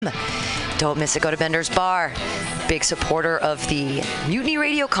Don't miss it. Go to Bender's Bar. Big supporter of the Mutiny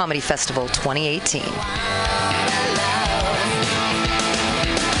Radio Comedy Festival 2018. Fuck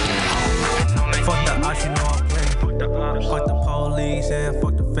the ops, you know I'm playing. Fuck the police and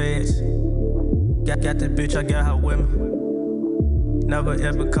fuck the feds. Got this bitch, I got her with me. Never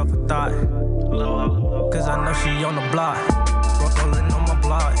ever cuff a thought. Cause I know she on the block. Rolling on my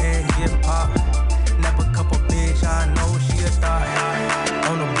block and get pop. Never cuff a bitch, I know she a thought.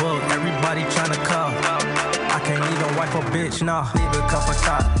 On the book, everybody tryna cuff. I can't even wipe a bitch, nah. Leave a cuff a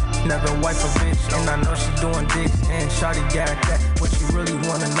thought. Never wipe a bitch, and I know she doing dicks. And shawty got that, what you really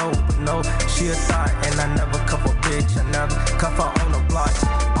wanna know. But no, she a thought, and I never cuff a bitch. I never cuff her on the block.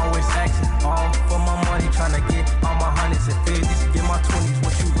 Always asking all for my money, tryna get all my hundreds and fifties. Get my 20s,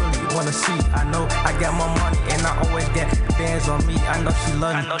 what you really wanna see. I know I got my money, and I always get bands on me. I know she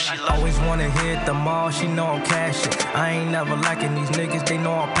love me. Always wanna hit the mall, she know I'm cashing. I ain't never lacking these niggas, they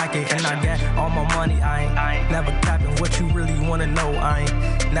know I'm packing. And I got all my money, I ain't never capping. What you really wanna know, I ain't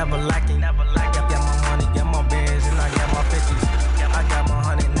never lacking. Got my money, got my bands, and I got my 50s. I got my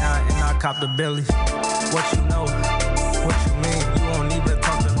 100 now, and I cop the Billies. What you know, what you mean, you won't even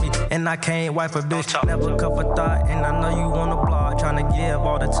talk to me. And I can't wipe a bitch, never cuff a thought. And I know you on the block, tryna give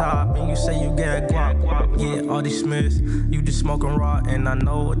all the top. And you say you get guap, yeah, all these Smiths. You just smoking raw, and I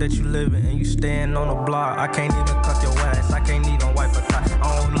know that you living and you staying on the block. I can't even cuff your ass, I can't even wipe a thought.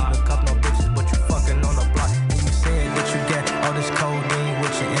 I don't even cuff no bitches, but you fucking on the block. And you said that you get all this codeine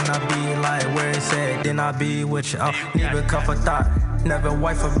with you, and I be like, where it's at, then I be with you. I don't even cuff a thought. Never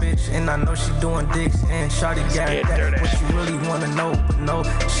wife a bitch, and I know she doing dicks. And shawty got that, what you really wanna know. But no,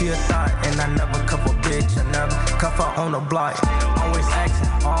 she a thought, and I never cuff a bitch. I never cuff her on the block. Always asking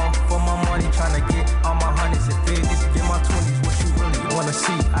all for my money, tryna get all my hundreds and fifties. Get my 20s, what you really wanna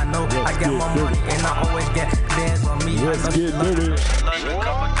see. I know I got my money, and I always get bands on me. I know she love me.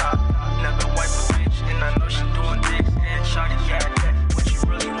 Never wife a bitch, and I know she doing dicks. And shawty got that, what you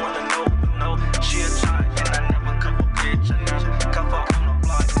really wanna know. But no, she a thought, and I never cuff a bitch. I never cuff her on the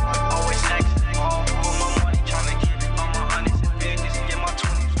block. Always asking all for my money, tryna get all my hundreds and fifties. Get my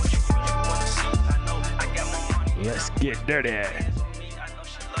 20s, what you really wanna see. I know I got my money. Let's get dirty.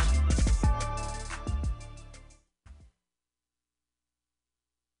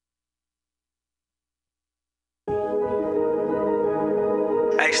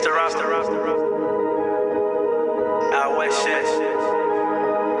 Extra roster. Out west shit.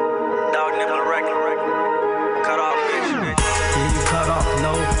 Dog nibble record. Cut off bitch. Yeah, you cut off,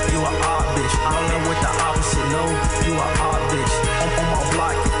 no, you a odd bitch. Rolling with the opposite, no, you a odd bitch. On my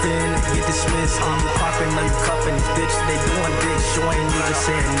block, you finna get dismissed. And you poppin', no, you cuffin' these bitches. They doing dicks, you ain't even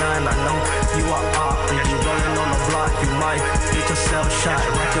saying none. I know you a odd bitch. You rolling on the block, you might get yourself shot.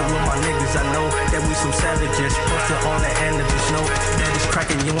 Rockin' with my niggas, I know that we some savages. Posted on the end of this note, that is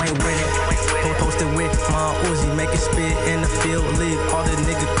cracking, you ain't with it. Posted with my Uzi, make it spit in the field, leave all the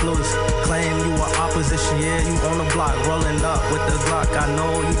nigga clues. Claim you a opposition, yeah, you on the block, rolling up with the Glock. I know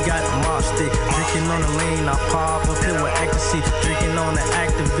you got a mob stick, drinking on the lean, I pop up here with ecstasy, drinking on the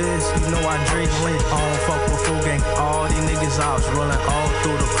activist. You know I drink lean, I don't fuck with full gang. All these niggas out, rolling all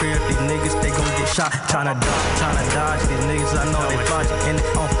through the crib. These niggas they gon' get shot, tryna dodge. These niggas I know they dodging, and they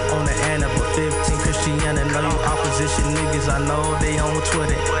on the end of a 15 Christiana. Know you opposition niggas, I know they on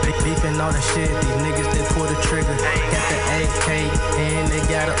Twitter. They beefing all the shit, these niggas they pull the trigger. Got the AK and they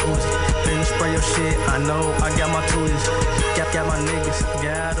got a Uzi. Finna spray your shit, I know I got my tooties. Got my niggas,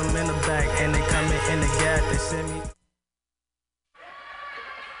 got them in the back, and they coming in the gap, they send me.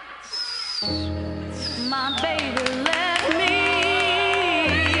 My baby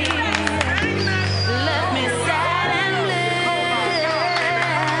left me sad and blue.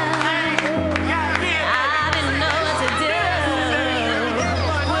 I didn't know what to do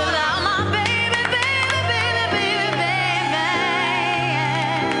without my baby.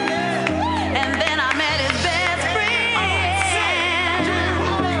 And then I met his best friend,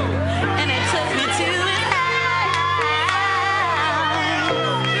 and it took me to his house,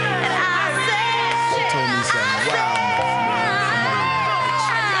 and I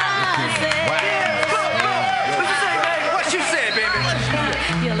said, What you said, baby?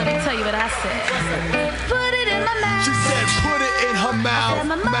 yeah, let me tell you what I said. Put it in my mouth. She said put it in her mouth. In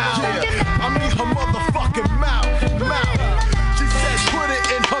my motherfucking Yeah, I mean her motherfucking mouth. She said put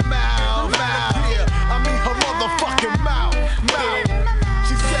it in her mouth. Yeah, I mean her motherfucking mouth.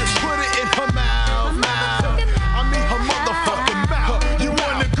 She said put it in her mouth. I mean her motherfucking mouth. You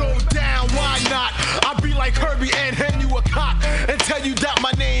wanna go down? Why not? I'll be like Herbie and hand you a cock and tell you that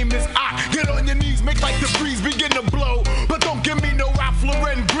my name is I. Get on your knees, make like the breeze begin to blow. But don't give me no Ralph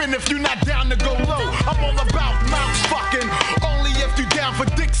Lauren grin if you're not down to go low. I'm all about mouth fucking, only if you down for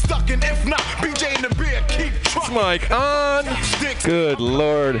dick ducking. If not, BJ and the beer keep trucking. Mic on. Good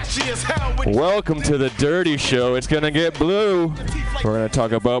Lord. Welcome to the Dirty Show. It's gonna get blue. We're gonna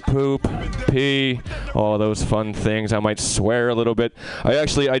talk about poop, pee, all those fun things. I might swear a little bit. I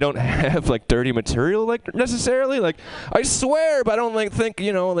don't have like dirty material like necessarily. Like I swear, but I don't like think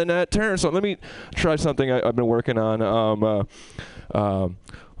in that term. So let me try something I've been working on.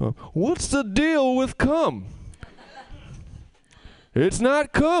 What's the deal with cum? It's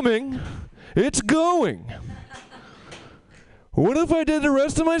not coming. It's going. What if I did the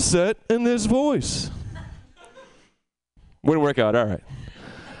rest of my set in this voice? Wouldn't work out. All right.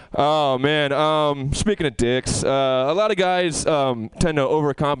 Oh, man. Speaking of dicks, a lot of guys tend to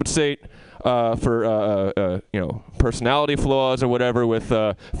overcompensate for personality flaws or whatever with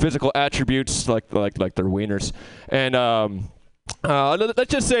physical attributes like their wieners. And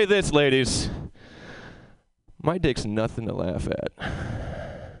let's just say this, ladies. My dick's nothing to laugh at.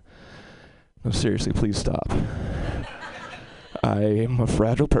 No, seriously, please stop. I am a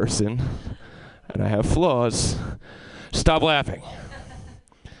fragile person, and I have flaws. Stop laughing.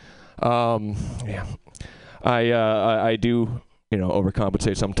 Yeah. I do,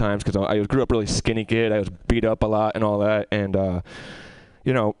 overcompensate sometimes because I grew up really skinny kid. I was beat up a lot and all that. And, all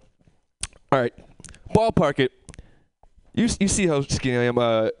right, ballpark it. You see how skinny I am.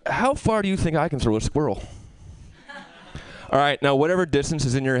 How far do you think I can throw a squirrel? All right, now whatever distance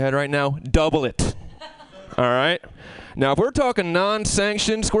is in your head right now, double it. All right? Now, if we're talking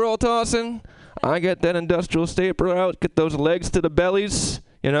non-sanctioned squirrel tossing, I get that industrial stapler out, get those legs to the bellies,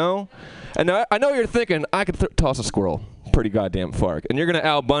 And I know you're thinking, I could toss a squirrel pretty goddamn far. And you're going to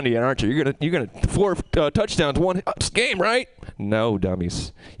Al Bundy it, aren't you? You're gonna 4 touchdowns, 1 game, right? No,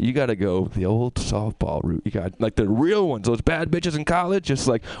 dummies. You got to go the old softball route. You got, like, the real ones, those bad bitches in college, just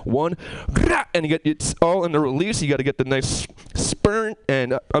like one, and it's all in the release. You got to get the nice spurt,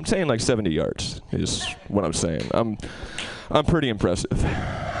 and I'm saying like 70 yards is what I'm saying. I'm pretty impressive.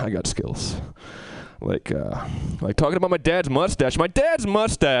 I got skills. Like talking about my dad's mustache. My dad's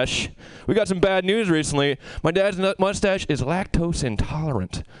mustache, we got some bad news recently. My dad's mustache is lactose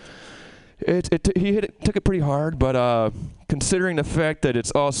intolerant. He took it pretty hard, but considering the fact that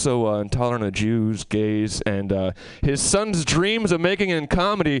it's also intolerant of Jews, gays, and his son's dreams of making it in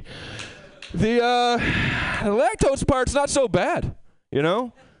comedy, the lactose part's not so bad,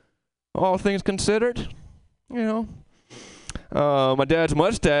 all things considered, my dad's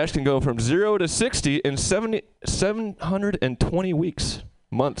mustache can go from 0 to 60 in 720 weeks,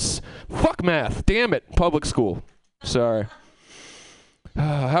 months. Fuck math. Damn it. Public school. Sorry.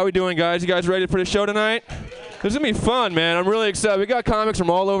 How we doing, guys? You guys ready for the show tonight? This is going to be fun, man. I'm really excited. We got comics from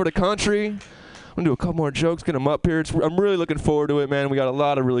all over the country. I'm going to do a couple more jokes, get them up here. I'm really looking forward to it, man. We got a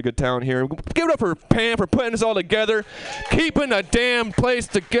lot of really good talent here. Give it up for Pam for putting this all together, keeping a damn place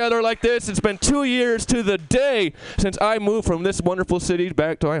together like this. It's been 2 years to the day since I moved from this wonderful city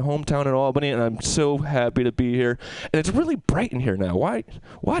back to my hometown in Albany, and I'm so happy to be here. And it's really bright in here now. Why?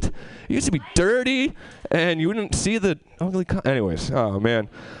 What? It used to be dirty, and you wouldn't see the ugly... Anyways, oh, man.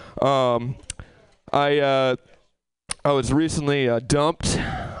 I was recently dumped.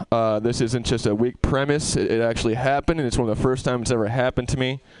 This isn't just a weak premise. It actually happened, and it's one of the first times it's ever happened to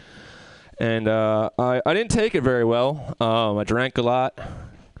me. And I didn't take it very well. I drank a lot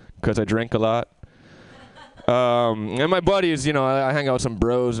because I drink a lot. And my buddies, I hang out with some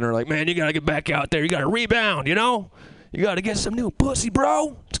bros, and they're like, man, you got to get back out there. You got to rebound, You got to get some new pussy,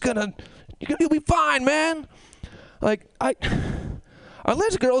 bro. You'll be fine, man. Like,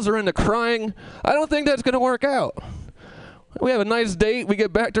 unless girls are into crying, I don't think that's going to work out. We have a nice date. We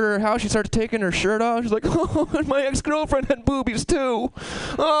get back to her house. She starts taking her shirt off. She's like, oh, and my ex-girlfriend had boobies too.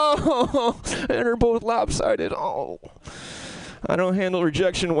 Oh, and they're both lopsided. Oh, I don't handle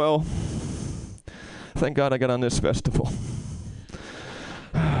rejection well. Thank God I got on this festival.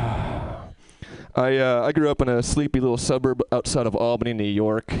 I grew up in a sleepy little suburb outside of Albany, New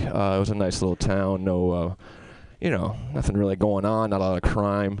York. It was a nice little town. No, nothing really going on. Not a lot of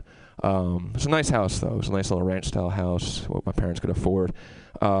crime. It's a nice house, though. It was a nice little ranch-style house, what my parents could afford.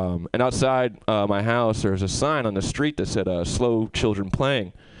 And outside my house, there was a sign on the street that said, slow children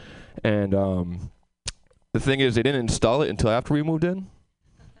playing. And the thing is, they didn't install it until after we moved in.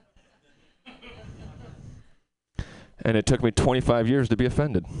 And it took me 25 years to be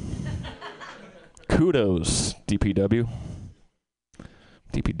offended. Kudos, DPW.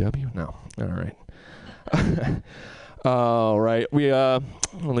 DPW? No. All right. All right, I'll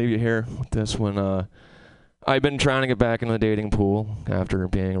leave you here with this one. I've been trying to get back in the dating pool after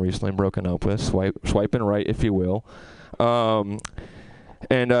being recently broken up with, swiping right, if you will.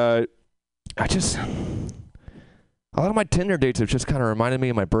 A lot of my Tinder dates have just kind of reminded me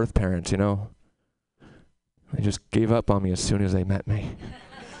of my birth parents, you know? They just gave up on me as soon as they met me.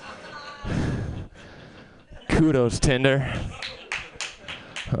 Kudos, Tinder.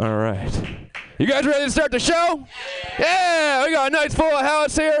 All right. You guys ready to start the show? Yeah, we got a nice full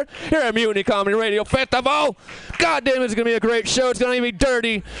house here at Mutiny Comedy Radio Festival. God damn, it's going to be a great show. It's going to be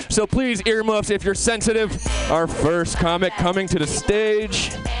dirty, so please earmuffs if you're sensitive. Our first comic coming to the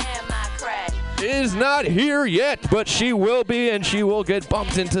stage is not here yet, but she will be, and she will get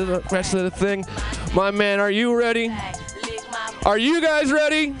bumped into the rest of the thing. My man, are you ready? Are you guys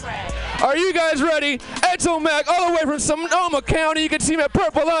ready? Are you guys ready? Edsel Mac, all the way from Sonoma County. You can see him at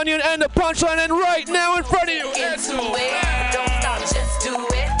Purple Onion and the Punchline, and right now in front of you, Edsel Mac.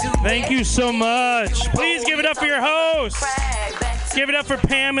 Thank you so much. Please give it up for your host. Give it up for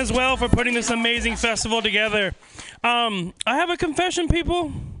Pam as well for putting this amazing festival together. I have a confession,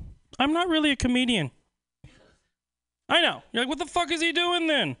 people. I'm not really a comedian. I know. You're like, what the fuck is he doing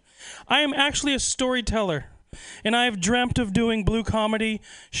then? I am actually a storyteller. And I've dreamt of doing blue comedy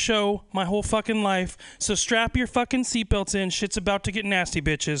show my whole fucking life. So strap your fucking seatbelts in. Shit's about to get nasty,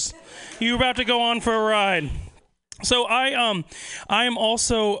 bitches. You're about to go on for a ride. So I am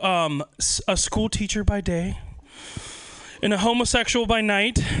also a school teacher by day and a homosexual by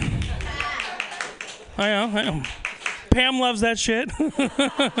night. I am. Pam loves that shit.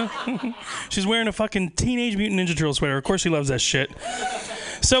 She's wearing a fucking Teenage Mutant Ninja Turtle sweater. Of course she loves that shit.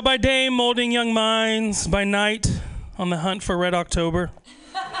 So by day, molding young minds. By night, on the hunt for Red October.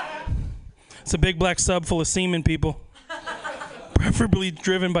 It's a big black sub full of semen, people. Preferably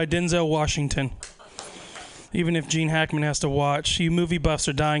driven by Denzel Washington. Even if Gene Hackman has to watch. You movie buffs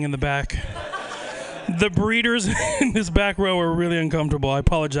are dying in the back. The breeders in this back row are really uncomfortable. I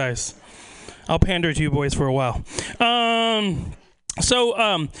apologize. I'll pander to you boys for a while.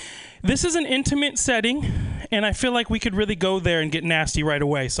 This is an intimate setting, and I feel like we could really go there and get nasty right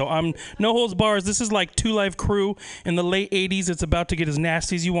away. So no holds bars. This is like Two Live Crew in the late 80s. It's about to get as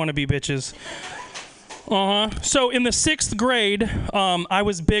nasty as you want to be, bitches. So in the 6th grade, I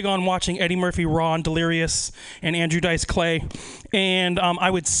was big on watching Eddie Murphy Raw and Delirious and Andrew Dice Clay. And I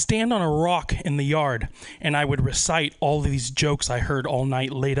would stand on a rock in the yard and I would recite all of these jokes I heard all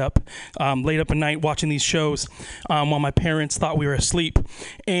night, laid up at night watching these shows while my parents thought we were asleep.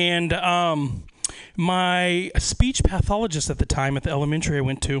 And my speech pathologist at the time at the elementary I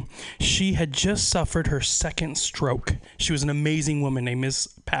went to, she had just suffered her 2nd stroke. She was an amazing woman named Miss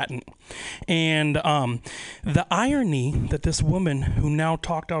Patton. And the irony that this woman, who now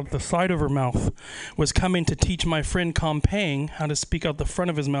talked out the side of her mouth, was coming to teach my friend Compang how to speak out the front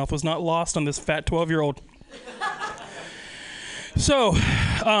of his mouth was not lost on this fat 12-year-old. So,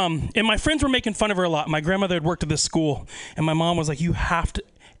 and my friends were making fun of her a lot. My grandmother had worked at this school, and my mom was like,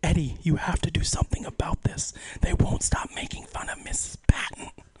 Eddie, you have to do something about this. They won't stop making fun of Mrs. Patton.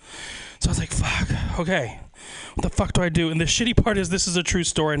 So I was like, fuck, okay. What the fuck do I do? And the shitty part is this is a true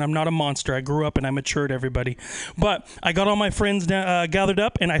story, and I'm not a monster. I grew up and I matured, everybody. But I got all my friends gathered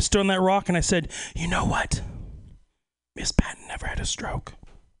up, and I stood on that rock, and I said, you know what? Miss Patton never had a stroke.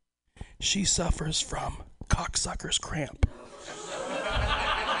 She suffers from cocksucker's cramp.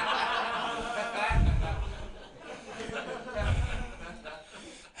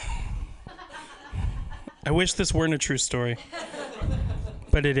 I wish this weren't a true story,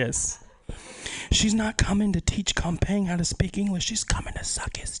 but it is. She's not coming to teach Compang how to speak English. She's coming to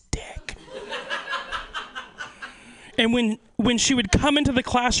suck his dick. And when she would come into the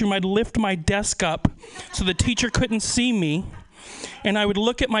classroom, I'd lift my desk up so the teacher couldn't see me, and I would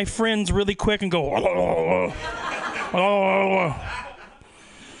look at my friends really quick and go,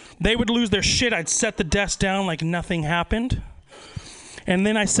 They would lose their shit. I'd set the desk down like nothing happened. And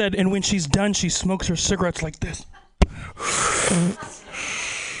then I said, and when she's done, she smokes her cigarettes like this.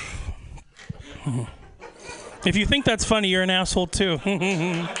 If you think that's funny, you're an asshole too.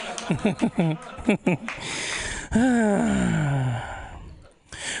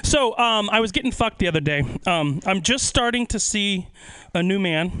 So I was getting fucked the other day. I'm just starting to see a new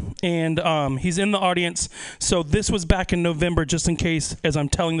man, and he's in the audience. So this was back in November, just in case, as I'm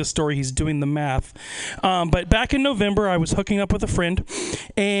telling the story, he's doing the math. But back in November, I was hooking up with a friend,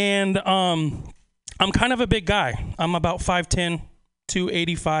 and I'm kind of a big guy. I'm about 5'10",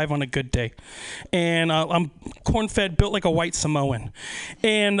 285 on a good day. And I'm corn-fed, built like a white Samoan.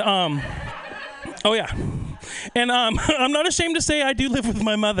 And oh yeah. And I'm not ashamed to say I do live with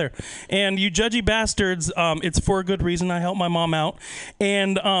my mother. And you judgy bastards, it's for a good reason. I help my mom out.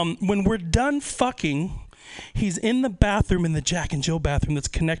 And when we're done fucking, He's in the bathroom, in the Jack and Jill bathroom that's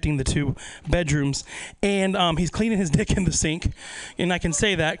connecting the two bedrooms, and he's cleaning his dick in the sink. And I can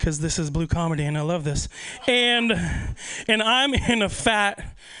say that because this is blue comedy, and I love this. And I'm in a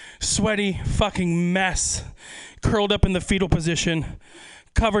fat, sweaty fucking mess, curled up in the fetal position,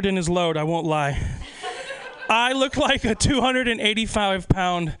 covered in his load, I won't lie. I look like a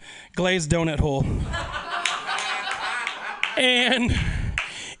 285-pound glazed donut hole. And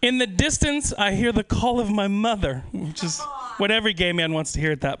in the distance, I hear the call of my mother, which is what every gay man wants to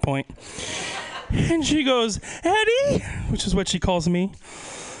hear at that point. And she goes, Eddie, which is what she calls me.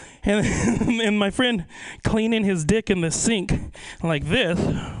 And my friend cleaning his dick in the sink like this,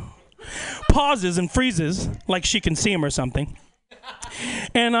 pauses and freezes like she can see him or something.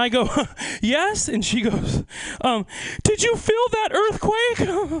 And I go, yes? And she goes, did you feel that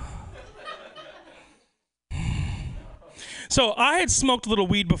earthquake? So I had smoked a little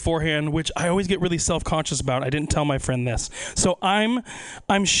weed beforehand, which I always get really self-conscious about. I didn't tell my friend this. So I'm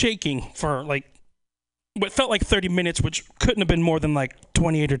shaking for like what felt like 30 minutes, which couldn't have been more than like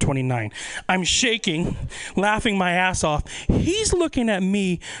 28 or 29. I'm shaking, laughing my ass off. He's looking at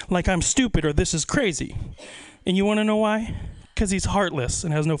me like I'm stupid or this is crazy. And you want to know why? Because he's heartless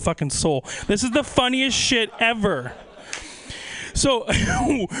and has no fucking soul. This is the funniest shit ever. So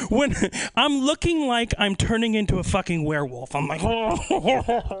when I'm looking like I'm turning into a fucking werewolf, I'm like,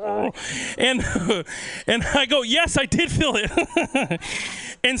 and I go, yes, I did feel it.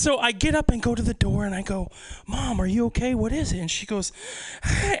 And so I get up and go to the door and I go, Mom, are you okay? What is it? And she goes,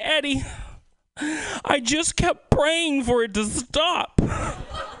 Eddie, I just kept praying for it to stop.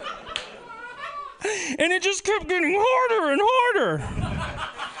 And it just kept getting harder and harder.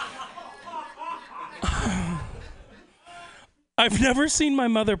 I've never seen my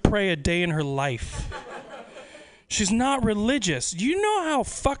mother pray a day in her life. She's not religious. Do you know how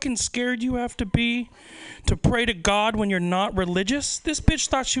fucking scared you have to be to pray to God when you're not religious? This bitch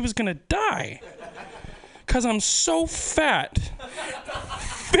thought she was gonna die. 'Cause I'm so fat.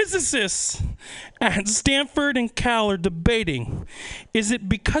 Physicists at Stanford and Cal are debating, is it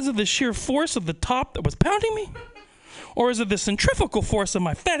because of the sheer force of the top that was pounding me? Or is it the centrifugal force of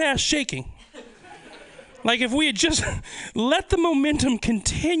my fat ass shaking? Like if we had just let the momentum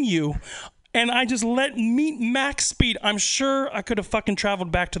continue and I just let meet max speed, I'm sure I could have fucking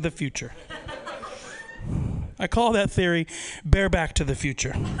traveled back to the future. I call that theory bareback to the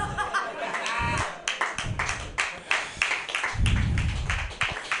future.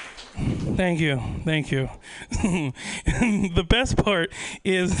 Thank you. The best part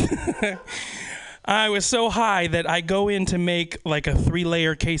is I was so high that I go in to make like a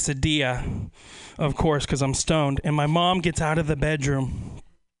 3-layer quesadilla, of course, because I'm stoned. And my mom gets out of the bedroom,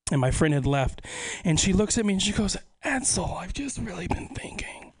 and my friend had left. And she looks at me and she goes, Edsel, I've just really been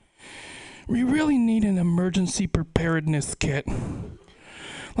thinking. We really need an emergency preparedness kit.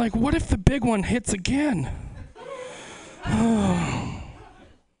 Like, what if the big one hits again? Oh,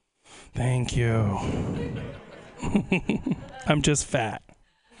 thank you. I'm just fat.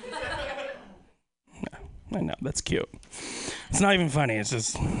 I know, that's cute. It's not even funny, it's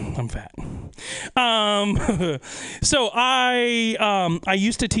just, I'm fat. So I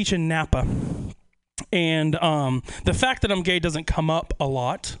used to teach in Napa. And the fact that I'm gay doesn't come up a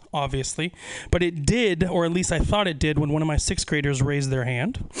lot, obviously. But it did, or at least I thought it did, when one of my 6th graders raised their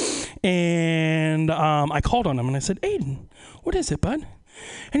hand. And I called on him and I said, Aiden, what is it, bud?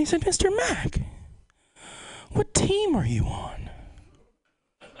 And he said, Mr. Mack, what team are you on?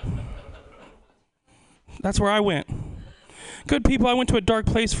 That's where I went. Good people, I went to a dark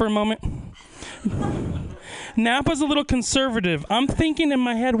place for a moment. Napa's a little conservative. I'm thinking in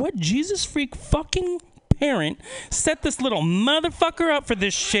my head, what Jesus freak fucking parent set this little motherfucker up for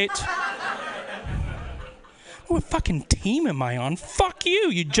this shit? What fucking team am I on? Fuck you,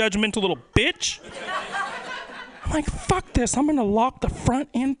 you judgmental little bitch. I'm like, fuck this. I'm gonna lock the front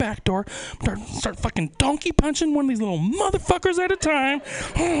and back door. Start fucking donkey punching one of these little motherfuckers at a time.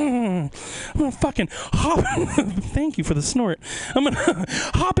 I'm gonna fucking hop. Thank you for the snort. I'm gonna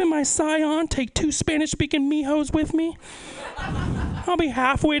hop in my Scion, take 2 Spanish-speaking mijos with me. I'll be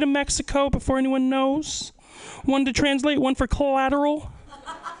halfway to Mexico before anyone knows. One to translate, one for collateral.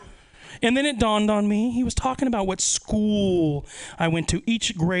 And then it dawned on me, he was talking about what school I went to.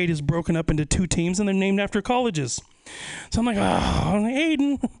 Each grade is broken up into 2 teams, and they're named after colleges. So I'm like, oh,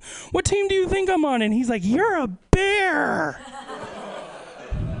 Aiden, what team do you think I'm on? And he's like, you're a bear.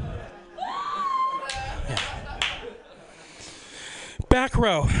 Yeah. Back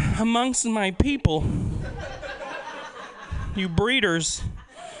row, amongst my people, you breeders,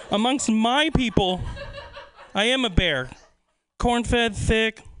 amongst my people, I am a bear. Corn-fed,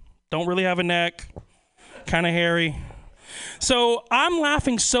 thick, don't really have a neck. kind of hairy. So I'm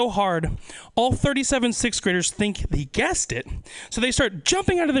laughing so hard, all 37 sixth graders think they guessed it. So they start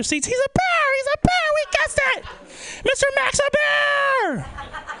jumping out of their seats. He's a bear! He's a bear! We guessed it! Mr. Mac's a bear!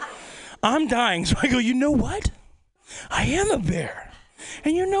 I'm dying. So I go, you know what? I am a bear.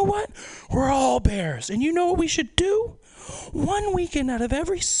 And you know what? We're all bears. And you know what we should do? One weekend out of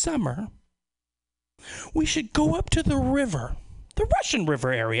every summer, we should go up to the river, the Russian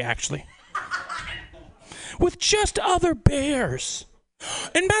River area, actually, with just other bears.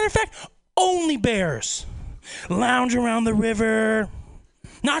 And matter of fact, only bears. Lounge around the river,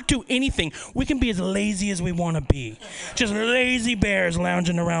 not do anything. We can be as lazy as we want to be. Just lazy bears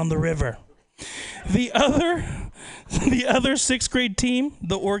lounging around the river. The other sixth grade team,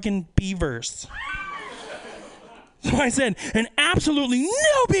 the Oregon Beavers. So I said, and absolutely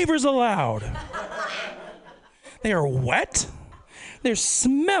no beavers allowed. They are wet, they're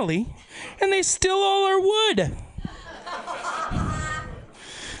smelly, and they still all are wood.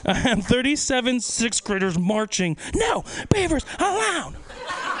 I have 37 sixth graders marching. No beavers allowed.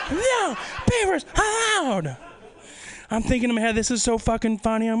 No beavers allowed. I'm thinking in my head, this is so fucking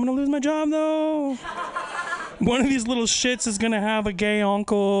funny. I'm going to lose my job, though. One of these little shits is going to have a gay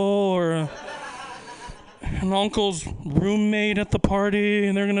uncle or an uncle's roommate at the party,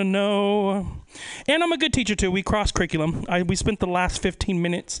 and they're going to know. And I'm a good teacher, too. We cross-curriculum. We spent the last 15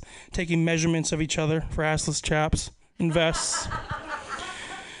 minutes taking measurements of each other for assless chaps and vests.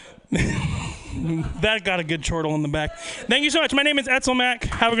 That got a good chortle in the back. Thank you so much. My name is Etzel Mack.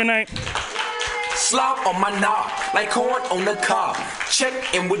 Have a good night. Slop on my knob, like corn on the cob.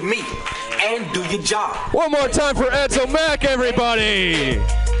 Check in with me and do your job. One more time for Etzel Mack, everybody.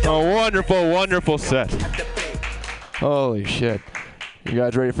 A wonderful, wonderful set. Holy shit. You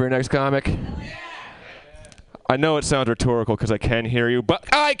guys ready for your next comic? I know it sounds rhetorical because I can hear you, but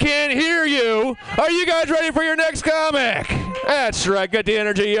I can hear you. Are you guys ready for your next comic? That's right. Get the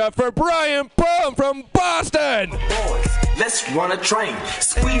energy up for Brian Plum from Boston. Boys, let's run a train.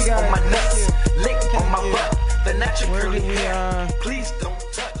 Squeeze on my nuts, lick on my butt. The natural curly hair. Please don't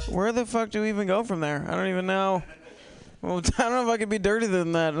touch. Where the fuck do we even go from there? I don't even know. Well, I don't know if I could be dirtier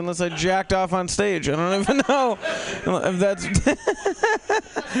than that unless I jacked off on stage. I don't even know if that's...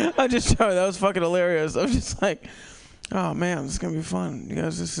 I just thought that was fucking hilarious. I was just like, oh man, this is going to be fun. You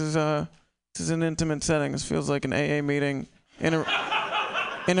guys, this is an intimate setting. This feels like an AA meeting in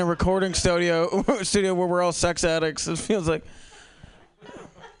a recording studio where we're all sex addicts. It feels like...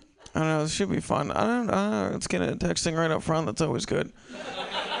 I don't know, this should be fun. I don't know, let's get into texting right up front. That's always good.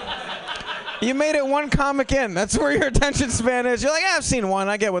 You made it one comic in. That's where your attention span is. You're like, I've seen one.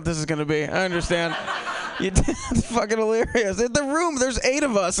 I get what this is going to be. I understand. It's fucking hilarious. In the room, there's 8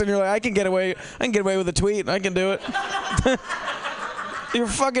 of us, and you're like, I can get away with a tweet. I can do it. Your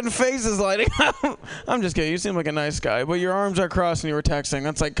fucking face is lighting up. I'm just kidding. You seem like a nice guy, but your arms are crossed and you were texting.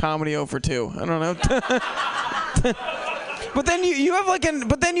 That's like comedy 0 for 2. I don't know. But then you have like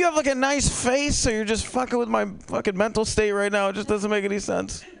a nice face, so you're just fucking with my fucking mental state right now. It just doesn't make any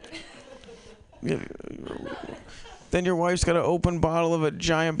sense. Then your wife's got an open bottle of a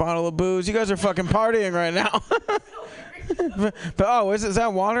giant bottle of booze. You guys are fucking partying right now. But is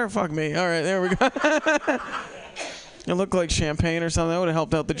that water? Fuck me. All right, there we go. It looked like champagne or something. That would have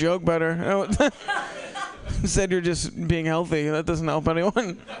helped out the joke better. Said you're just being healthy. That doesn't help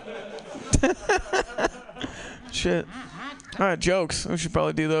anyone. Shit. All right, jokes. We should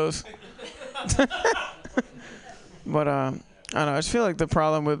probably do those. But I don't know. I just feel like the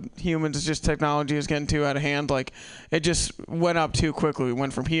problem with humans is just technology is getting too out of hand. Like, it just went up too quickly. We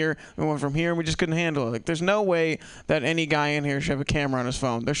went from here, and we just couldn't handle it. Like, there's no way that any guy in here should have a camera on his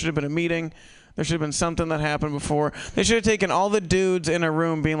phone. There should have been a meeting. There should have been something that happened before. They should have taken all the dudes in a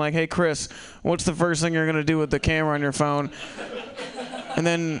room being like, hey, Chris, what's the first thing you're going to do with the camera on your phone? And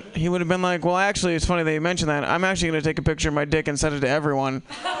then he would have been like, well, actually, it's funny that you mentioned that. I'm actually going to take a picture of my dick and send it to everyone.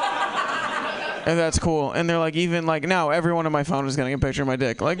 And that's cool. And they're like, even like now, everyone on my phone is getting a picture of my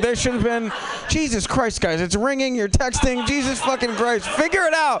dick. Like, there should have been, Jesus Christ, guys, it's ringing, you're texting, Jesus fucking Christ, figure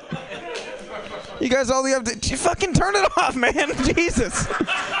it out. You guys all you have to fucking turn it off, man. Jesus.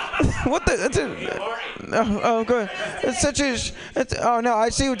 What the? That's oh, good. It's such a. Oh no, I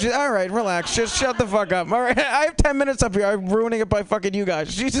see what you. All right, relax. Just shut the fuck up. All right, I have 10 minutes up here. I'm ruining it by fucking you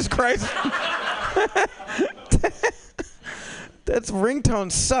guys. Jesus Christ. That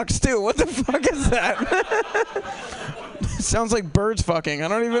ringtone sucks too. What the fuck is that? Sounds like birds fucking. I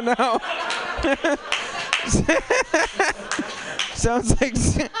don't even know. Sounds like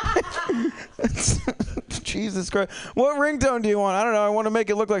Jesus Christ. What ringtone do you want? I don't know. I want to make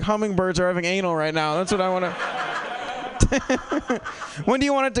it look like hummingbirds are having anal right now. That's what I want to. When do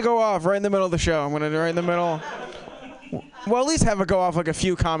you want it to go off? Right in the middle of the show. I'm gonna right in the middle. Well, at least have it go off like a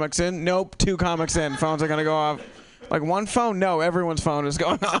few comics in. Nope, 2 comics in. Phones are gonna go off. Like one phone? No, everyone's phone is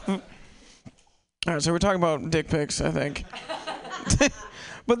going off. All right, so we're talking about dick pics, I think.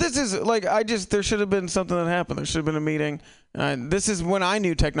 But this is like there should have been something that happened. There should have been a meeting. This is when I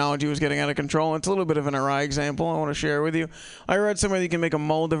knew technology was getting out of control. It's a little bit of an awry example I want to share with you. I read somewhere that you can make a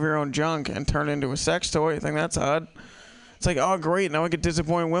mold of your own junk and turn it into a sex toy. I think that's odd. It's like, oh great, now I could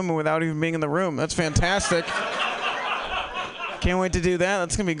disappoint women without even being in the room. That's fantastic. Can't wait to do that.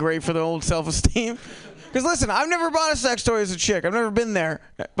 That's gonna be great for the old self-esteem. Because listen, I've never bought a sex toy as a chick. I've never been there.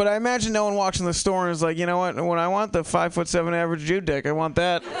 But I imagine no one walks in the store and is like, you know what? When I want the 5'7" average Jew dick, I want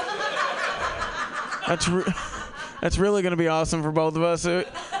that. That's really going to be awesome for both of us.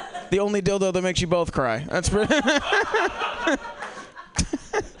 The only dildo that makes you both cry. That's You're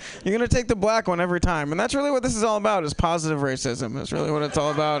going to take the black one every time. And that's really what this is all about, is positive racism. That's really what it's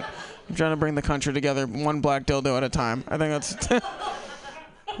all about. I'm trying to bring the country together one black dildo at a time. I think that's...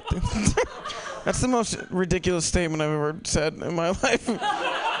 That's the most ridiculous statement I've ever said in my life.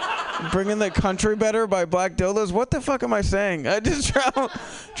 Bringing the country better by black dildos? What the fuck am I saying? I just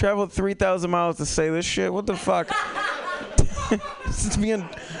traveled 3,000 miles to say this shit? What the fuck? It's being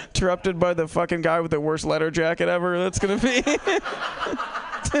interrupted by the fucking guy with the worst letter jacket ever. That's gonna be...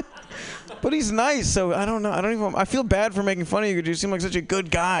 But he's nice, so I don't know. I feel bad for making fun of you because you seem like such a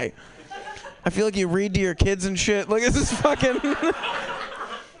good guy. I feel like you read to your kids and shit. Like, this is fucking...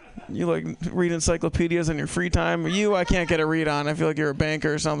 You like read encyclopedias in your free time. I can't get a read on. I feel like you're a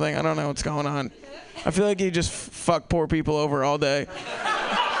banker or something. I don't know what's going on. I feel like you just fuck poor people over all day.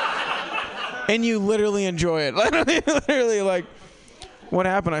 And you literally enjoy it. Literally, like, what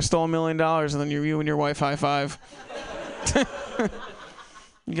happened? I stole $1 million and then you and your wife high five.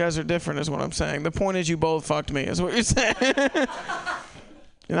 You guys are different is what I'm saying. The point is you both fucked me is what you're saying.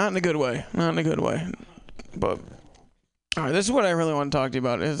 Not in a good way. Not in a good way. But... All right, this is what I really want to talk to you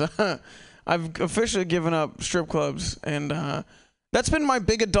about. Is I've officially given up strip clubs, and that's been my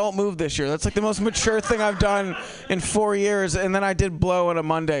big adult move this year. That's like the most mature thing I've done in 4 years, and then I did blow on a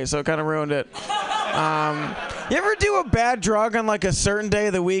Monday, so it kind of ruined it. You ever do a bad drug on like a certain day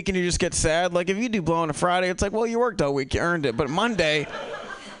of the week, and you just get sad? Like if you do blow on a Friday, it's like, well, you worked all week, you earned it. But Monday,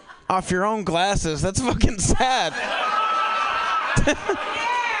 off your own glasses, that's fucking sad.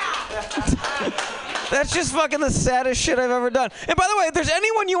 That's just fucking the saddest shit I've ever done. And by the way, if there's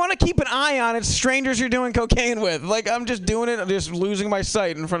anyone you want to keep an eye on, it's strangers you're doing cocaine with. Like, I'm just doing it, I'm just losing my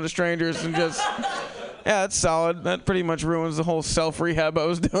sight in front of strangers and just... Yeah, that's solid. That pretty much ruins the whole self-rehab I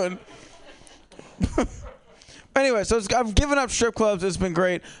was doing. Anyway, so I've given up strip clubs. It's been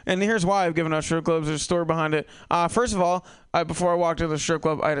great. And here's why I've given up strip clubs. There's a story behind it. First of all, before I walked into the strip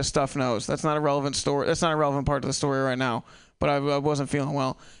club, I had a stuffed nose. That's not a relevant story. That's not a relevant part of the story right now. But I wasn't feeling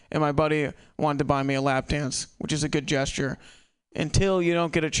well. And my buddy wanted to buy me a lap dance, which is a good gesture. Until you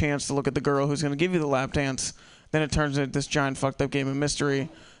don't get a chance to look at the girl who's going to give you the lap dance, then it turns into this giant fucked up game of mystery,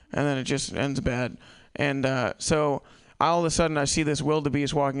 and then it just ends bad. And so all of a sudden I see this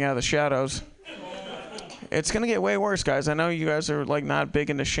wildebeest walking out of the shadows. It's going to get way worse, guys. I know you guys are like not big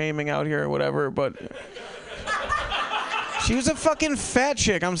into shaming out here or whatever, but... She was a fucking fat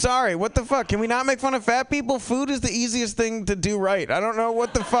chick. I'm sorry. What the fuck? Can we not make fun of fat people? Food is the easiest thing to do right. I don't know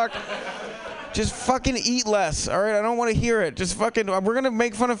what the fuck. Just fucking eat less, all right? I don't want to hear it. Just fucking, we're going to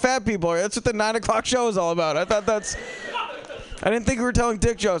make fun of fat people. All right? That's what the 9 o'clock show is all about. I didn't think we were telling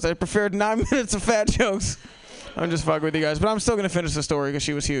dick jokes. I preferred 9 minutes of fat jokes. I'm just fucking with you guys. But I'm still going to finish the story because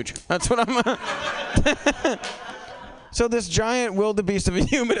she was huge. That's what I'm... So this giant wildebeest of a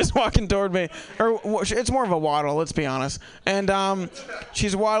human is walking toward me. Or it's more of a waddle, let's be honest. And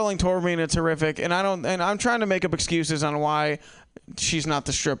she's waddling toward me, and it's horrific. And I'm trying to make up excuses on why she's not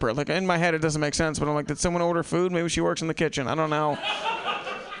the stripper. Like in my head, it doesn't make sense. But I'm like, did someone order food? Maybe she works in the kitchen. I don't know.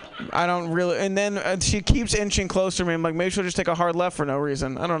 I don't really. And then she keeps inching closer to me. I'm like, maybe she'll just take a hard left for no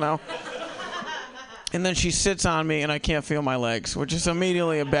reason. I don't know. And then she sits on me, and I can't feel my legs, which is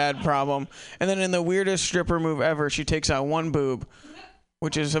immediately a bad problem. And then in the weirdest stripper move ever, she takes out one boob,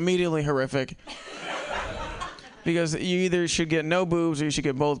 which is immediately horrific. Because you either should get no boobs or you should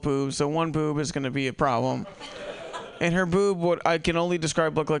get both boobs. So one boob is going to be a problem. And her boob, what I can only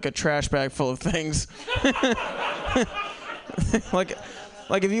describe, looked like a trash bag full of things. like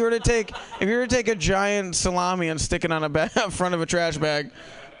if you were to take a giant salami and stick it on a front of a trash bag,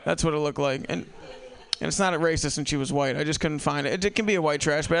 that's what it looked like. And it's not racist since she was white. I just couldn't find it. It can be a white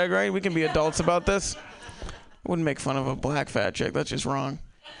trash bag, right? We can be adults about this. I wouldn't make fun of a black fat chick. That's just wrong.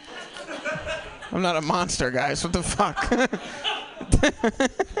 I'm not a monster, guys. What the fuck?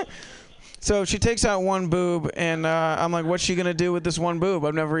 So she takes out one boob, and I'm like, what's she going to do with this one boob?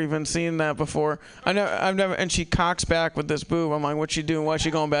 I've never even seen that before. I've never, and she cocks back with this boob. I'm like, what's she doing? Why is she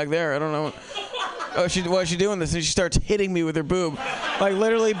going back there? I don't know. Why is she doing this? And she starts hitting me with her boob. Like,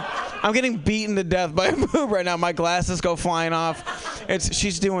 literally, I'm getting beaten to death by a boob right now. My glasses go flying off.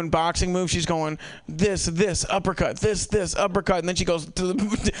 She's doing boxing moves. She's going this, uppercut, this, uppercut. And then she goes to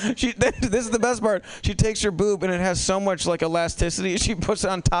this is the best part. She takes her boob, and it has so much, like, elasticity. She puts it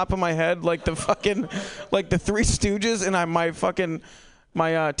on top of my head like the Three Stooges, and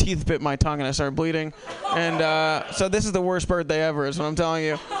my teeth bit my tongue and I started bleeding. And so this is the worst birthday ever, is what I'm telling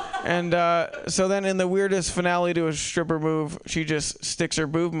you. And so then in the weirdest finale to a stripper move, she just sticks her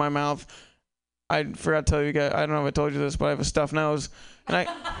boob in my mouth. I forgot to tell you guys, I don't know if I told you this, but I have a stuffed nose. And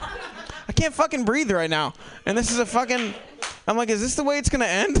I can't fucking breathe right now. And this is I'm like, is this the way it's going to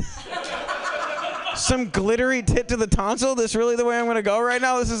end? Some glittery tit to the tonsil? This really the way I'm going to go right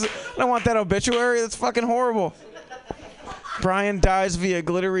now? I don't want that obituary. That's fucking horrible. Brian dies via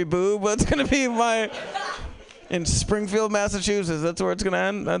glittery boob. That's going to be in Springfield, Massachusetts. That's where it's going to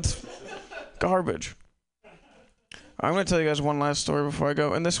end. That's garbage. I'm going to tell you guys one last story before I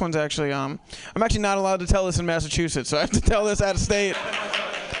go. And this one's actually, I'm actually not allowed to tell this in Massachusetts, so I have to tell this out of state.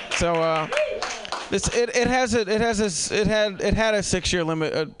 So, it had a 6-year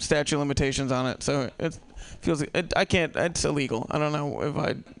limit, statute of limitations on it. So I can't, it's illegal. I don't know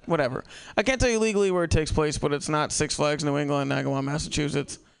whatever. I can't tell you legally where it takes place, but it's not Six Flags New England, Nagawam,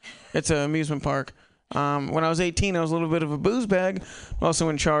 Massachusetts. It's an amusement park. When I was 18, I was a little bit of a booze bag. I'm also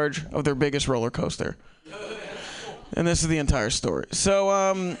in charge of their biggest roller coaster. And this is the entire story. So,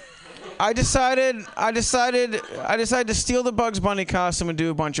 I decided to steal the Bugs Bunny costume and do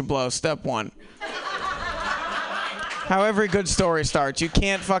a bunch of blows. Step 1. How every good story starts. You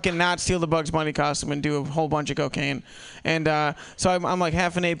can't fucking not steal the Bugs Bunny costume and do a whole bunch of cocaine. And so I'm like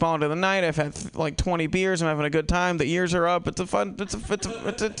half an 8-ball into the night. I've had like 20 beers. I'm having a good time. The ears are up. It's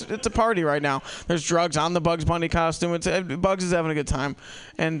a party right now. There's drugs on the Bugs Bunny costume. Bugs is having a good time.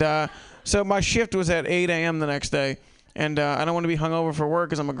 And so my shift was at 8 a.m. the next day. And I don't want to be hungover for work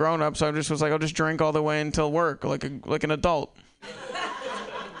because I'm a grown-up. So I just was like, I'll just drink all the way until work, like an adult.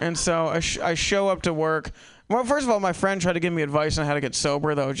 And so I show up to work. Well, first of all, my friend tried to give me advice on how to get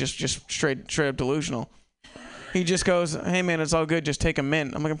sober, though. Just straight up delusional. He just goes, hey, man, it's all good. Just take a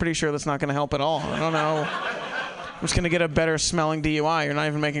mint. I'm like, I'm pretty sure that's not going to help at all. I don't know. I'm just going to get a better smelling DUI. You're not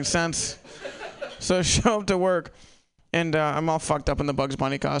even making sense. So I show up to work, and I'm all fucked up in the Bugs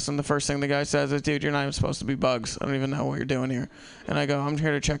Bunny costume. The first thing the guy says is, dude, you're not even supposed to be Bugs. I don't even know what you're doing here. And I go, I'm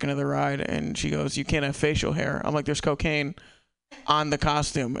here to check into the ride. And she goes, you can't have facial hair. I'm like, there's cocaine on the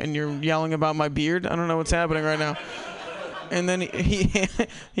costume, and you're yelling about my beard? I don't know what's happening right now. And then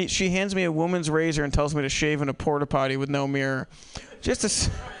she hands me a woman's razor and tells me to shave in a porta potty with no mirror. Just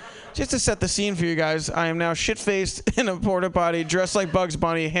to set the scene for you guys, I am now shit-faced in a porta potty, dressed like Bugs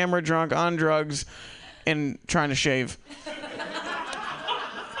Bunny, hammered drunk, on drugs, and trying to shave.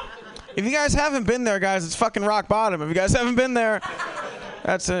 If you guys haven't been there, guys, it's fucking rock bottom. If you guys haven't been there,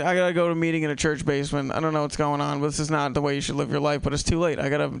 that's it. I gotta go to a meeting in a church basement. I don't know what's going on, but this is not the way you should live your life. But it's too late. I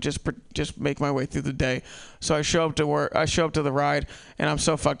gotta just make my way through the day. So I show up to work. I show up to the ride, and I'm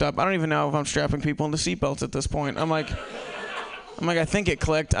so fucked up. I don't even know if I'm strapping people into seatbelts at this point. I'm like, I think it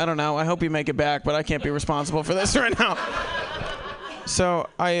clicked. I don't know. I hope you make it back, but I can't be responsible for this right now. So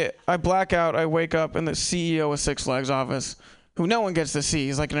I black out. I wake up in the CEO of Six Flags office, who no one gets to see.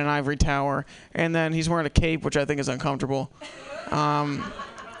 He's like in an ivory tower, and then he's wearing a cape, which I think is uncomfortable.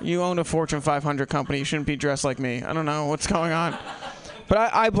 You own a Fortune 500 company. You shouldn't be dressed like me. I don't know what's going on.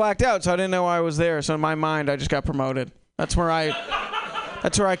 But I blacked out, so I didn't know I was there. So in my mind, I just got promoted. That's where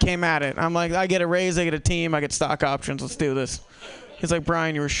I came at it. I'm like, I get a raise, I get a team, I get stock options. Let's do this. He's like,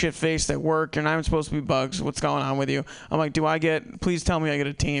 Brian, you were shit-faced at work. You're not even supposed to be Bugs. What's going on with you? I'm like, please tell me I get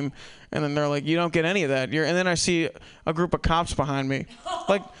a team. And then they're like, you don't get any of that. And then I see a group of cops behind me.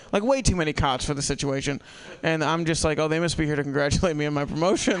 Like way too many cops for the situation. And I'm just like, oh, they must be here to congratulate me on my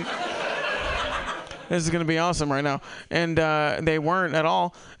promotion. This is going to be awesome right now. And they weren't at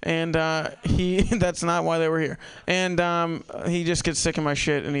all. And that's not why they were here. And he just gets sick of my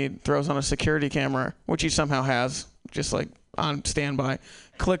shit, and he throws on a security camera, which he somehow has, just like on standby.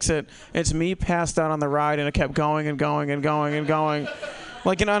 Clicks it. It's me passed out on the ride, and it kept going and going and going and going,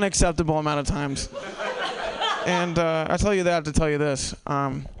 like an unacceptable amount of times. And I tell you that to tell you this.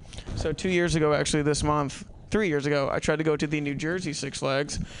 So 2 years ago, actually this month, 3 years ago, I tried to go to the New Jersey Six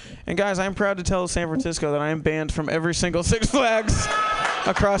Flags. And guys, I'm proud to tell San Francisco that I am banned from every single Six Flags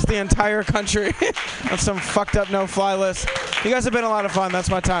across the entire country on some fucked up no-fly list. You guys have been a lot of fun. That's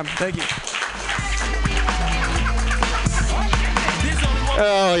my time. Thank you.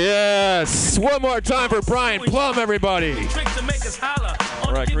 Oh, yes. One more time for Brian Plum, everybody.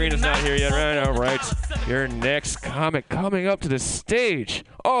 All right, Green is not here yet, right? All right. Your next comic coming up to the stage,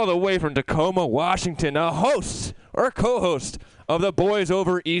 all the way from Tacoma, Washington, a host or co-host of the Boys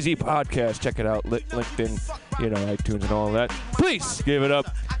Over Easy podcast. Check it out, LinkedIn, iTunes and all that. Please give it up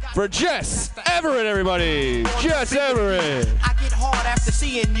for Jess Everett, everybody. Jess Everett. I get hard after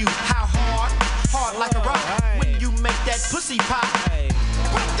seeing you. How hard? Hard like a rock when you make that pussy pop. Pop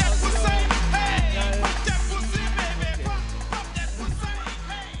that pussy. Hey, pop that pussy, baby. Pop that pussy.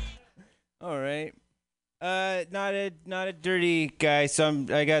 Hey. All right. Not a dirty guy, so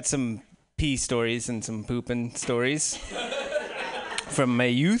I got some pee stories and some pooping stories from my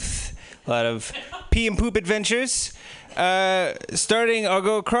youth. A lot of pee and poop adventures. I'll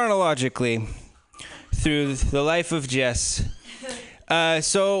go chronologically through the life of Jess.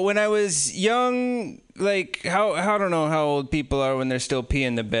 So when I was young, like I don't know how old people are when they're still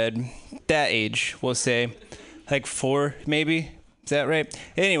peeing the bed. That age, we'll say, like 4 maybe. Is that right?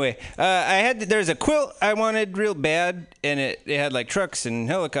 Anyway, there's a quilt I wanted real bad, and it had like trucks and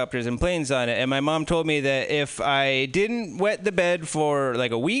helicopters and planes on it. And my mom told me that if I didn't wet the bed for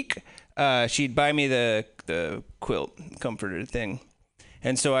like a week, she'd buy me the quilt comforter thing.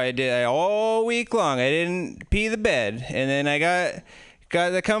 And so I did all week long. I didn't pee the bed, and then I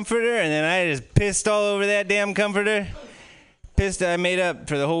got the comforter, and then I just pissed all over that damn comforter. I made up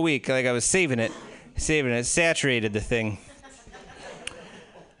for the whole week, like I was saving it, saturated the thing.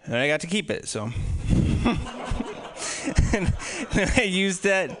 And I got to keep it, so. And I used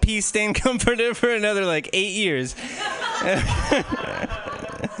that pee-stained comforter for another, 8 years.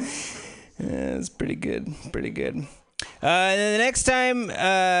 It's pretty good. And then the next time,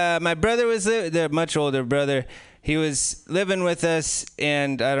 my brother was the much older brother. He was living with us,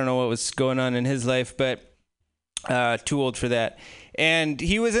 and I don't know what was going on in his life, but too old for that. And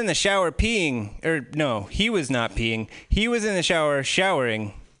he was in the shower peeing. Or, no, he was not peeing. He was in the shower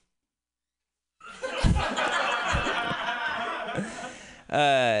showering.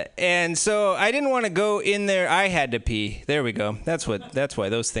 And so I didn't want to go in there. I had to pee. There we go. That's why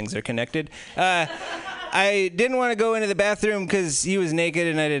those things are connected. I didn't want to go into the bathroom because he was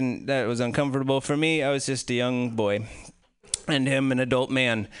naked, and that was uncomfortable for me. I was just a young boy, and him an adult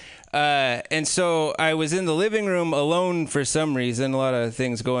man. And so I was in the living room alone for some reason. A lot of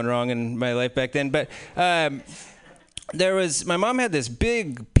things going wrong in my life back then. But my mom had this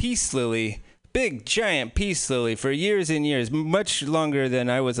big peace lily. Big, giant peace lily for years and years, much longer than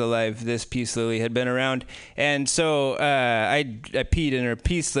I was alive. This peace lily had been around. And so I peed in her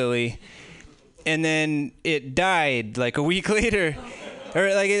peace lily, and then it died like a week later. Or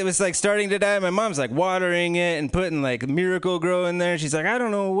it was starting to die. My mom's watering it and putting Miracle Grow in there. She's like, I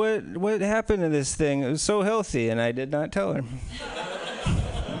don't know what happened to this thing. It was so healthy, and I did not tell her.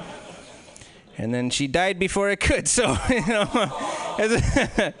 And then she died before I could, so,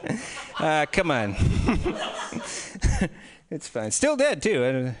 come on. It's fine. Still dead,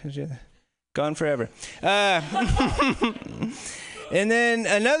 too. Gone forever. And then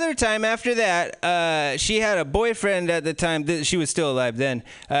another time after that, she had a boyfriend at the time. She was still alive then.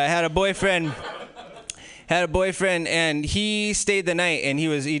 Had a boyfriend, and he stayed the night, and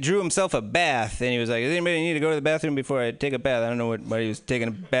he drew himself a bath, and he was like, does anybody need to go to the bathroom before I take a bath? I don't know why he was taking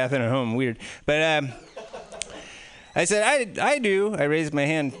a bath in her home. Weird. But I said, I do. I raised my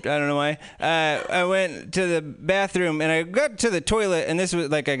hand. I don't know why. I went to the bathroom, and I got to the toilet, and this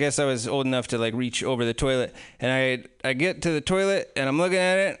was I guess I was old enough to reach over the toilet, and I get to the toilet, and I'm looking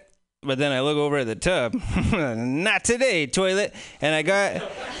at it, but then I look over at the tub. Not today, toilet. And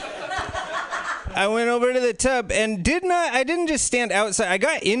I went over to the tub and I didn't just stand outside. I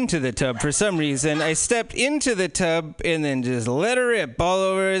got into the tub for some reason. I stepped into the tub and then just let her rip all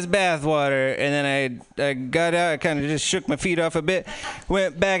over his bath water. And then I got out. I kind of just shook my feet off a bit,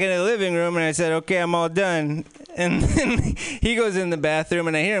 went back into the living room, and I said, okay, I'm all done. And then he goes in the bathroom,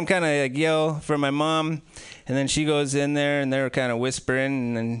 and I hear him kind of yell for my mom. And then she goes in there, and they're kind of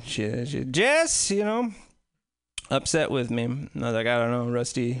whispering. And then she Jess, upset with me. And I was like, I don't know,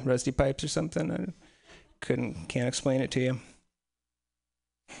 rusty pipes or something. I can't explain it to you.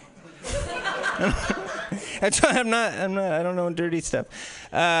 That's why I don't know dirty stuff.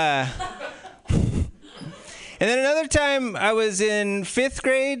 And then another time I was in 5th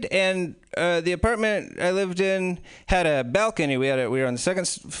grade, and the apartment I lived in had a balcony. We were on the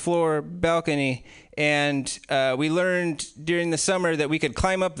 2nd floor balcony, and we learned during the summer that we could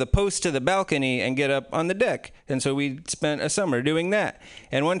climb up the post to the balcony and get up on the deck. And so we spent a summer doing that.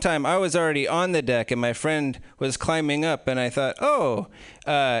 And one time I was already on the deck, and my friend was climbing up, and I thought,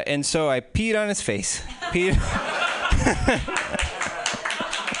 and so I peed on his face.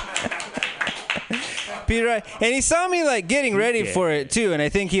 peed right. And he saw me like getting ready for it too, and I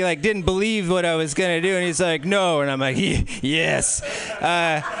think he like didn't believe what I was gonna do, and he's like, no, and I'm like, yes.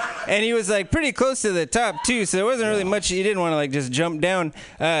 And he was like pretty close to the top too, so there wasn't really much. He didn't want to like just jump down.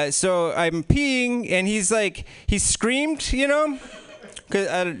 So I'm peeing, and he screamed,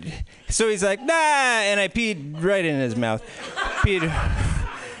 so he's like, nah, and I peed right in his mouth. Peed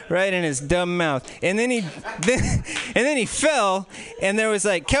right in his dumb mouth. And then he fell, and there was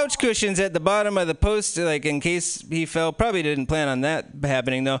like couch cushions at the bottom of the post, like in case he fell. Probably didn't plan on that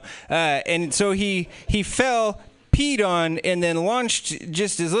happening though. And so he fell, peed on, and then launched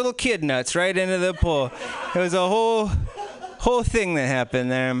just his little kid nuts right into the pool. It was a whole thing that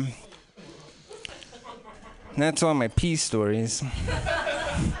happened there. And that's all my pee stories.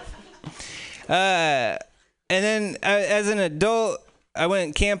 And then as an adult, I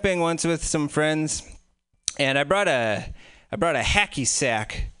went camping once with some friends, and I brought a hacky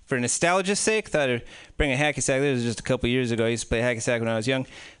sack for nostalgia's sake. Thought I'd bring a hacky sack. This was just a couple years ago. I used to play hacky sack when I was young,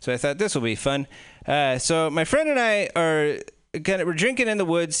 so I thought this will be fun. So my friend and I we're drinking in the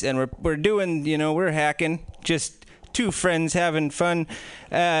woods, and we're doing, we're hacking, just two friends having fun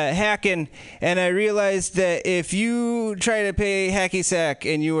hacking, and I realized that if you try to play hacky sack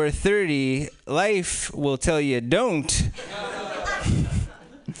and you are 30, life will tell you don't.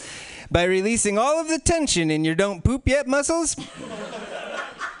 By releasing all of the tension in your don't poop yet muscles.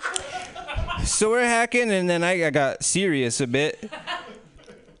 So we're hacking, and then I got serious a bit,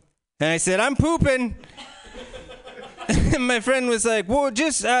 and I said, I'm pooping. And my friend was like, well,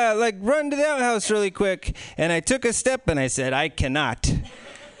 just run to the outhouse really quick. And I took a step, and I said, I cannot.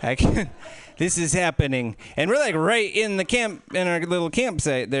 This is happening. And we're like right in the camp, in our little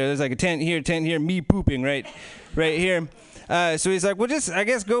campsite there. There's like a tent here, me pooping right here. So he's like, well, just, I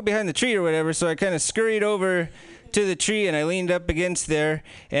guess, go behind the tree or whatever. So I kind of scurried over to the tree, and I leaned up against there,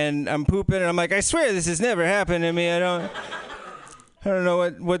 and I'm pooping, and I'm like, I swear this has never happened to me. I don't know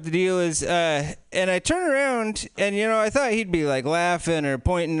what the deal is. And I turn around, and, I thought he'd be, like, laughing or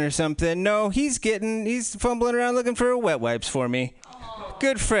pointing or something. No, he's fumbling around looking for wet wipes for me. Aww.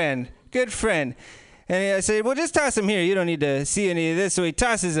 Good friend. And I said, well, just toss them here. You don't need to see any of this. So he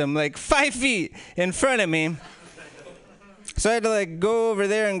tosses them, like, 5 feet in front of me. So I had to, like, go over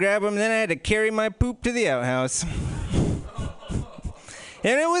there and grab them, and then I had to carry my poop to the outhouse.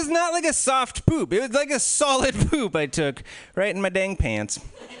 And it was not like a soft poop. It was like a solid poop I took right in my dang pants.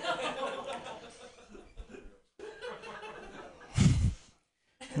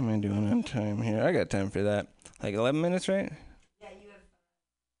 What am I doing on time here? I got time for that. Like 11 minutes, right? Yeah, you have...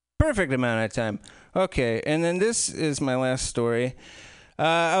 Perfect amount of time. Okay, and then this is my last story.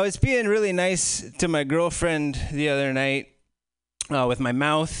 I was being really nice to my girlfriend the other night with my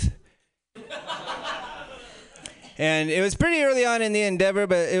mouth. And it was pretty early on in the endeavor,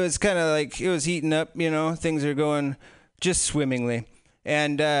 but it was kind of like, it was heating up, things are going just swimmingly.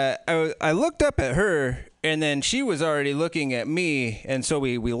 And I looked up at her, and then she was already looking at me, and so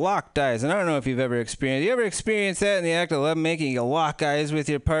we locked eyes. And I don't know if you've ever experienced, that in the act of lovemaking? You lock eyes with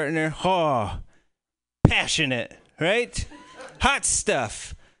your partner? Oh, passionate, right? Hot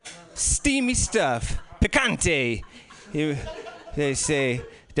stuff, steamy stuff, picante, they say.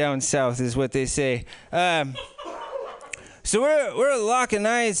 Down south is what they say. So we're locking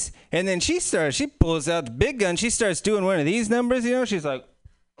eyes, and then she pulls out the big gun. She starts doing one of these numbers, she's like,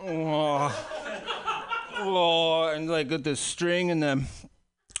 oh, and like with the string and the.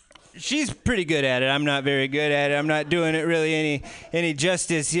 She's pretty good at it. I'm not very good at it. I'm not doing it really any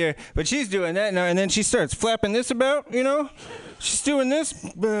justice here. But she's doing that now, and then she starts flapping this about, She's doing this,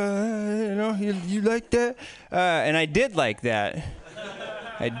 you like that? And I did like that.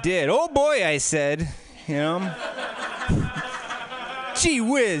 I did. Oh boy, I said, Gee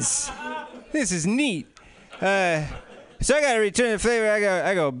whiz, this is neat. So I got to return the favor.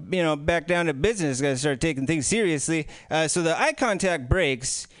 I go, back down to business. Got to start taking things seriously. So the eye contact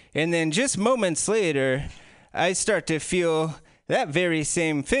breaks, and then just moments later, I start to feel that very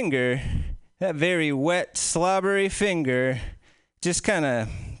same finger, that very wet, slobbery finger, just kind of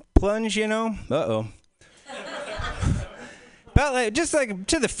plunge, Uh-oh. About like, just like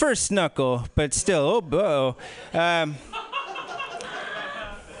to the first knuckle, but still, uh-oh.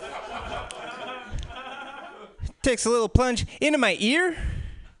 Takes a little plunge into my ear.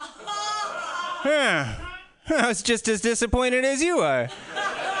 I was just as disappointed as you are.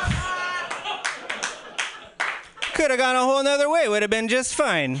 Could have gone a whole nother way. Would have been just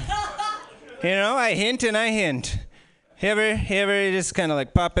fine. I hint and I hint. You ever just kind of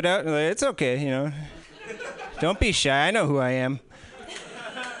like pop it out and like, it's okay, Don't be shy. I know who I am.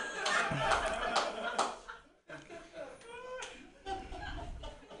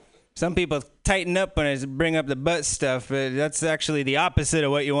 Some people tighten up when I bring up the butt stuff, but that's actually the opposite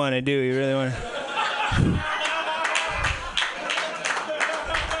of what you want to do. You really want to...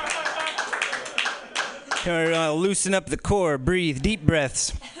 Or loosen up the core, breathe, deep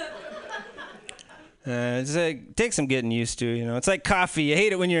breaths. It's like, takes some getting used to, you know. It's like coffee. You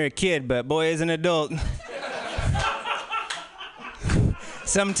hate it when you're a kid, but boy, as an adult,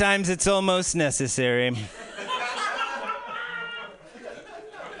 sometimes it's almost necessary.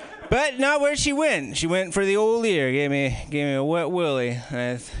 But not where she went. She went for the old ear. Gave me a wet willy.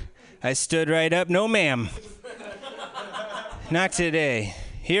 I stood right up. No, ma'am. Not today.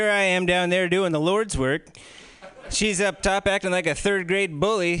 Here I am down there doing the Lord's work. She's up top acting like a third grade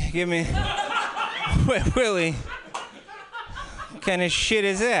bully. Give me wet willy. What kind of shit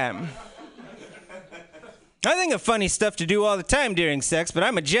is that? I think of funny stuff to do all the time during sex, but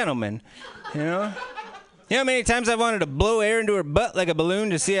I'm a gentleman, you know? You know how many times I've wanted to blow air into her butt like a balloon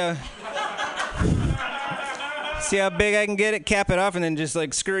to see how big I can get it, cap it off, and then just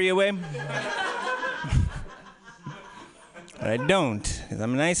like scurry away? But I don't, because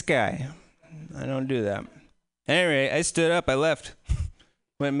I'm a nice guy. I don't do that. Anyway, I stood up, I left.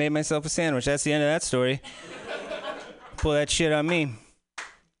 Went and made myself a sandwich. That's the end of that story. Pull that shit on me.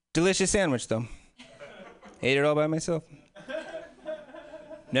 Delicious sandwich, though. Ate it all by myself.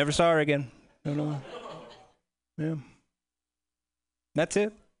 Never saw her again. Don't know. Yeah. That's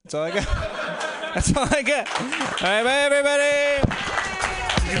it. That's all I got. That's all I got. All right, bye, everybody.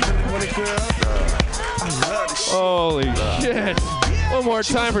 Holy shit. One more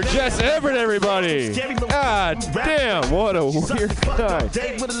time for Jess Everett, everybody. God damn, what a weird guy.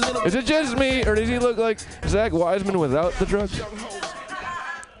 Is it just me, or does he look like Zach Wiseman without the drugs?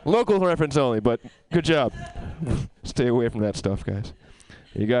 Local reference only, but good job. Stay away from that stuff, guys.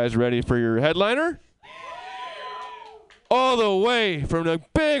 You guys ready for your headliner? All the way from the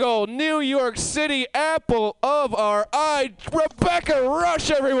big old New York City apple of our eye, Rebecca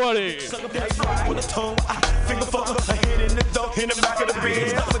Rush, everybody. My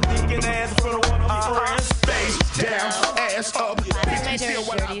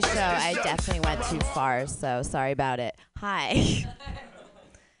dirty show, I definitely went too far, so sorry about it. Hi.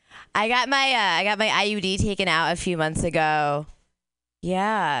 I got my IUD taken out a few months ago.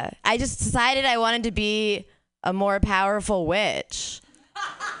 Yeah, I just decided I wanted to be a more powerful witch.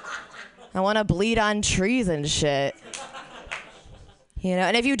 I want to bleed on trees and shit. You know,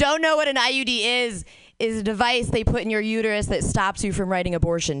 and if you don't know what an IUD is a device they put in your uterus that stops you from writing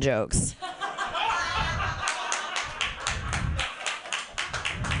abortion jokes.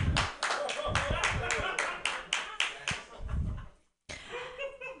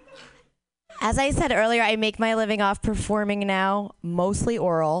 As I said earlier, I make my living off performing now, mostly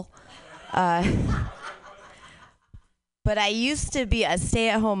oral. But I used to be a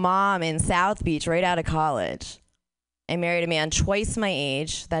stay-at-home mom in South Beach right out of college. I married a man twice my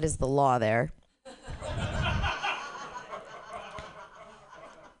age. That is the law there.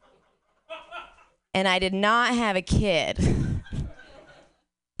 And I did not have a kid.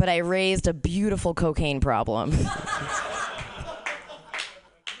 But I raised a beautiful cocaine problem.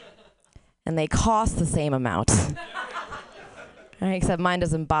 And they cost the same amount. Except mine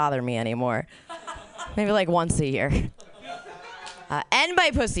doesn't bother me anymore. Maybe like once a year. And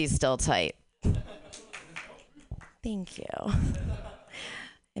my pussy's still tight. Thank you.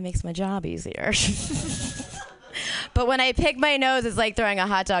 It makes my job easier. But when I pick my nose, it's like throwing a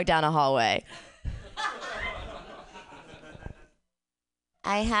hot dog down a hallway.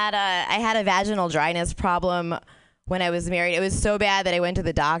 I had a vaginal dryness problem when I was married. It was so bad that I went to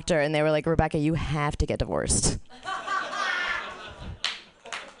the doctor and they were like, Rebecca, you have to get divorced.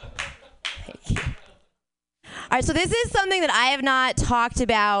 Thank you. All right, so this is something that I have not talked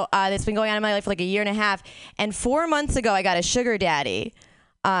about that's been going on in my life for like a year and a half. And 4 months ago, I got a sugar daddy.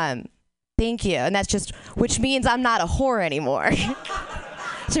 Thank you. And that's just, which means I'm not a whore anymore.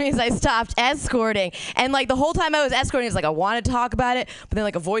 Which means I stopped escorting. And like the whole time I was escorting, it's like I wanted to talk about it, but then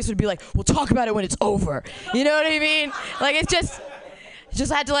like a voice would be like, we'll talk about it when it's over. You know what I mean? Like it's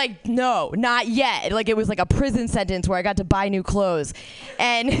just had to like, no, not yet. Like it was like a prison sentence where I got to buy new clothes.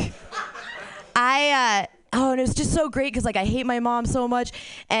 And and it was just so great because like I hate my mom so much.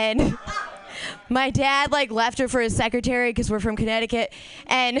 And my dad like left her for his secretary because we're from Connecticut.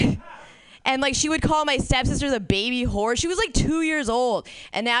 And like she would call my stepsister the baby whore. She was like 2 years old.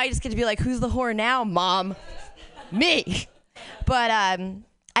 And now I just get to be like, who's the whore now, Mom? Me. But I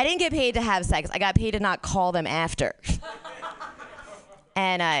didn't get paid to have sex. I got paid to not call them after.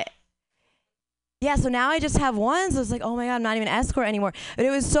 And Yeah, so now I just have one. So it's like, oh my God, I'm not even an escort anymore. But it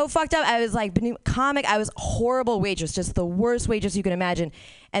was so fucked up. I was like, comic. I was a horrible waitress, just the worst waitress you can imagine.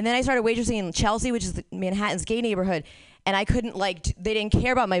 And then I started waitressing in Chelsea, which is Manhattan's gay neighborhood. And I couldn't, like, they didn't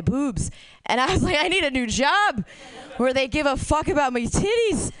care about my boobs. And I was like, I need a new job where they give a fuck about my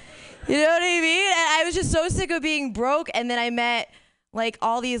titties. You know what I mean? And I was just so sick of being broke. And then I met like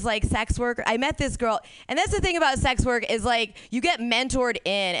all these like sex workers. I met this girl, and that's the thing about sex work is like you get mentored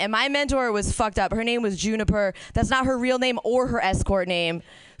in, and my mentor was fucked up. Her name was Juniper. That's not her real name or her escort name.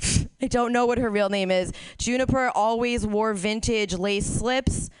 I don't know what her real name is. Juniper always wore vintage lace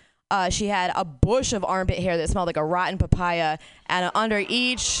slips. She had a bush of armpit hair that smelled like a rotten papaya and under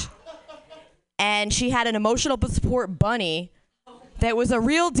each, and she had an emotional support bunny that was a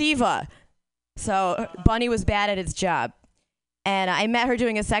real diva. So Bunny was bad at its job. And I met her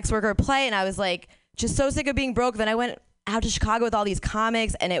doing a sex worker play, and I was like, just so sick of being broke. Then I went out to Chicago with all these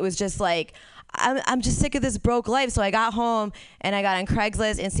comics, and it was just like, I'm just sick of this broke life. So I got home, and I got on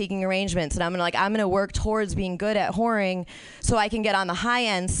Craigslist and Seeking Arrangements, and I'm gonna work towards being good at whoring, so I can get on the high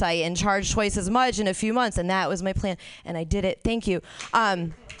end site and charge twice as much in a few months. And that was my plan, and I did it. Thank you.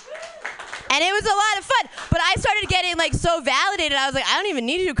 And it was a lot of fun, but I started getting like so validated. I was like, I don't even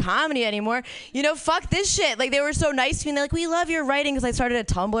need to do comedy anymore. You know, fuck this shit. Like they were so nice to me. And they're like, we love your writing, because I started a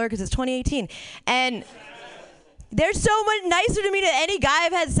Tumblr because it's 2018. And they're so much nicer to me than any guy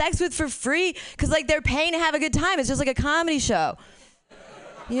I've had sex with for free, because like they're paying to have a good time. It's just like a comedy show.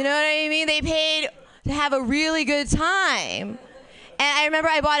 You know what I mean? They paid to have a really good time. And I remember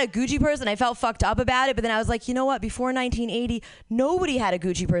I bought a Gucci purse and I felt fucked up about it, but then I was like, you know what? Before 1980, nobody had a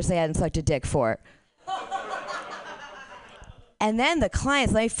Gucci purse they hadn't sucked a dick for. And then the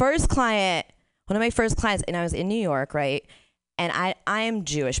clients, one of my first clients, and I was in New York, right? And I am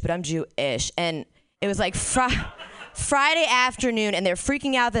Jewish, but I'm Jewish. And it was like Friday afternoon, and they're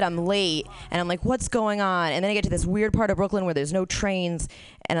freaking out that I'm late. And I'm like, what's going on? And then I get to this weird part of Brooklyn where there's no trains.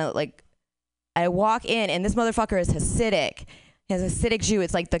 And I walk in, and this motherfucker is Hasidic. As a Hasidic Jew,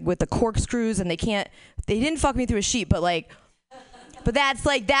 it's like with the corkscrews, and they didn't fuck me through a sheet, but that's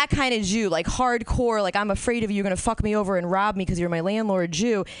like that kind of Jew, like hardcore, like I'm afraid of you, you're gonna fuck me over and rob me because you're my landlord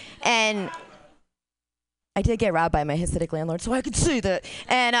Jew. And I did get robbed by my Hasidic landlord, so I could see that.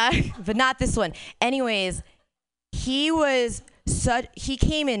 And but not this one. Anyways, he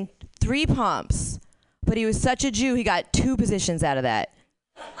came in 3 pumps, but he was such a Jew, he got 2 positions out of that.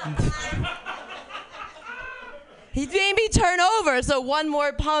 He made me turn over, so 1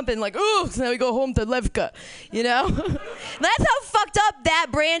 more pump and like, ooh, so now we go home to Levka, you know? That's how fucked up that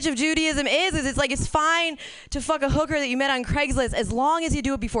branch of Judaism is it's like it's fine to fuck a hooker that you met on Craigslist as long as you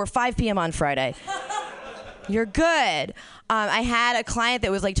do it before 5 p.m. on Friday. You're good. I had a client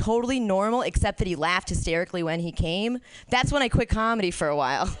that was like totally normal, except that he laughed hysterically when he came. That's when I quit comedy for a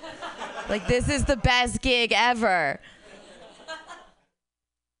while. Like, this is the best gig ever.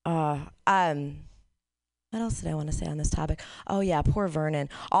 What else did I want to say on this topic? Oh, yeah, poor Vernon.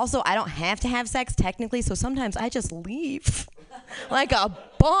 Also, I don't have to have sex technically, so sometimes I just leave like a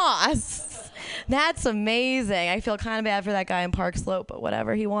boss. That's amazing. I feel kind of bad for that guy in Park Slope, but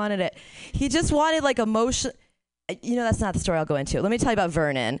whatever. He wanted it. He just wanted like emotion. You know, that's not the story I'll go into. Let me tell you about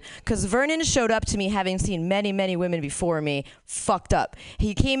Vernon, because Vernon showed up to me having seen many, many women before me, fucked up.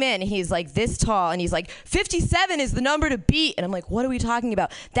 He came in, he's like this tall, and he's like, 57 is the number to beat. And I'm like, what are we talking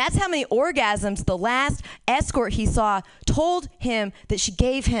about? That's how many orgasms the last escort he saw told him that she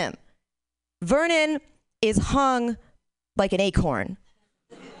gave him. Vernon is hung like an acorn.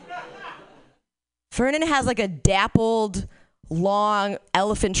 Vernon has like a dappled, long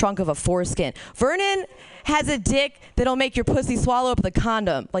elephant trunk of a foreskin. Vernon has a dick that'll make your pussy swallow up the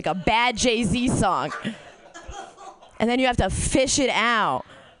condom, like a bad Jay-Z song. And then you have to fish it out.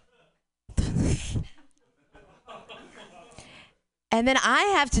 And then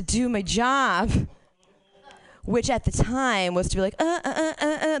I have to do my job, which at the time was to be like,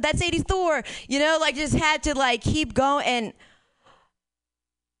 that's 80 Thor. You know, like just had to like keep going. And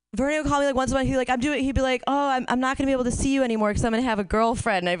Vernon would call me like once a month. He'd be like, oh, I'm not gonna be able to see you anymore because I'm gonna have a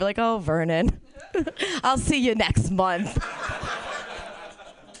girlfriend. And I'd be like, oh, Vernon, I'll see you next month.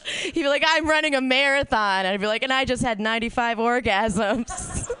 He'd be like, I'm running a marathon. And I'd be like, and I just had 95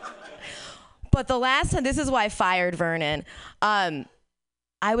 orgasms. But the last time, this is why I fired Vernon. I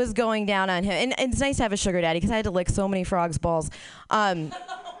was going down on him, and it's nice to have a sugar daddy because I had to lick so many frogs' balls. But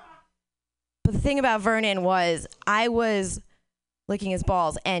the thing about Vernon was I was licking his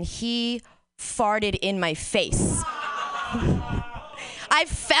balls, and he farted in my face. I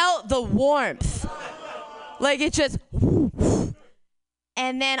felt the warmth. Like it just,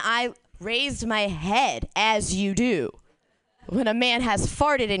 and then I raised my head, as you do. when a man has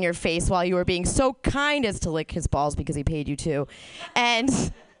farted in your face while you were being so kind as to lick his balls because he paid you to. And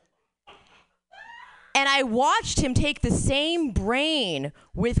I watched him take the same brain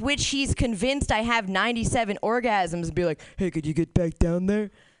with which he's convinced I have 97 orgasms and be like, hey, could you get back down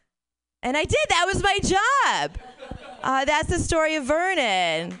there? And I did. That was my job. That's the story of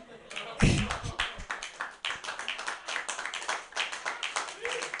Vernon.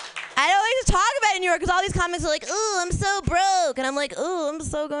 I don't like to talk about it in New York because all these comics are like, ooh, I'm so broke. And I'm like, ooh, I'm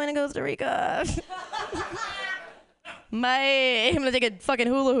so going to Costa Rica. I'm going to take a fucking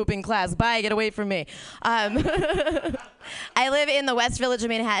hula hooping class. Bye, get away from me. I live in the West Village of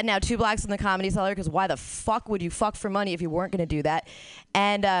Manhattan now, 2 blocks from the Comedy Cellar, because why the fuck would you fuck for money if you weren't going to do that?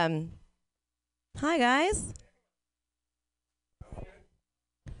 And, hi, guys.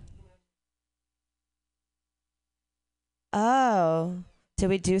 Oh. Did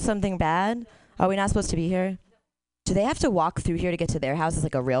we do something bad? Are we not supposed to be here? Do they have to walk through here to get to their house? It's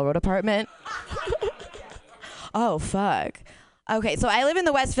like a railroad apartment. Oh, fuck. Okay, so I live in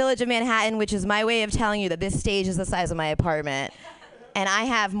the West Village of Manhattan, which is my way of telling you that this stage is the size of my apartment. And I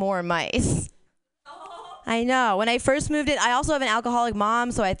have more mice. I know. When I first moved in, I also have an alcoholic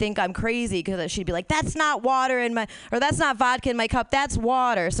mom, so I think I'm crazy because she'd be like, that's not water in my, or that's not vodka in my cup, that's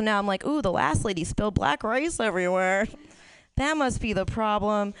water. So now I'm like, ooh, the last lady spilled black rice everywhere. That must be the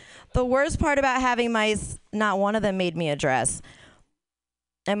problem. The worst part about having mice, not one of them made me a dress.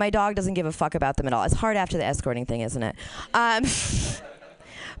 And my dog doesn't give a fuck about them at all. It's hard after the escorting thing, isn't it?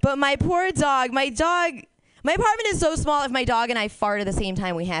 But my poor dog, my apartment is so small, if my dog and I fart at the same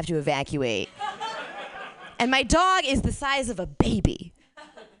time, we have to evacuate. And my dog is the size of a baby,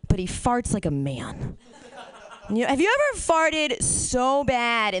 but he farts like a man. Have you ever farted so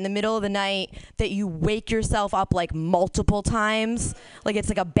bad in the middle of the night that you wake yourself up like multiple times? Like it's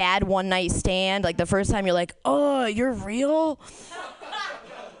like a bad one-night stand. Like the first time you're like, oh, you're real?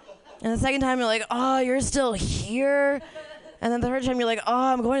 And the second time you're like, oh, you're still here? And then the third time you're like, oh,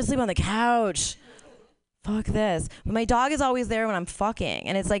 I'm going to sleep on the couch. Fuck this. But my dog is always there when I'm fucking,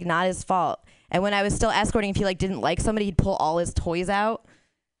 and it's like not his fault. And when I was still escorting, if he like didn't like somebody, he'd pull all his toys out.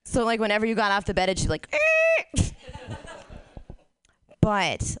 So like whenever you got off the bed, it'd be like,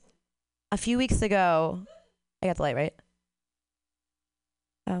 But a few weeks ago, I got the light right.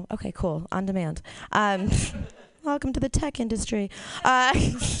 Oh, okay, cool. On demand. Welcome to the tech industry. My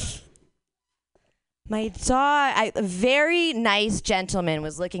dog, a very nice gentleman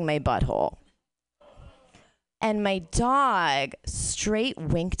was licking my butthole. And my dog straight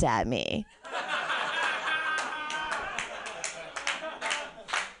winked at me.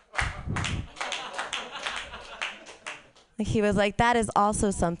 He was like, that is also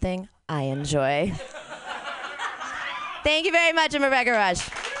something I enjoy. Thank you very much. I'm Rebecca Rush.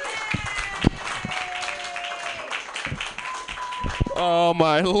 Oh,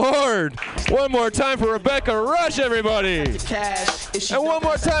 my Lord. One more time for Rebecca Rush, everybody. And one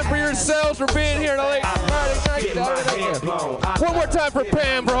more time for yourselves for being here tonight. One more time for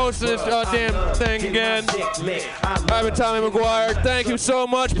Pam for hosting this damn thing again. I've been Tommy McGuire. Thank you so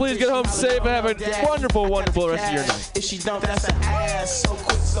much. Please get home safe and have a wonderful, wonderful rest of your night. If she don't, that's an ass so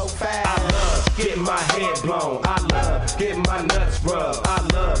quick, so fast. I love getting my head blown. I love getting my nuts rubbed. I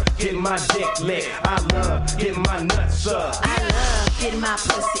love getting my dick licked. I love getting my nuts sucked. I love getting my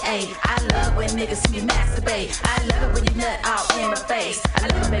pussy ate. I love when niggas see me masturbate. I love it when you nut out in my face. I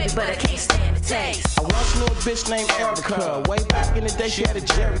love it, baby, but I can't stand the taste. I once knew a bitch named Erica. Way back in the day, she had a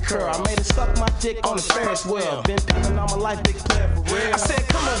Jerry curl. I made her suck my dick on the Ferris wheel. Been pimping all my life, big player for real. I said,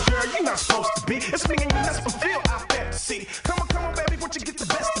 come on, girl, you're not supposed to be. It's me and your nuts from Phil, I bet to see. Come on, baby, won't you get the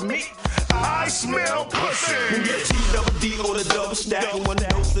best of me? I smell pussy. You get T-double-D or the double stack. And one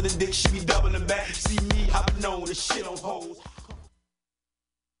dose of the dick, she be doubling back. See me, I've been known to shit on hoes.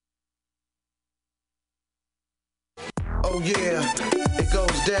 Oh yeah, it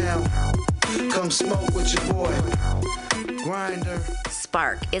goes down. Come smoke with your boy. Grinder.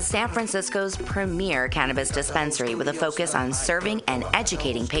 Spark is San Francisco's premier cannabis dispensary with a focus on serving and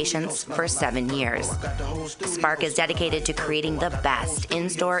educating patients for 7 years. Spark is dedicated to creating the best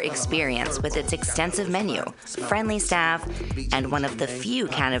in-store experience with its extensive menu, friendly staff, and one of the few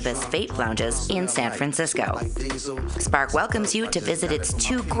cannabis vape lounges in San Francisco. Spark welcomes you to visit its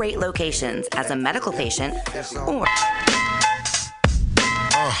 2 great locations as a medical patient or...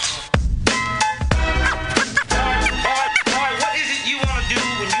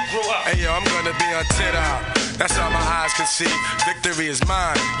 Hey yo, I'm gonna be on tit out. That's all my eyes can see. Victory is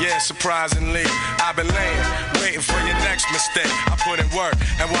mine, yeah, surprisingly. I've been waiting for your next mistake. I put in work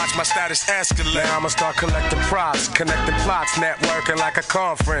and watch my status escalate. Now I'ma start collecting props, connecting plots, networking like a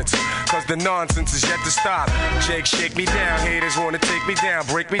conference. Cause the nonsense is yet to stop. Jake, shake me down. Haters wanna take me down,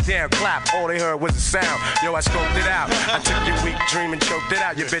 break me down, clap. All they heard was a sound. Yo, I scoped it out. I took your weak dream and choked it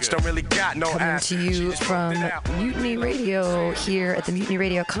out. Your bitch don't really got no Coming ass. to you from Mutiny Radio here at the Mutiny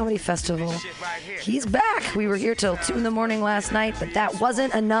Radio Comedy Festival. He's back. We were here till 2 in the morning last night, but that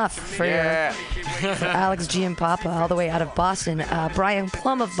wasn't enough for Alex G and Papa all the way out of Boston. Brian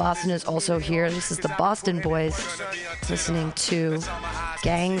Plum of Boston is also here. This is the Boston Boys listening to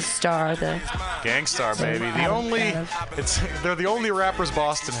Gangstar. Gangstar, baby. They're the only rappers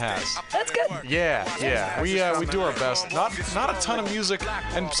Boston has. That's good. Yeah. We do our best. Not a ton of music,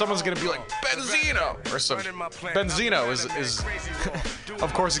 and someone's gonna be like Benzino or something. Benzino is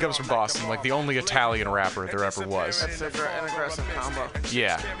of course he comes from Boston, like the only Italian rapper there ever was. That's an aggressive combo.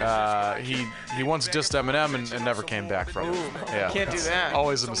 Yeah. He once dissed Eminem and never came back from it. Yeah. Can't do that.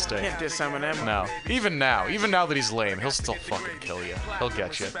 Always a mistake. Can't diss Eminem. No. Even now that he's lame, he'll still fucking kill you. He'll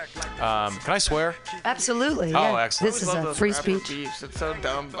get you. Can I swear? Absolutely. Oh, Yeah. excellent. This is a free speech. Beefs. It's so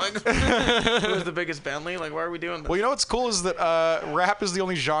dumb. Like, who's the biggest Bentley? Like, why are we doing this? Well, you know what's cool is that rap is the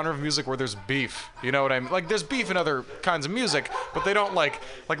only genre of music where there's beef. You know what I mean? Like, there's beef in other kinds of music, but they don't like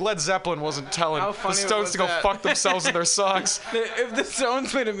Led Zeppelin wasn't telling the Stones to go fuck themselves in their songs. If the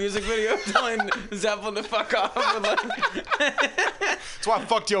Stones made a music video telling Zeppelin to fuck off, that's why I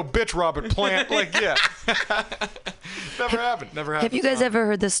fucked your bitch, Robert Plant. Like, yeah. Never happened. Have you guys ever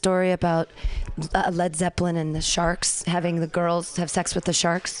heard this story about Led Zeppelin and the sharks having the girls have sex with the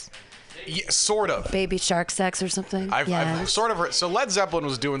sharks? Yeah, sort of. Baby shark sex or something? I've sort of heard. So Led Zeppelin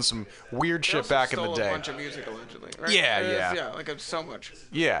was doing some weird shit back in the day. A bunch of music allegedly. Right? Yeah. Like so much.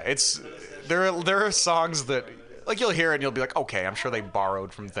 Yeah, there are songs that like you'll hear it and you'll be like, okay, I'm sure they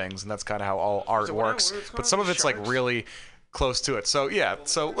borrowed from things, and that's kind of how all art works. But some of it's like really close to it. So yeah,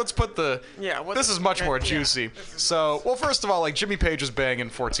 let's put this is much more juicy. So, well, first of all, like Jimmy Page was banging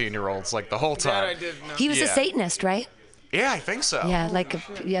 14-year-olds like the whole time. That I did know. He was a Satanist, right? Yeah, I think so.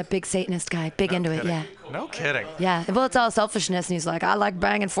 Yeah, big Satanist guy, big into it. Yeah. No kidding. Yeah, well, it's all selfishness, and he's like, I like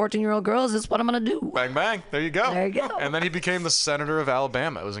banging 14-year-old girls. That's what I'm gonna do. Bang bang. There you go. There you go. And then he became the senator of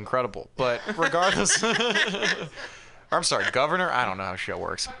Alabama. It was incredible. But regardless, I'm sorry, governor. I don't know how shit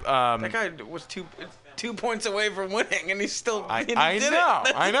works. That guy was 2 points away from winning, and he's still. I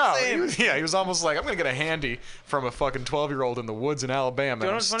know. He was almost like, I'm gonna get a handy from a fucking 12-year-old in the woods in Alabama.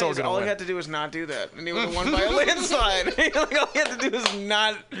 You know what's funny is all he had to do was not do that, and he would have won by a landslide. Like, all he had to do was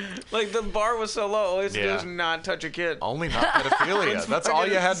not. Like, the bar was so low, all he had to do was not touch a kid. Only not pedophilia. That's all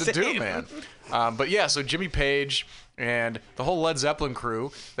you had to do, man. But yeah, so Jimmy Page and the whole Led Zeppelin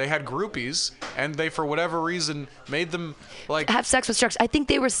crew, they had groupies, and they, for whatever reason, made them like have sex with sharks. I think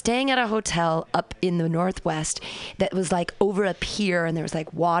they were staying at a hotel up in the Northwest that was like over a pier, and there was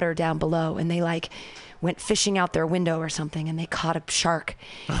like water down below, and they like went fishing out their window or something, and they caught a shark,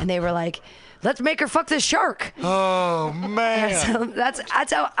 and they were like, let's make her fuck this shark. Oh man. So that's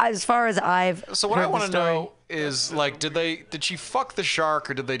how, as far as I've So what heard I want to the story. know is like, did she fuck the shark,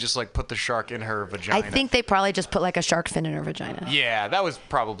 or did they just like put the shark in her vagina? I think they probably just put like a shark fin in her vagina. Yeah, that was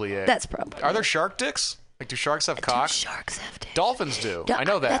probably it. That's probably. Are there shark dicks? Like, do sharks have cock? Sharks have dicks. Dolphins do. I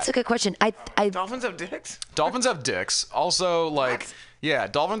know that. That's a good question. Dolphins have dicks? Dolphins have dicks. Also, like, yeah,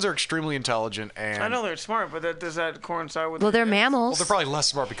 dolphins are extremely intelligent, and I know they're smart, but does that coincide with? Well, they're mammals. Well, they're probably less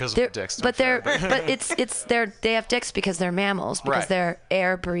smart because of their dicks. But they have dicks because they're mammals, because they're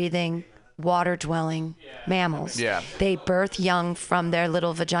air-breathing, water-dwelling mammals. Yeah. They birth young from their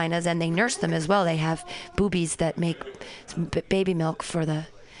little vaginas, and they nurse them as well. They have boobies that make baby milk for the.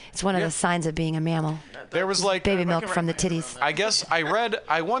 It's one of the signs of being a mammal. There was like baby milk from the titties. I guess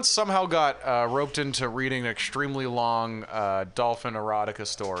I once somehow got roped into reading an extremely long dolphin erotica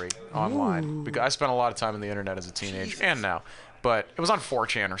story online. Because I spent a lot of time on the internet as a teenager and now, but it was on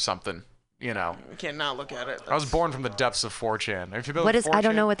 4chan or something. You know. You can't not look at it. I was born from the depths of 4chan. If you What is? 4chan? I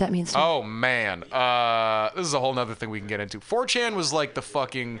don't know what that means. Oh man, this is a whole nother thing we can get into. 4chan was like the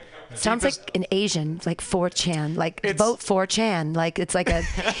fucking. Sounds like an Asian, like 4chan, like vote 4chan, like it's like a.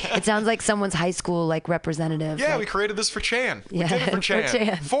 It sounds like someone's high school like representative. Yeah, like, we created this for Chan. Yeah, We did it for Chan.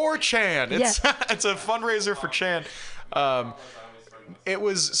 4chan. 4chan. It's it's a fundraiser for Chan.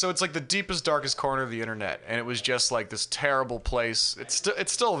 it's like the deepest, darkest corner of the internet, and it was just like this terrible place.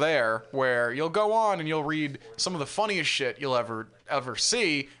 It's still there, where you'll go on and you'll read some of the funniest shit you'll ever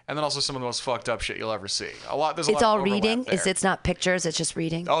see, and then also some of the most fucked up shit you'll ever see. There's a lot all of reading. overlap there. It's not pictures. It's just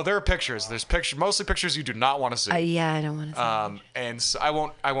reading. Oh, there are pictures. There's pictures, mostly pictures you do not want to see. Yeah, I don't want to see. And so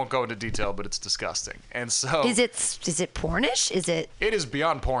I won't go into detail, but it's disgusting. And so is it pornish? Is it? It is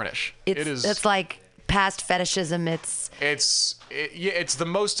beyond pornish. It's like past fetishism. It's the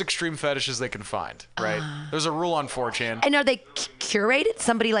most extreme fetishes they can find, right? There's a rule on 4chan. And are they curated?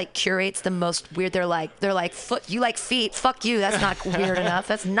 Somebody like curates the most weird. They're like you like feet. Fuck you. That's not weird enough.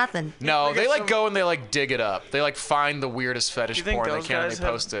 That's nothing. No, they go and they dig it up. They find the weirdest fetish porn they can and they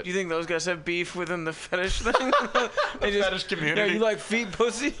post it. Do you think those guys have beef within the fetish thing? Fetish community. Yeah, you like feet,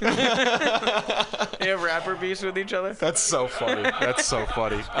 pussy? They have rapper beefs with each other. That's so funny. They just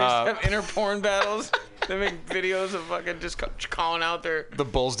have inner porn battles. They make videos of fucking just calling out their the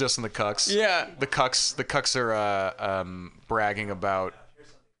bulls dissing the cucks. Yeah. The cucks are bragging about.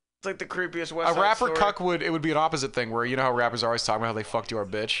 It's like the creepiest West Side A rapper Story. cuck would be an opposite thing, where you know how rappers are always talking about how they fucked your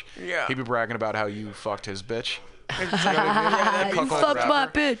bitch. Yeah. He'd be bragging about how you fucked his bitch. You fucked my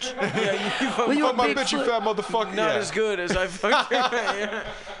bitch. Yeah, you fucked my bitch, you fat motherfucker. Not as good as I fucked her.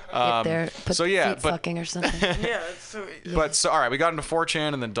 Fucking or something. Yeah. All right, we got into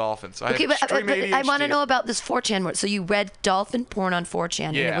 4chan and then dolphins. Okay, but I want to know about this 4chan word. So you read dolphin porn on 4chan,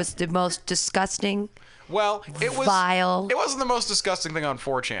 and it was the most disgusting. Well, it was vile. It wasn't the most disgusting thing on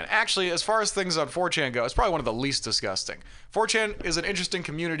 4chan. Actually, as far as things on 4chan go, it's probably one of the least disgusting. 4chan is an interesting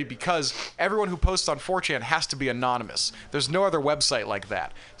community because everyone who posts on 4chan has to be anonymous. There's no other website like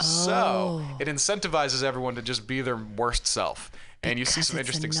that. So it incentivizes everyone to just be their worst self. And you see some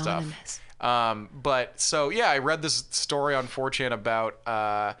interesting stuff. I read this story on 4chan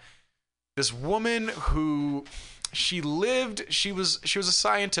about this woman who she was a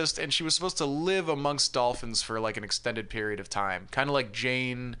scientist, and she was supposed to live amongst dolphins for like an extended period of time, kind of like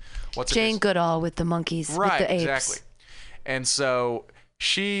Jane Goodall with the monkeys, right? With the apes. Exactly. And so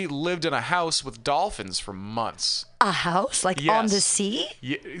she lived in a house with dolphins for months. A house, like on the sea?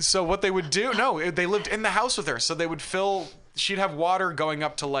 Yeah. So what they would do? No, they lived in the house with her. So they would she'd have water going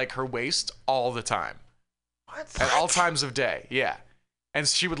up to like her waist all the time. What? At all times of day. Yeah. And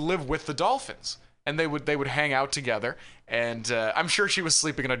she would live with the dolphins. And they would hang out together, and I'm sure she was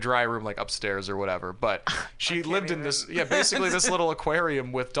sleeping in a dry room like upstairs or whatever. But she lived in this, basically this little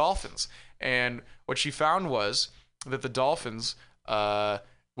aquarium with dolphins. And what she found was that the dolphins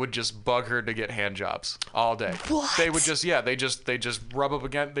would just bug her to get hand jobs all day. What? They would just they just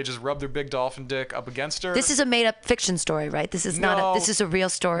rub their big dolphin dick up against her. This is a made-up fiction story, right? This is this is a real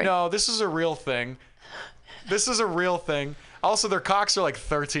story. No, this is a real thing. Also, their cocks are like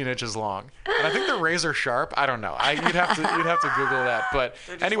 13 inches long, and I think they're razor sharp. I don't know. You'd have to Google that. But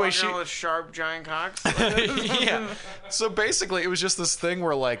anyway, she with sharp giant cocks. Yeah. So basically, it was just this thing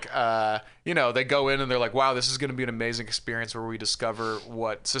where like they go in and they're like, wow, this is going to be an amazing experience where we discover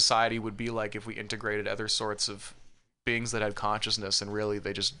what society would be like if we integrated other sorts of beings that had consciousness, and really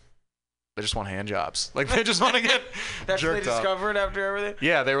they just want hand jobs. Like they just want to get That's what they jerked off. discovered after everything?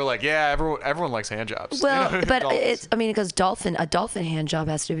 Yeah, they were like, yeah, everyone likes hand jobs. Well, but Dolphins. because a dolphin hand job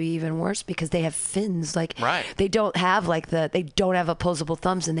has to be even worse because they have fins. Like right. They don't have they don't have opposable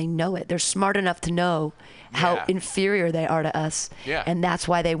thumbs, and they know it. They're smart enough to know how inferior they are to us. Yeah. And that's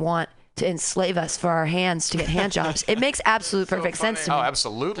why they want to enslave us for our hands to get hand jobs. It makes absolute perfect sense to me. Oh,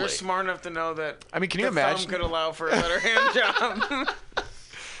 absolutely. They're smart enough to know that. I mean, can you imagine? Thumb could allow for a better hand job.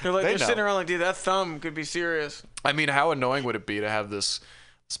 They're know. sitting around like, dude, that thumb could be serious. I mean, how annoying would it be to have this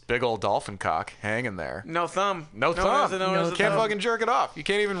big old dolphin cock hanging there? No thumb. No thumb. Can't fucking jerk it off. You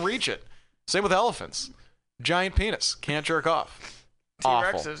can't even reach it. Same with elephants. Giant penis. Can't jerk off.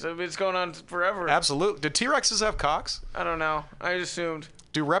 T-Rexes. It's going on forever. Absolutely. Did T-Rexes have cocks? I don't know. I assumed.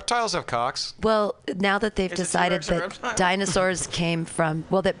 Do reptiles have cocks? Well, now that they've decided that dinosaurs came from,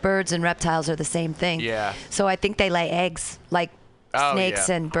 that birds and reptiles are the same thing. Yeah. So I think they lay eggs like snakes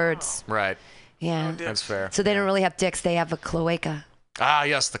and birds. Right. Yeah. That's fair. So they don't really have dicks. They have a cloaca. Ah,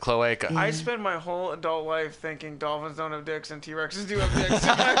 yes, the cloaca. I spent my whole adult life thinking dolphins don't have dicks and T-Rexes do have dicks.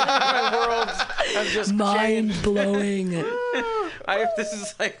 My world has just changed. Mind-blowing. This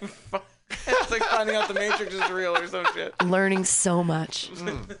is like... It's like finding out the Matrix is real or some shit. Learning so much.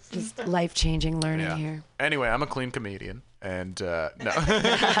 Just life-changing learning here. Anyway, I'm a clean comedian. And no.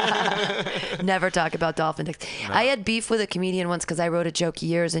 Never talk about dolphin dicks. No. I had beef with a comedian once because I wrote a joke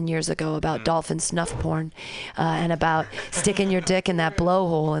years and years ago about dolphin snuff porn and about sticking your dick in that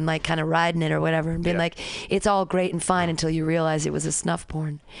blowhole and like kind of riding it or whatever and being like, it's all great and fine until you realize it was a snuff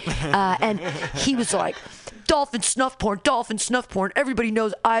porn. And he was like, dolphin snuff porn. Everybody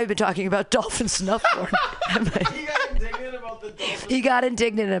knows I've been talking about dolphin snuff porn. He got indignant about the dolphin. He got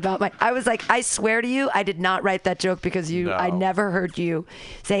indignant about I was like, I swear to you, I did not write that joke because I never heard you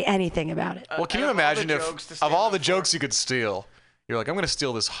say anything about it. Well, can you imagine if, of all the jokes you could steal, you're like, I'm going to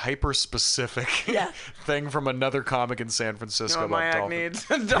steal this hyper-specific thing from another comic in San Francisco about dolphins.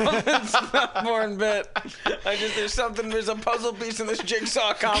 Needs a dolphin snuff porn bit. There's a puzzle piece in this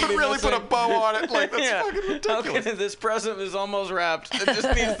jigsaw comedy. You really put a bow on it. Like, that's fucking ridiculous. Okay, this present is almost wrapped. It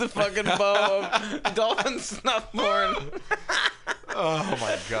just needs the fucking bow of dolphin snuff porn. Oh,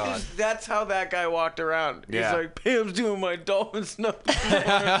 my God. That's how that guy walked around. Yeah. He's like, Pam's doing my dolphin snuff porn,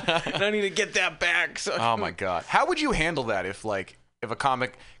 and I need to get that back. So. Oh, my God. How would you handle that if a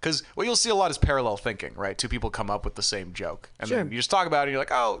comic, because what you'll see a lot is parallel thinking, right? Two people come up with the same joke, and then you just talk about it, and you're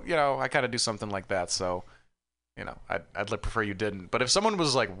like, oh, I kind of do something like that, so, I'd prefer you didn't. But if someone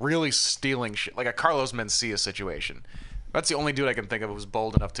was like really stealing shit, like a Carlos Mencia situation, that's the only dude I can think of who's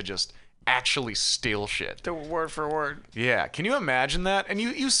bold enough to just actually steal shit. The word for word. Yeah. Can you imagine that? And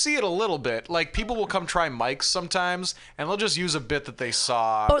you see it a little bit. Like, people will come try mics sometimes, and they'll just use a bit that they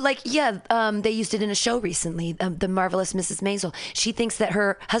saw. Or they used it in a show recently, The Marvelous Mrs. Maisel. She thinks that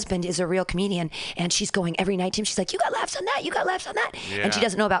her husband is a real comedian, and she's going every night to him. She's like, you got laughs on that, you got laughs on that. Yeah. And she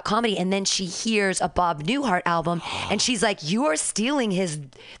doesn't know about comedy. And then she hears a Bob Newhart album, and she's like, you are stealing this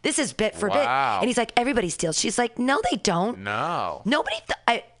is bit for bit. And he's like, everybody steals. She's like, no, they don't. No. Nobody.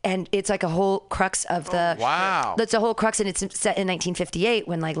 And it's like a whole crux of the. Wow. That's a whole crux, and it's set in 1958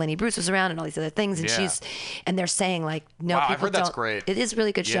 when like Lenny Bruce was around and all these other things, and and they're saying like, no, people I've heard don't. That's great. It is a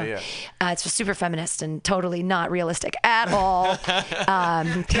really good show. Yeah. It's super feminist and totally not realistic at all.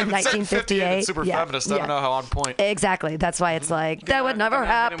 1958. Super feminist. I don't know how on point. Exactly. That's why it's like that would never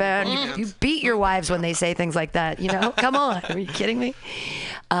happen. You beat your wives when they say things like that. Come on. Are you kidding me?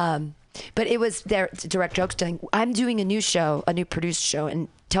 But it was their direct jokes. I'm doing a new show, a new produced show, and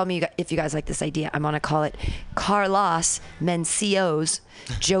tell me if you guys like this idea. I'm going to call it Carlos Mencia's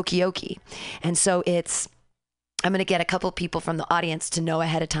Jokey-Okie. And so I'm going to get a couple people from the audience to know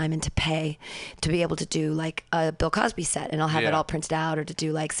ahead of time and to pay to be able to do like a Bill Cosby set, and I'll have it all printed out, or to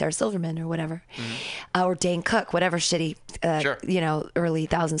do like Sarah Silverman or whatever, or Dane Cook, whatever shitty, early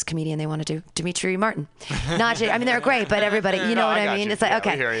thousands comedian they want to do. Dimitri Martin, they're great, but everybody, what I mean? It's like,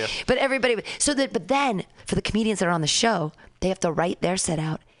 okay, we hear you. But everybody, but then for the comedians that are on the show, they have to write their set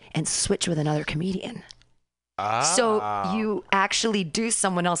out and switch with another comedian. So you actually do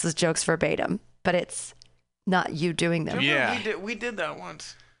someone else's jokes verbatim, but it's not you doing them. Yeah. We did that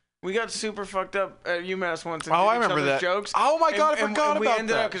once. We got super fucked up at UMass once. And I remember that. Jokes. Oh my God, I forgot about that. We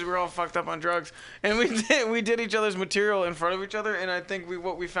ended up because we were all fucked up on drugs, and we did each other's material in front of each other. And I think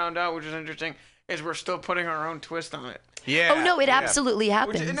what we found out, which is interesting, is we're still putting our own twist on it. Yeah. Oh no, it absolutely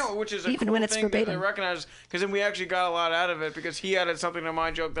happens. Which is a even cool when it's thing verbatim. that I recognize, because then we actually got a lot out of it because he added something to my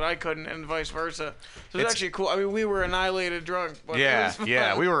joke that I couldn't, and vice versa. So it's actually cool. I mean, we were annihilated drunk. But it was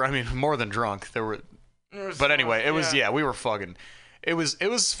fun. We were. I mean, more than drunk. There were. But anyway, it was we were fucking. It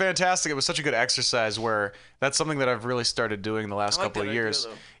was fantastic. It was such a good exercise where that's something that I've really started doing the last couple of years.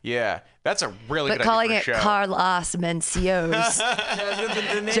 That's a really good idea for a show. But calling it Carlos Mencia's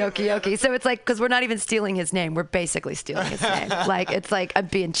Jokey-Okie. So it's like, because we're not even stealing his name. We're basically stealing his name. Like, it's like I'm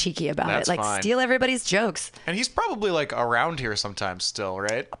being cheeky about That's it. Like, fine. steal everybody's jokes. And he's probably like around here sometimes still,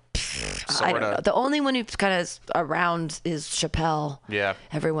 right? I don't know. The only one who's kind of around is Chappelle. Yeah.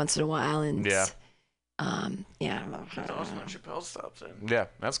 Every once in a while. And It's awesome when Chappelle stops in. Yeah,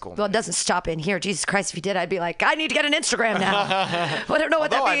 that's cool. Well, it doesn't stop in here. Jesus Christ, if he did, I'd be like, I need to get an Instagram now. I don't know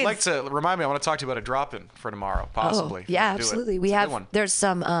what that means. I'd like to remind me. I want to talk to you about a drop-in for tomorrow, possibly. Oh, yeah, absolutely. We have. There's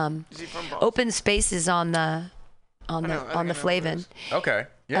some open spaces on the Flavin. Okay.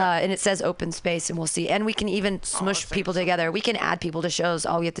 Yeah. And it says open space, and we'll see. And we can even smush people together. We can add people to shows.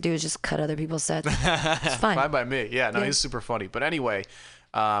 All we have to do is just cut other people's sets. It's fine. Fine by me. Yeah. No, he's super funny. But anyway.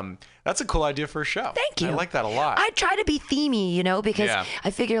 That's a cool idea for a show. Thank you. I like that a lot. I try to be themey, because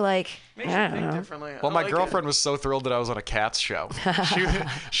I figure like, I don't know. Differently. Well, my girlfriend was so thrilled that I was on a Cats show.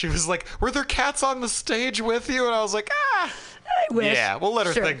 She was like, "Were there cats on the stage with you?" And I was like, I wish. Yeah, we'll let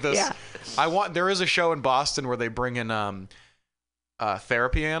her Sure, think this. yeah. There is a show in Boston where they bring in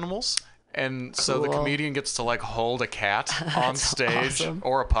therapy animals. And so the comedian gets to like hold a cat on stage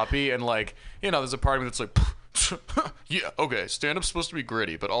or a puppy, and like, there's a part of me that's like, yeah, okay, stand-up's supposed to be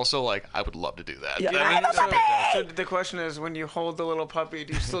gritty, but also like I would love to do that. Yeah. So the question is, when you hold the little puppy,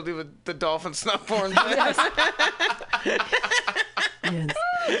 do you still do the dolphin snuff porn? Yes.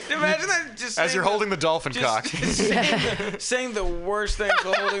 Imagine that just as you're holding the dolphin cock. Saying the worst things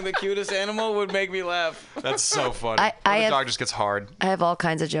while holding the cutest animal would make me laugh. That's so funny. The dog just gets hard. I have all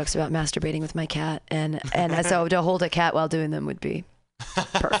kinds of jokes about masturbating with my cat, and so to hold a cat while doing them would be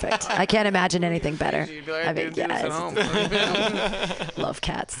perfect. I can't imagine anything better. I mean, love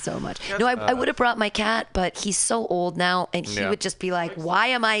cats so much. No, I would have brought my cat, but he's so old now, and he would just be like, "Why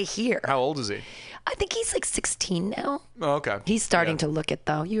am I here?" How old is he? I think he's like 16 now. Oh, okay. He's starting to look it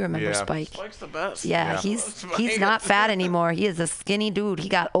though. You remember Spike? Spike's the best. Yeah, he's not fat anymore. He is a skinny dude. He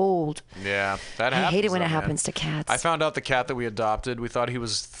got old. Yeah, that happens. I hate it when though, it man. happens to cats. I found out the cat that we adopted. We thought he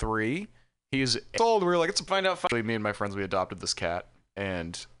was 3. He's old. We were like, let's find out. Me and my friends, we adopted this cat,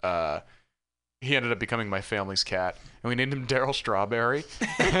 and he ended up becoming my family's cat, and we named him Daryl Strawberry.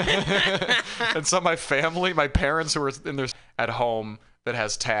 And so my parents who were in their at home that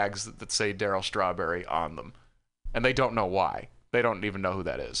has tags that say Daryl Strawberry on them, and they don't know why. They don't even know who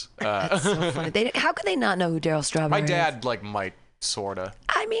that is. That's so funny. How could they not know who Daryl Strawberry My is? dad might sorta.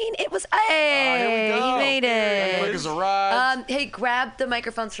 I mean, it was. Hey, he made it. Quick as a ride. Hey, grab the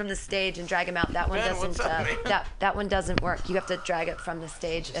microphones from the stage and drag them out. That one doesn't. That one doesn't work. You have to drag it from the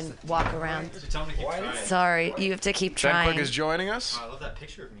stage and walk around. Sorry, you have to keep Ben trying. Quick is joining us. I love that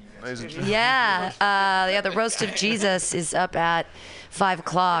picture of me. Yeah. The roast of Jesus is up at 5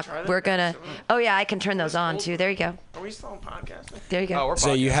 o'clock. We're gonna. Oh yeah, I can turn those on too. There you go. Are we still podcasting? There you go. Oh, we're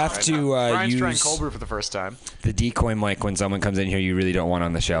So you podcasting have right to now. Brian's trying use cold brew for the first time. the decoy mic when someone comes in here you really don't want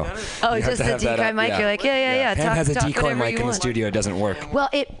on the show. Oh, You have just to the have that decoy up, mic. yeah. You're like, yeah. Pam Talk, has a talk decoy whatever mic you in the want. studio. It doesn't work. Well,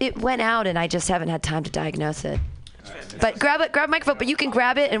 it went out, and I just haven't had time to diagnose it. But grab a microphone, but you can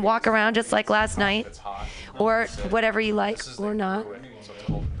grab it and walk around just like last night, or whatever you like, or not.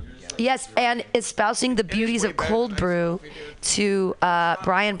 Yes, and espousing the beauties of cold brew to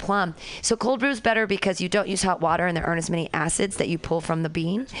Brian Plum. So cold brew is better because you don't use hot water and there aren't as many acids that you pull from the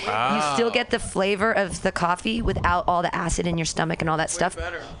bean. You still get the flavor of the coffee without all the acid in your stomach and all that stuff.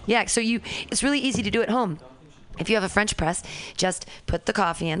 Yeah, so it's really easy to do at home. If you have a French press, just put the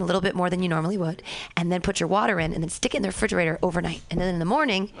coffee in a little bit more than you normally would, and then put your water in, and then stick it in the refrigerator overnight. And then in the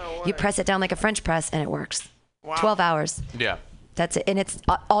morning, you press it down like a French press, and it works. Wow. 12 hours. Yeah. That's it. And it's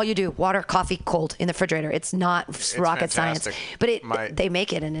all you do, water, coffee, cold in the refrigerator. It's not rocket fantastic. science. But they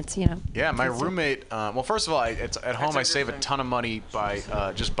make it, and it's, Yeah, my roommate, well, first of all, it's at home I save a ton of money by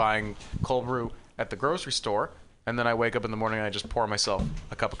just buying cold brew at the grocery store, and then I wake up in the morning and I just pour myself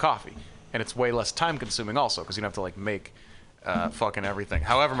a cup of coffee. And it's way less time consuming also, because you don't have to make fucking everything.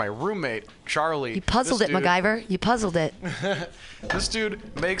 However, my roommate, Charlie... You puzzled it, MacGyver. You puzzled it. This dude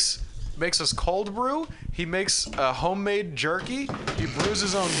makes us cold brew. He makes homemade jerky. He brews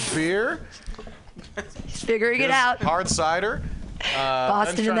his own beer. He's figuring it out. Hard cider.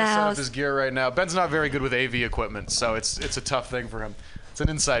 Boston Ben's in trying the to set house. up his gear right now. Ben's not very good with AV equipment, so it's a tough thing for him. It's an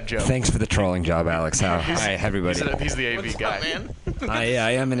inside joke. Thanks for the trolling job, Alex. Hi, everybody. He's the AV guy. man? I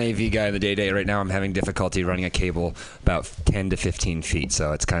am an AV guy in the day-to-day. Right now I'm having difficulty running a cable about 10 to 15 feet,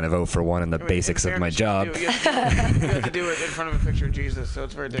 so it's kind of 0 for 1 in the basics of my job. You have to do it in front of a picture of Jesus, so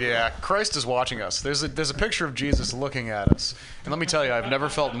it's very difficult. Yeah, Christ is watching us. There's a picture of Jesus looking at us. And let me tell you, I've never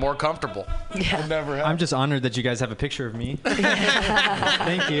felt more comfortable. Yeah. Never have. I'm just honored that you guys have a picture of me.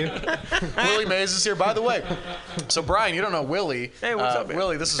 Thank you. Willie Mays is here. By the way, so Brian, you don't know Willie. Hey, what's up, man?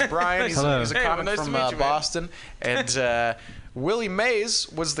 Willie, this is Brian. He's Hello. a Hey, comic nice to from meet you, man. Boston. And Willie Mays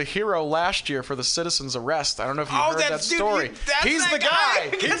was the hero last year for the citizen's arrest. I don't know if you heard that story. He's the guy.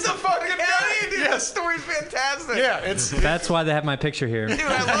 He's the fucking guy. Dude, that story's fantastic. Yeah, That's why they have my picture here. Dude,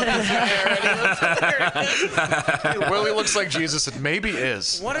 I love this guy already. Willie looks like Jesus. It maybe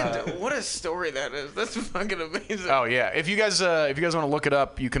is. What a story that is. That's fucking amazing. Oh yeah. If you guys want to look it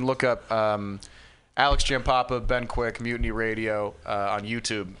up, you can look up Alex Giampapa, Ben Quick, Mutiny Radio on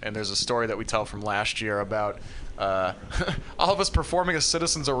YouTube, and there's a story that we tell from last year about all of us performing a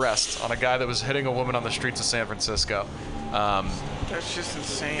citizen's arrest on a guy that was hitting a woman on the streets of San Francisco. That's just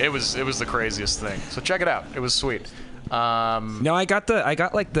insane. It was the craziest thing. So check it out. It was sweet. No, I got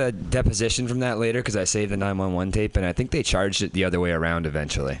like the deposition from that later because I saved the 911 tape, and I think they charged it the other way around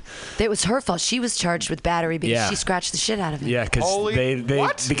eventually. It was her fault. She was charged with battery because she scratched the shit out of him. Yeah,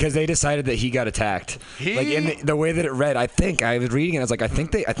 because they decided that he got attacked. Like in the way that it read, I was reading it. I was like, I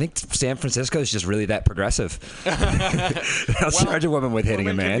think San Francisco is just really that progressive. I'll charge a woman with hitting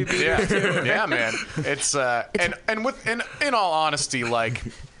a man. Yeah, man. It's in all honesty, like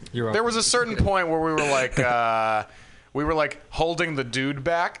there was a certain point where we were like holding the dude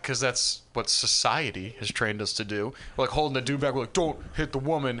back because that's what society has trained us to do. We're like holding the dude back. We're like, don't hit the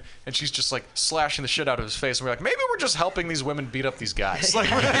woman, and she's just like slashing the shit out of his face. And we're like, maybe we're just helping these women beat up these guys. Like,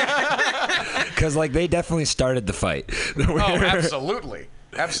 because like they definitely started the fight. Oh, absolutely.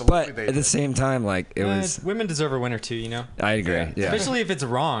 Absolutely, But at the same time, like it was. Women deserve a winner too, you know. I agree. Yeah. Especially if it's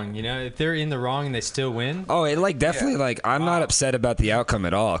wrong, you know. If they're in the wrong and they still win. Oh, it like definitely like I'm not upset about the outcome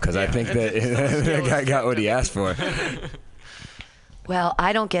at all because I think that the guy got what he asked for. Well,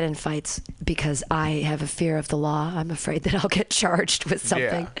 I don't get in fights because I have a fear of the law. I'm afraid that I'll get charged with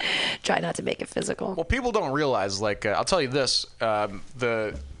something. Yeah. Try not to make it physical. Well, people don't realize, like, I'll tell you this,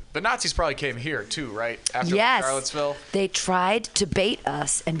 the Nazis probably came here too, right? After Yes. Charlottesville. They tried to bait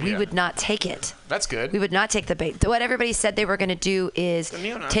us, and we would not take it. That's good. We would not take the bait. What everybody said they were going to do is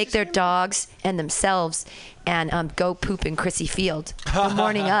take their dogs and themselves and go poop in Crissy Field the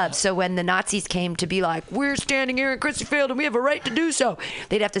morning of. So when the Nazis came to be like, we're standing here in Crissy Field and we have a right to do so,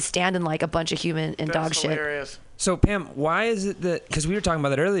 they'd have to stand in like a bunch of human and dog shit. So Pam, why is it that? Because we were talking about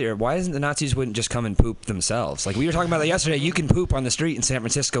that earlier. Why isn't the Nazis wouldn't just come and poop themselves? Like we were talking about that yesterday. You can poop on the street in San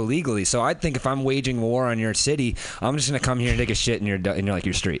Francisco legally. So I think if I'm waging war on your city, I'm just gonna come here and take a shit in your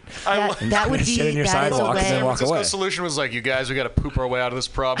street. That would be shit in your sidewalk and then walk San away. Francisco's solution was like, you guys, we got to poop our way out of this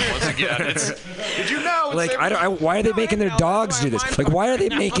problem once again. Did you know? Like why are they making their dogs do this? Like why are they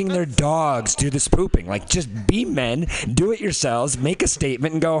making their dogs do this pooping? Like just be men, do it yourselves, make a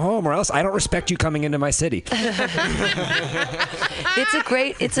statement, and go home, or else I don't respect you coming into my city.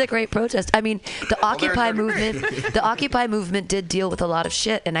 It's a great protest. I mean, the Occupy movement did deal with a lot of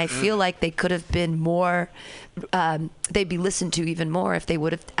shit, and I feel like they could have been more. They'd be listened to even more if they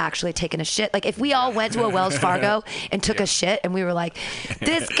would have actually taken a shit. Like if we all went to a Wells Fargo and took a shit, and we were like,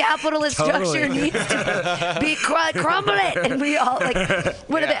 "This capitalist structure needs to be crumble it," and we all like,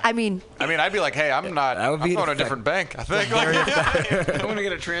 what are they? I mean, I'd be like, "Hey, I'm not. I'm going to a different bank. I think I want to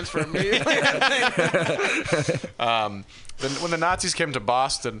get a transfer immediately." When the Nazis came to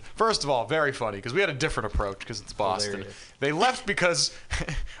Boston, first of all, very funny because we had a different approach because it's Boston. Hilarious. They left because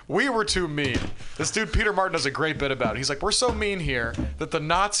we were too mean. This dude Peter Martin does a great bit about it. He's like, we're so mean here that the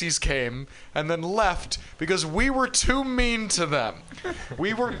Nazis came and then left because we were too mean to them.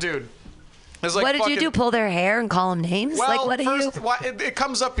 We were, dude. Like what did you do? Pull their hair and call them names? Well, like what do you? It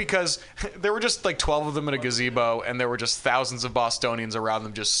comes up because there were just like 12 of them in a gazebo, and there were just thousands of Bostonians around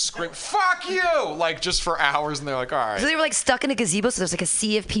them just screaming, "Fuck you!" like just for hours, and they're like, "All right." So they were like stuck in a gazebo, so there's like a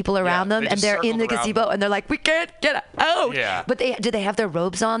sea of people around them, and they're in the gazebo, and they're like, "We can't get out." Yeah. But did they have their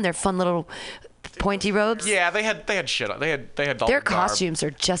robes on? Their fun little pointy robes? Yeah, they had shit on. They had all their the garb. costumes are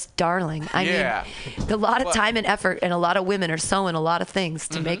just darling. I Yeah. mean, a lot of time and effort, and a lot of women are sewing a lot of things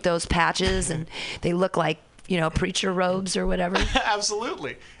to make those patches, and they look like, preacher robes or whatever.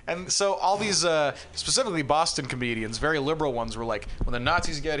 Absolutely. And so all these, specifically Boston comedians, very liberal ones, were like, when the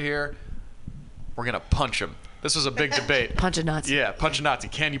Nazis get here, we're going to punch them. This was a big debate. Punch a Nazi. Yeah, punch a Nazi.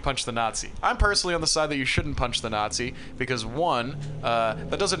 Can you punch the Nazi? I'm personally on the side that you shouldn't punch the Nazi because, one,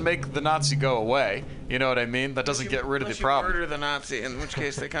 that doesn't make the Nazi go away. You know what I mean? That doesn't get rid of the problem. Murder the Nazi, in which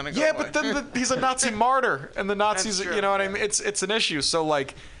case they kind of go Yeah, away. but then he's a Nazi martyr, and the Nazis, you know what I mean? It's an issue. So,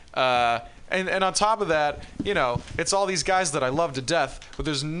 like, and on top of that, it's all these guys that I love to death, but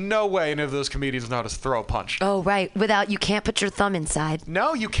there's no way any of those comedians know how to throw a punch. Oh, right. You can't put your thumb inside.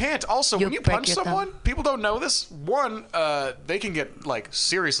 No, you can't. Also, when you punch your someone, people don't know this. One, they can get, like,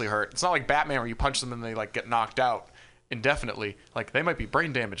 seriously hurt. It's not like Batman where you punch them and they, like, get knocked out indefinitely. Like, they might be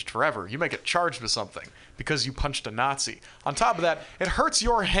brain damaged forever. You might get charged with something because you punched a Nazi. On top of that, it hurts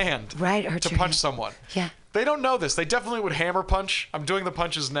your hand to punch someone. Yeah. They don't know this. They definitely would hammer punch. I'm doing the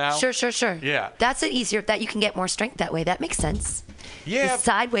punches now. Sure. Yeah. That's easier. That you can get more strength that way. That makes sense. Yeah. The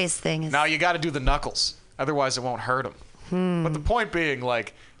sideways thing is. Now you got to do the knuckles. Otherwise, it won't hurt them. But the point being,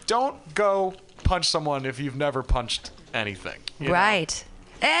 like, don't go punch someone if you've never punched anything. Right.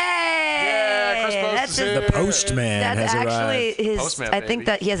 Hey! Yeah, Chris Post that's is here. The postman That's has actually arrived. his. Postman, I think baby.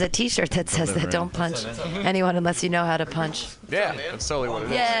 that he has a T-shirt that says that don't punch anyone unless you know how to punch. Yeah, that's totally what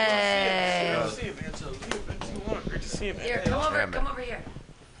it is. Yay! Great to see you, man. Here, come over here.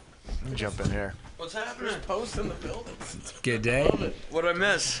 Let me jump in here. What's happening? Post in the building. Good day. What did I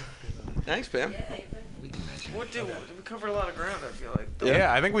miss? Thanks, Pam. What did we cover a lot of ground? I feel like.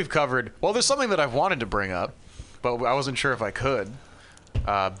 Yeah, I think we've covered. Well, there's something that I've wanted to bring up, but I wasn't sure if I could.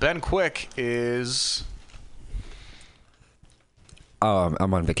 Ben Quick is. Oh,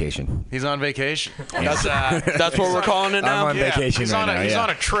 I'm on vacation. He's on vacation. That's what we're calling it now. I'm on vacation he's right now. He's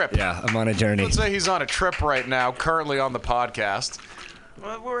on a trip. Yeah, I'm on a journey. Let's say he's on a trip right now, currently on the podcast.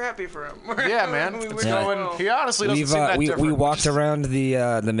 Well, we're happy for him. Yeah, man. It's going. He honestly doesn't seem that different. We walked around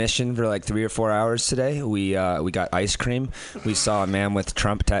the mission for like 3 or 4 hours today. We got ice cream. We saw a man with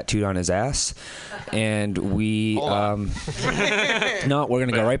Trump tattooed on his ass, and we no, we're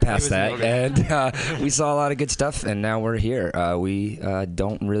gonna go right past that. And we saw a lot of good stuff, and now we're here. We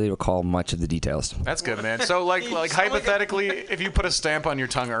don't really recall much of the details. That's good, man. So like hypothetically, if you put a stamp on your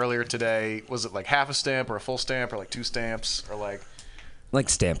tongue earlier today, was it like half a stamp or a full stamp or like 2 stamps or like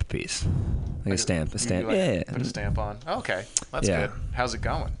stamp piece, like a stamp, yeah. Put a stamp on. Okay, that's good. How's it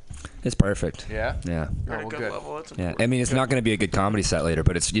going? It's perfect. Yeah. Yeah. You're at a good level. Yeah. I mean, it's not going to be a good comedy set later,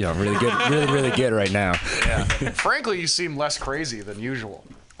 but it's really good, really good right now. Yeah. Frankly, you seem less crazy than usual.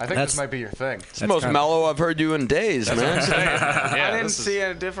 I think this might be your thing. It's the most mellow I've heard you in days, man. What I'm saying. Yeah, I didn't see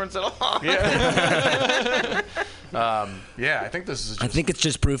a difference at all. Yeah. I think this is. I think it's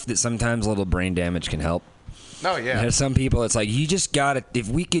just proof that sometimes a little brain damage can help. Oh, yeah. There's some people, it's like, you just got to, if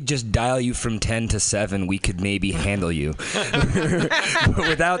we could just dial you from 10 to 7, we could maybe handle you. But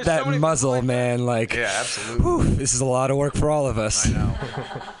without that muzzle, man, like, yeah, absolutely. Whew, this is a lot of work for all of us.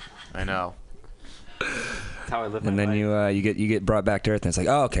 I know. That's how I live And my then life. you get brought back to earth, and it's like,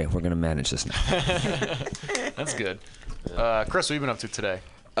 oh, okay, we're going to manage this now. That's good. Chris, what have you been up to today?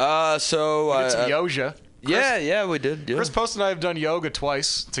 We did some yoga. Yeah, we did. Yeah. Chris Post and I have done yoga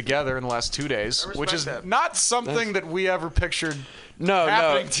twice together in the last 2 days, which is not something that we ever pictured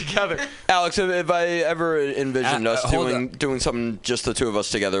happening together. Alex, if I ever envisioned us doing something just the two of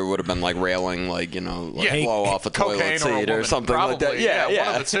us together, it would have been like railing, like, blow off a toilet seat or something like that. Yeah, one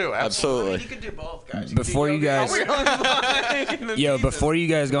of the two. Absolutely. You could do both, guys. Before you guys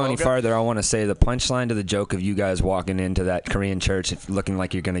go any farther, I want to say the punchline to the joke of you guys walking into that Korean church looking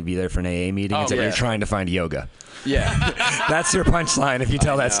like you're going to be there for an AA meeting is that you're trying to find yoga. Yeah. That's your punchline if you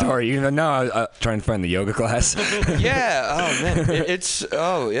tell that story. You know, I'm trying to find the yoga class. Yeah. Oh, man.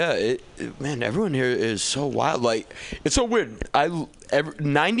 Man, everyone here is so wild. Like, it's so weird.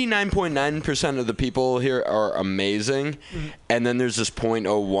 99.9% of the people here are amazing, and then there's this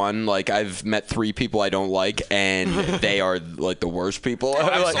 0.01. Like, I've met 3 people I don't like, and they are like the worst people.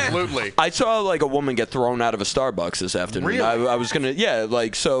 Absolutely. I saw like a woman get thrown out of a Starbucks this afternoon. Really? I was gonna,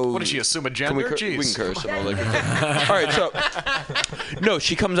 so. What did she assume, a gender? We can curse and all that. All right, so no,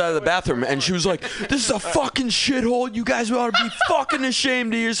 she comes out of the bathroom and she was like, "This is a fucking shithole. You guys ought to be fucking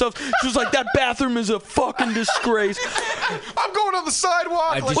ashamed of yourselves." She was like, "That bathroom is a fucking disgrace." I'm going on the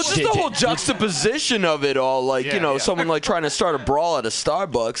sidewalk. Just the whole juxtaposition of it all, like someone like trying to start a brawl at a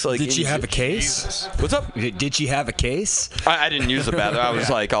Starbucks. Like, did she have a case? What's up? Did she have a case? I didn't use the bathroom. I was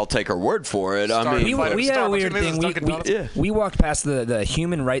like, I'll take her word for it. I mean, we had a weird thing. We walked past the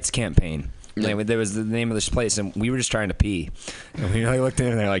Human Rights Campaign. Like, there was the name of this place, and we were just trying to pee. And we looked in,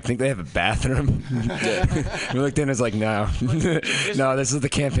 and they're like, "Think they have a bathroom?" We looked in, and it's like, "No, no, this is the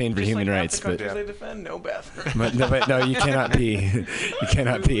campaign for human rights." But they defend no bathroom. But no, you cannot pee. You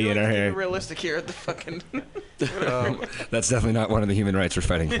cannot pee in our hair. Be realistic here at the fucking. That's definitely not one of the human rights we're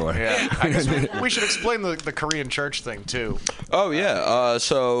fighting for. Yeah, I guess we should explain the Korean church thing too. Oh yeah,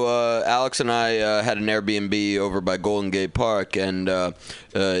 so Alex and I had an Airbnb over by Golden Gate Park, and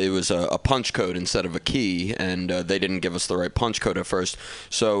it was a punch code instead of a key, and they didn't give us the right punch code at first.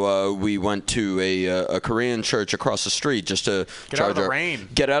 So we went to a Korean church across the street just to get out of the rain.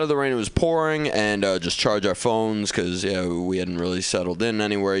 Get out of the rain. It was pouring, and just charge our phones because we hadn't really settled in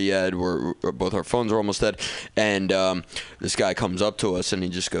anywhere yet. Both our phones were almost dead. And this guy comes up to us and he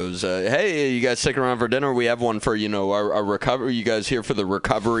just goes, "Hey, you guys sticking around for dinner? We have one for our recovery. You guys here for the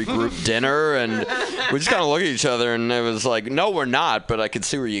recovery group dinner?" And we just kind of look at each other, and it was like, "No, we're not." But I could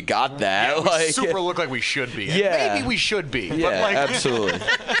see where you got that. Yeah, we super look like we should be. Yeah, maybe we should be. Yeah, but like, absolutely.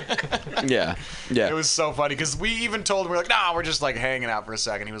 Yeah. It was so funny because we even told him, we're like, "Nah, we're just like hanging out for a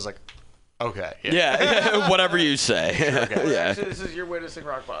second." He was like, "Okay." Yeah. Whatever you say. Okay. Yeah. This is your way to sing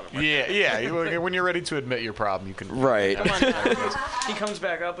rock bottom. Right? Yeah. When you're ready to admit your problem, you can. Right. Come on, he comes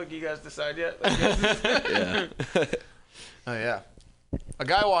back up. Like, you guys decide yet? Yeah. Oh yeah. A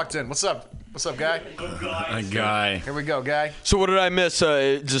guy walked in. What's up? What's up, guy? A guy. Here we go, guy. So what did I miss?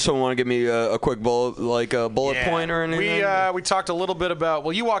 Just someone want to give me a quick bullet point or anything? We talked a little bit about.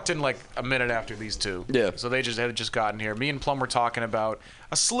 Well, you walked in like a minute after these two. Yeah. So they had just gotten here. Me and Plum were talking about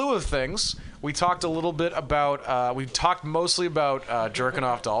a slew of things. We talked a little bit about. We talked mostly about jerking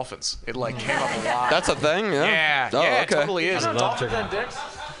off dolphins. It like came up a lot. That's a thing. Yeah. Yeah. Oh, It okay. totally is. Dolphins have dicks.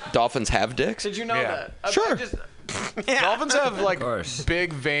 Dolphins have dicks? Did you know that? Sure. Dolphins have like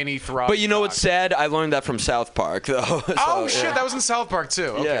big veiny throbbing. But you know what's sad? I learned that from South Park, though. So, Oh shit, that was in South Park too.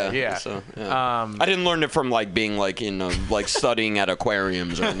 Okay, yeah. So, I didn't learn it from like being like like studying at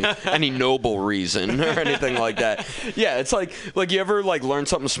aquariums or any noble reason or anything like that. Yeah, it's like you ever like learn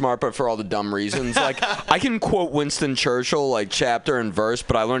something smart but for all the dumb reasons. Like I can quote Winston Churchill like chapter and verse,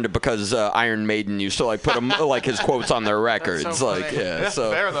 but I learned it because Iron Maiden used to like put him like his quotes on their records. so Like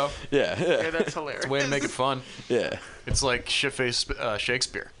so fair though. Yeah, that's hilarious. It's a way to make it fun. Yeah. It's like shit-faced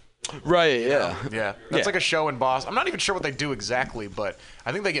Shakespeare. Right, Yeah. That's Yeah. like a show in Boston. I'm not even sure what they do exactly, but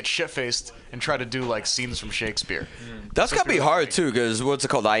I think they get shit-faced and try to do like scenes from Shakespeare. That's got to be hard too, because what's it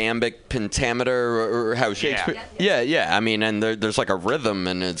called, iambic pentameter, or how Shakespeare? Yeah. I mean, and there's like a rhythm,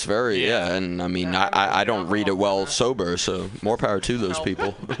 and it's very and I mean, I don't read it well sober, so more power to those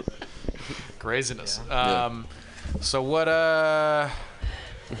people. Craziness. So what?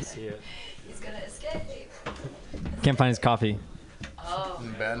 Let's see it. He's gonna escape. Can't find his coffee. Oh.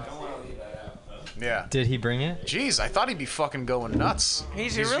 Ben. Yeah. Did he bring it? Jeez, I thought he'd be fucking going nuts.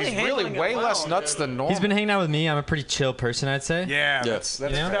 He's really way less nuts than normal. He's been hanging out with me. I'm a pretty chill person, I'd say. Yeah, that's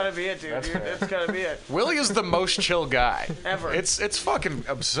gotta be it, dude. That's gotta be it. Willie is the most chill guy Ever. It's fucking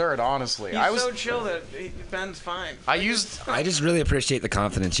absurd, honestly. He's so chill that Ben's fine. I just really appreciate the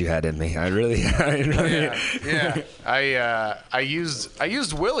confidence you had in me. I really. I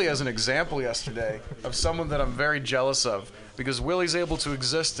used Willie as an example yesterday of someone that I'm very jealous of, because Willie's able to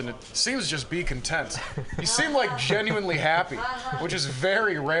exist and it seems just be content. You seem like genuinely happy, which is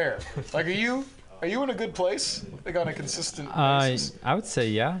very rare. Like, are you in a good place? Like on a consistent basis? I would say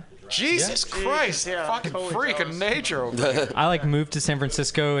yeah. Jesus Christ, fucking freak of nature over here. I moved to San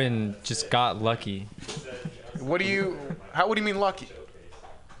Francisco and just got lucky. What do you mean lucky?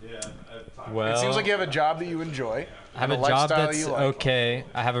 Well, it seems like you have a job that you enjoy. I have a job that's okay.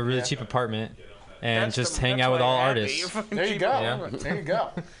 I have a really cheap apartment. And just hang out with all artists. There you go. Yeah. There you go.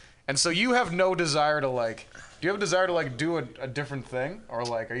 And so you have no desire to do you have a desire to do a different thing, or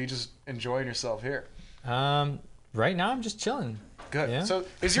are you just enjoying yourself here? Right now I'm just chilling. Good. Yeah. So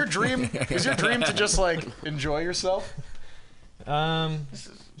is your dream to just enjoy yourself? This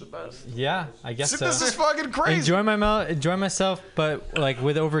is the best. Yeah, I guess so. This is fucking crazy. Enjoy myself, but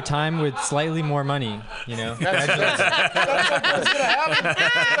with over time with slightly more money, you know. That's gonna happen.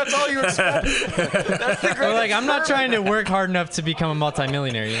 That's all you expect. That's the But I'm not trying to work hard enough to become a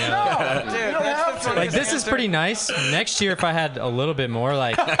multimillionaire, you know. No, dude, that's the This is pretty nice. Next year, if I had a little bit more,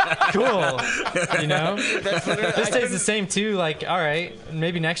 cool, you know. This stays the same too. All right,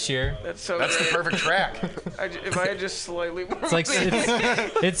 maybe next year. That's the perfect track. If I had just slightly more.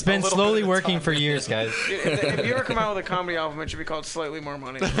 It's been slowly working for years, guys. If you ever come out with a comedy album, it should be called Slightly More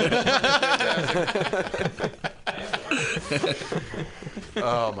Money.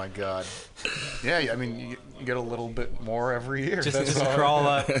 Oh my God. Yeah, I mean, you get a little bit more every year. Just crawl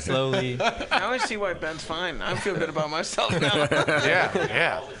up slowly. Now I see why Ben's fine. I feel good about myself now.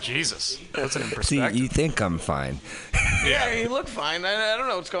 Yeah. Jesus. Puts it in perspective. See, you think I'm fine. Yeah, you look fine. I don't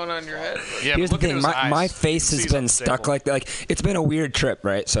know what's going on in your head. Yeah, here's the thing. My face has been stuck like that. It's been a weird trip,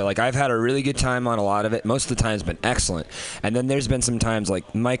 right? So I've had a really good time on a lot of it. Most of the time it's been excellent. And then there's been some times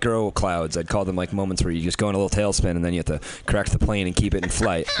micro clouds. I'd call them moments where you just go in a little tailspin and then you have to correct the plane and keep it in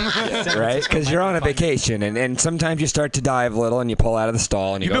flight. Right? Because you're on a vacation and sometimes you start to dive a little and you pull out of the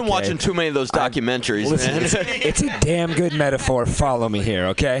stall and You've been watching too many of those documentaries, listen, man. It's a damn good metaphor. Follow me here,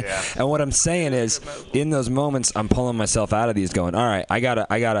 okay? Yeah. And what I'm saying is, in those moments, I'm pulling myself out of these going, all right,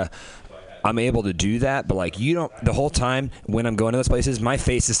 I'm able to do that, but the whole time when I'm going to those places, my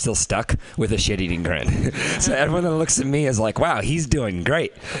face is still stuck with a shit-eating grin. So everyone that looks at me is like, wow, he's doing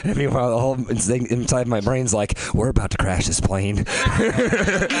great. And meanwhile, the whole inside my brain's like, we're about to crash this plane.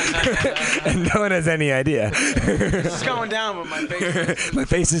 And no one has any idea. It's going down, but my face. My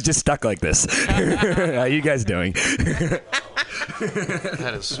face is just stuck like this. How you guys doing?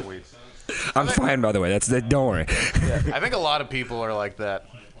 That is sweet. I'm fine, by the way. Don't worry. Yeah. I think a lot of people are like that,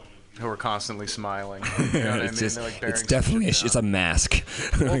 who are constantly smiling. You know what I mean? They're it's definitely it's a mask.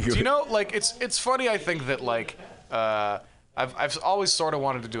 Well, do you know, it's funny. I think that I've always sort of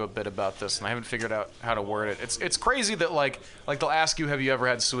wanted to do a bit about this, and I haven't figured out how to word it. It's crazy that they'll ask you, have you ever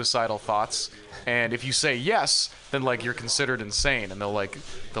had suicidal thoughts? And if you say yes, then you're considered insane, and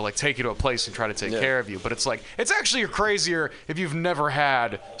they'll take you to a place and try to take care of you. But it's actually crazier if you've never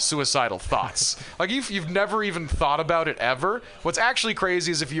had suicidal thoughts. You've never even thought about it ever. What's actually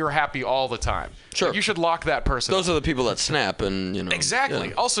crazy is if you're happy all the time. Sure. You should lock that person. Those are the people that snap, and Exactly.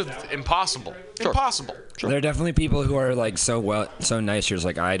 Yeah. Also, impossible. Sure. Impossible. There are definitely people who are like so nice. You're just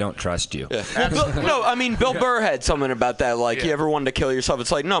like, I don't trust you. Yeah. No, I mean, Bill Burr had something about that. Like, you ever wanted to kill yourself?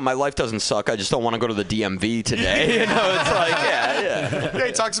 It's like, no, my life doesn't suck. I just don't want to go to the DMV today. You know, it's like, Yeah,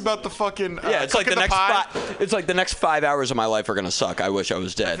 he talks about the fucking. It's like it's like the next 5 hours of my life are gonna suck. I wish I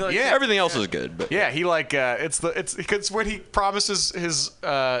was dead. Like Everything else is good. But. Yeah, he like it's because when he promises his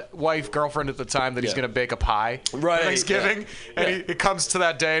girlfriend at the time that he's gonna bake a pie for Thanksgiving, and it comes to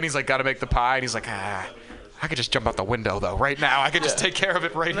that day, and he's like, gotta make the pie, and he's like, I could just jump out the window though right now. I could just take care of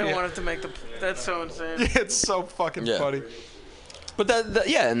it right They here. wanted to make that's so insane. Yeah, it's so fucking funny. But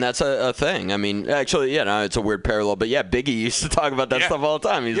and that's a thing. I mean, actually, it's a weird parallel. But yeah, Biggie used to talk about that stuff all the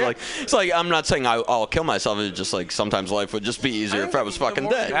time. He's like, it's like, I'm not saying I'll kill myself. It's just like sometimes life would just be easier if I was fucking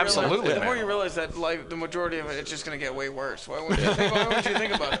dead. Absolutely. The more you realize that life, the majority of it, it's just gonna get way worse. Why would you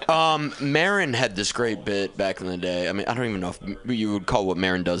think about it? Maron had this great bit back in the day. I mean, I don't even know if you would call what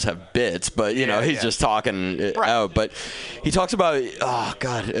Maron does have bits, but he's just talking it out. But he talks about, oh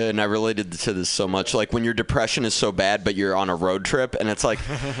God, and I related to this so much. Like when your depression is so bad, but you're on a road trip, and it's like,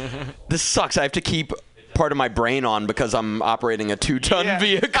 this sucks. I have to keep part of my brain on because I'm operating a 2-ton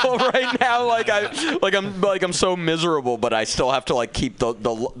vehicle right now. I'm so miserable, but I still have to like keep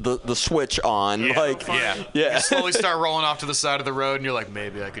the switch on. You slowly start rolling off to the side of the road, and you're like,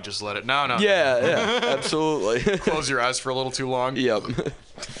 maybe I could just let it. No. Yeah, absolutely. Close your eyes for a little too long. Yep.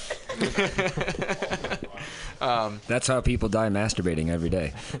 That's how people die masturbating every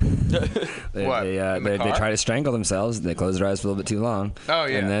day. They try to strangle themselves. They close their eyes for a little bit too long. Oh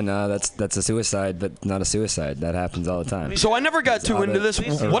yeah. And then that's a suicide, but not a suicide. That happens all the time. So I never got too into this.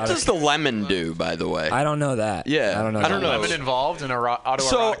 What does the lemon do, by the way? I don't know that. Yeah, I don't know. Lemon involved in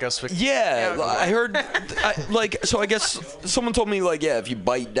autoerotic asphyxia. I heard. I guess someone told me if you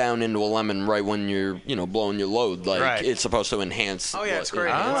bite down into a lemon right when you're blowing your load, it's supposed to enhance. Oh yeah, it's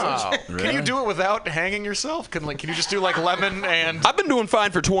great. Oh. Really? Can you do it without hanging yourself? Can you just do like lemon and? I've been doing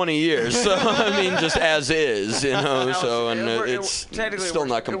fine for 20 years, so I mean, just as is, it's still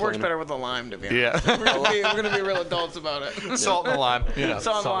not complaining. It works better with the lime, to be honest. Yeah. We're gonna be real adults about it. Salt and lime.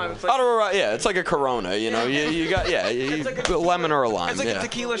 Salt and lime. It's like a Corona. You got a lemon or a lime. It's like a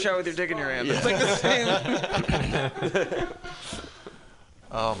tequila shot with your dick in your hand. It's like the same.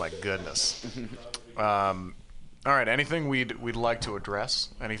 Oh my goodness. All right. Anything we'd like to address?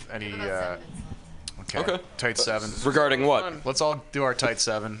 Any? Okay. Tight 7. Regarding what? Let's all do our tight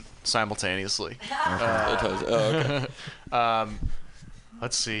 7 simultaneously. Okay.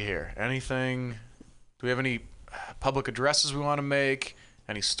 Let's see here. Anything? Do we have any public addresses we want to make?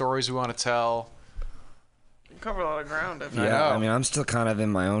 Any stories we want to tell? You cover a lot of ground. I mean, I'm still kind of in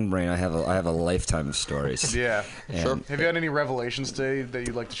my own brain. I have a lifetime of stories. Yeah. Sure. Have you had any revelations today that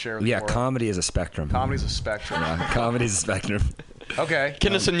you'd like to share with the world? Comedy is a spectrum. Comedy's a spectrum. Comedy's a spectrum. Okay.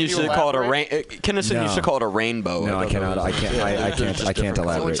 Kinnison used to call it a rainbow. No, I cannot. I can't elaborate.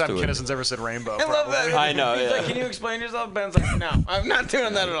 The only time Kinnison's ever said rainbow. I love that. I know. He's like, can you explain yourself? Ben's like, no, I'm not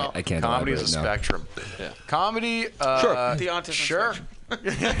doing that at all. I can't. Comedy is a spectrum. Yeah. Comedy. Sure. The autism Sure.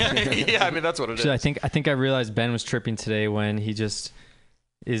 Yeah, I mean that's what it is. Actually, I think I realized Ben was tripping today when he just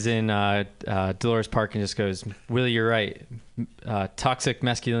is in Dolores Park and just goes, Willie, you're right. Toxic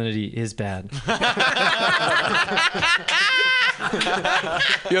masculinity is bad.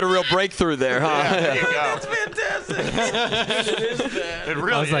 You had a real breakthrough there, huh? Yeah, there you go. That's fantastic. It is bad. It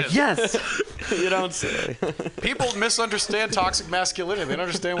really I was is. like, yes. You don't say. People misunderstand toxic masculinity. They don't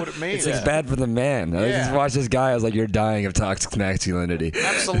understand what it means. It's bad for the man. I just watched this guy. I was like, "You're dying of toxic masculinity."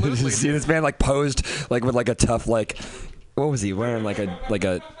 Absolutely. See this man posed with a tough what was he wearing? Like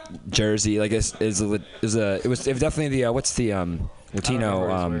a jersey? It was definitely the what's the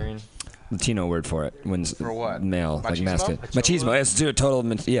Latino word for it for what? Male, Machismo? masculine. Machismo. It's a total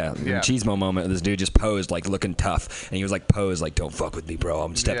machismo moment. This dude just posed looking tough, and he was posed don't fuck with me,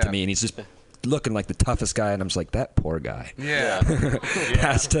 bro. Step to me, and he's just looking like the toughest guy, and I'm just like, that poor guy. Yeah.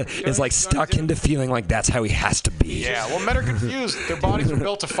 is stuck into feeling like that's how he has to be. Yeah. Well, men are confused. Their bodies were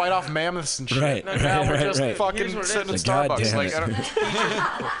built to fight off mammoths and shit. Right. Now we're just fucking sitting in Starbucks.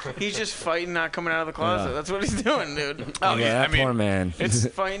 He's just fighting not coming out of the closet. Yeah. That's what he's doing, dude. That poor man. It's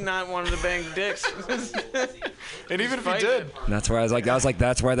fighting not wanting to bang dicks. And even if he did. That's why I was like,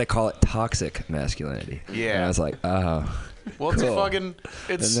 that's why they call it toxic masculinity. Yeah. And I was like, oh. Well, cool. it's fucking.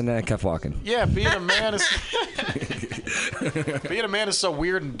 And then I kept walking. Yeah, being a man is so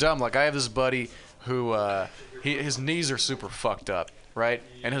weird and dumb. Like I have this buddy who his knees are super fucked up, right?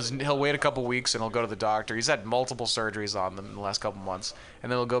 And he'll wait a couple weeks and he'll go to the doctor. He's had multiple surgeries on them in the last couple months,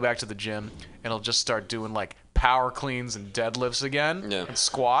 and then he'll go back to the gym and he'll just start doing power cleans and deadlifts again and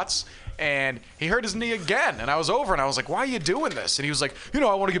squats. And he hurt his knee again. And I was over, and I was like, why are you doing this? And he was like, I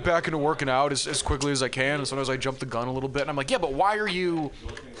want to get back into working out as quickly as I can. And sometimes I jump the gun a little bit. And I'm like, yeah, but why are you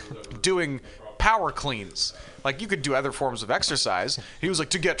doing power cleans? Like, you could do other forms of exercise. He was like,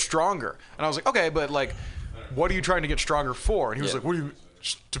 to get stronger. And I was like, okay, but like, what are you trying to get stronger for? And he was like, what do you...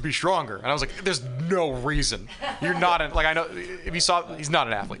 to be stronger. And I was like, there's no reason. You're not I know if you saw, he's not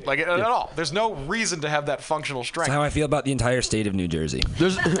an athlete, like at all. There's no reason to have that functional strength. That's how I feel about the entire state of New Jersey.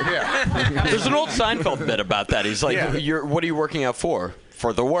 There's an old Seinfeld bit about that. He's like, what are you working out for?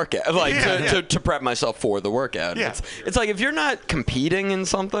 For the workout, like to prep myself for the workout. Yeah. It's like if you're not competing in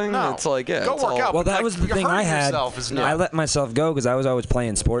something, it's like go work out. Well, that was the thing I had. I let myself go because I was always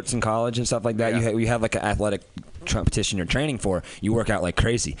playing sports in college and stuff like that. You have like an athletic competition you're training for, you work out like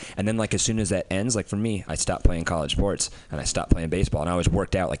crazy, and then like as soon as that ends, like for me, I stopped playing college sports and I stopped playing baseball, and I always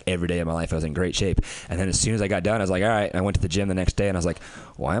worked out like every day of my life. I was in great shape, and then as soon as I got done, I was like, all right. I went to the gym the next day and I was like,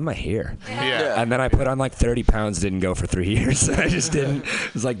 why am I here? And then I put on like 30 pounds, didn't go for 3 years. I just didn't.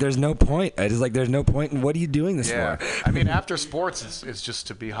 It's like there's no point. There's no point in what are you doing this for? I mean, after sports, it's just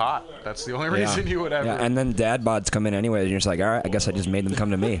to be hot. That's the only reason you would ever. Yeah, and then dad bods come in anyway, and you're just like, all right, I guess I just made them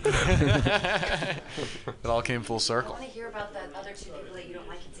come to me. It all came full circle. I want to hear about the other two people that you don't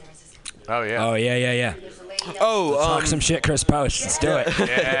like in San Francisco. Oh yeah. Oh yeah. Talk some shit, Chris Post. Let's do it.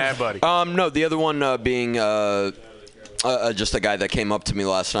 Yeah, buddy. No, the other one being just a guy that came up to me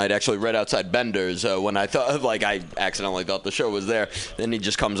last night, actually right outside Bender's, when I thought, like, I accidentally thought the show was there. Then he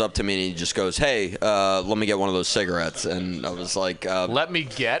just comes up to me and he just goes, "Hey, let me get one of those cigarettes." And I was like, "Let me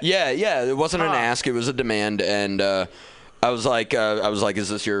get?" Yeah. It wasn't an ask; it was a demand. And I was like, "Is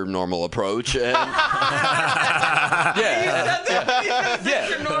this your normal approach?" And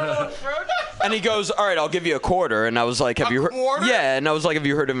And he goes, "All right, I'll give you a quarter." And I was like, "Have you heard?" Yeah, and I was like, "Have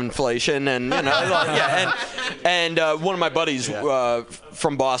you heard of inflation?" And and one of my buddies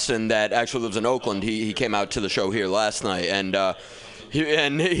from Boston that actually lives in Oakland, he came out to the show here last night, and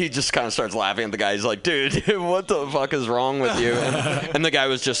he just kind of starts laughing at the guy. He's like, "Dude, what the fuck is wrong with you?" And the guy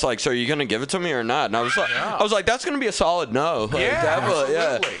was just like, "So are you gonna give it to me or not?" And I was like, "That's gonna be a solid no." Like,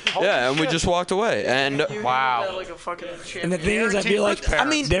 definitely, and we just walked away. And wow. And the thing is, I feel like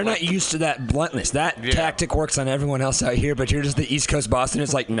they're not used to that bluntness. That tactic works on everyone else out here, but you're just the East Coast Boston.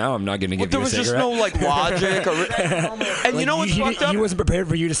 It's like, no, I'm not gonna give you a cigarette. There was just no like logic. And you know what's fucked up? He wasn't prepared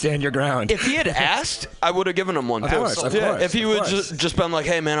for you to stand your ground. If he had asked, I would have given him one. Of course. If he would just been like,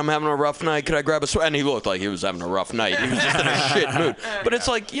 "Hey man, I'm having a rough night. Could I grab a sweat?" And he looked like he was having a rough night. He was just in a shit mood. But it's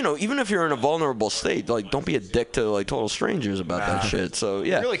like, even if you're in a vulnerable state, like, don't be a dick to like total strangers about that shit. So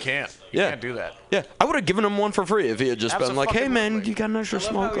yeah, you really can't. You can't do that. Yeah, I would have given him one for free if he had just been like, "Hey man, you got an extra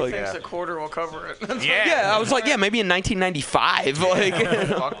smoke?" Like, thinks a quarter will cover it. I was like, maybe in 1995. Like,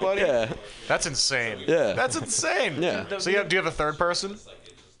 fuck, buddy. That's insane. Yeah, that's insane. Yeah. So do you have a third person?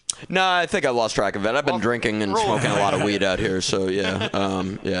 No, I think I lost track of it. I've been drinking and smoking a lot of weed out here, so yeah.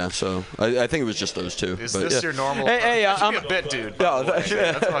 So I think it was just those two. Is this your normal? Hey, I'm a bit, dude. No, that's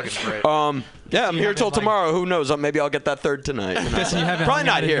fucking great. I'm here till tomorrow. Who knows? Maybe I'll get that third tonight. Probably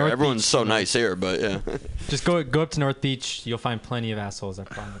not here. Everyone's so nice here, but yeah. Just go up to North Beach. You'll find plenty of assholes. I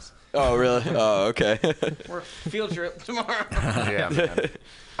promise. Oh really? Oh okay. We're field trip tomorrow. Yeah, man.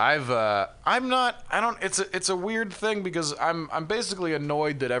 It's a weird thing because I'm basically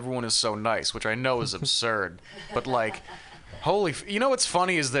annoyed that everyone is so nice, which I know is absurd. But like, you know what's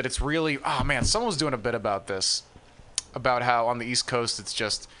funny is that it's really, oh man, someone was doing a bit about this, about how on the East Coast it's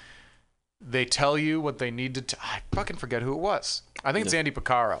just, they tell you what they need to, I fucking forget who it was. I think it's Andy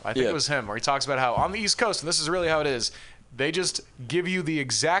Picaro. I think it was him, where he talks about how on the East Coast, and this is really how it is, they just give you the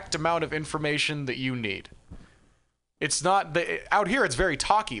exact amount of information that you need. It's not out here. It's very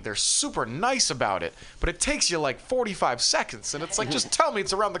talky. They're super nice about it, but it takes you like 45 seconds, and it's like, just tell me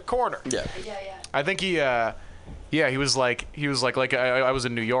it's around the corner. Yeah. I think he was like I was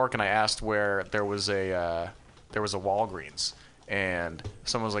in New York and I asked where there was a Walgreens, and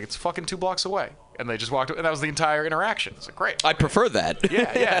someone was like, it's fucking 2 blocks away. And they just walked away, and that was the entire interaction. It's like, great. I'd prefer that.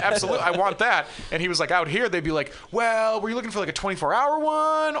 Yeah, absolutely. I want that. And he was like, out here, they'd be like, well, were you looking for like a 24-hour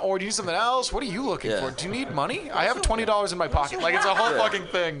one, or do you need something else? What are you looking for? Do you need money? I have $20 in my pocket. Like, it's a whole fucking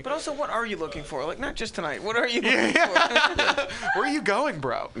thing. But also, what are you looking for? Like, not just tonight. What are you looking for? Where are you going,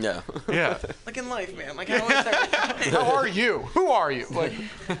 bro? Yeah. Like in life, man. Like, how is everything? How are you? Who are you? Like,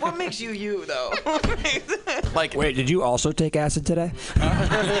 what makes you you, though? Like, wait, did you also take acid today?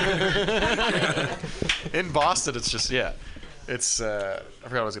 In Boston, it's just, it's, I forgot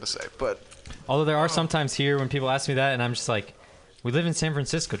what I was going to say, but. Although there are sometimes here when people ask me that, and I'm just like, we live in San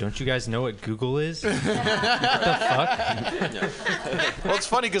Francisco. Don't you guys know what Google is? What the fuck? Well, it's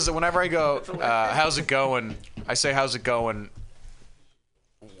funny because whenever I go, how's it going? I say, how's it going?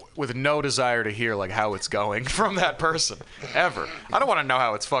 with no desire to hear like how it's going from that person ever. I don't want to know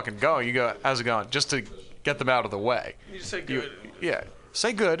how it's fucking going. You go, how's it going? Just to get them out of the way. You just say good. Yeah,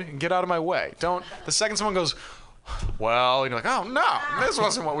 say good and get out of my way. Don't. The second someone goes, well, you're like, oh no, this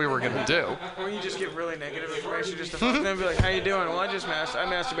wasn't what we were gonna do. Or you just give really negative information just to fuck them and be like, how you doing? Well, I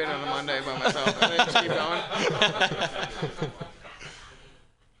masturbated on a Monday by myself, and then just keep going.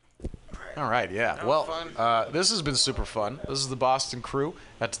 All right, yeah. Well, this has been super fun. This is the Boston crew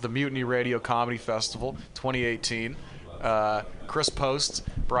at the Mutiny Radio Comedy Festival 2018. Chris Post,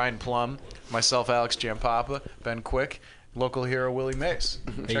 Brian Plum, myself, Alex Giampapa, Ben Quick, local hero Willie Mace.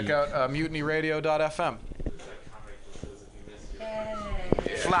 Check out mutinyradio.fm.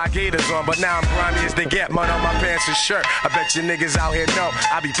 Fly gators on, but now I'm grimy as they get. Mud on my pants and shirt. I bet you niggas out here know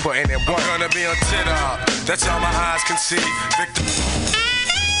I be putting in work. I'm gonna be on Twitter. That's all my eyes can see.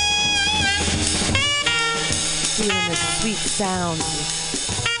 Feeling the sweet sound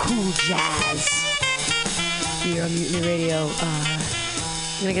of cool jazz here on Mutiny Radio.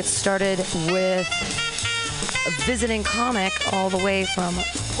 I'm gonna get started with a visiting comic all the way from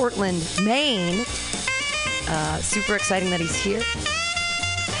Portland, Maine. Super exciting that he's here.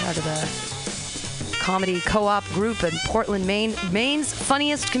 Part of the comedy co-op group in Portland, Maine. Maine's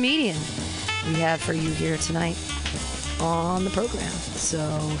funniest comedian we have for you here tonight on the program. So,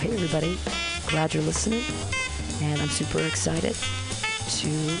 hey everybody, glad you're listening. And I'm super excited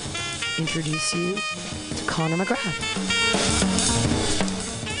to introduce you to Connor McGrath.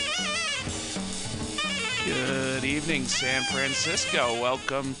 Good evening, San Francisco.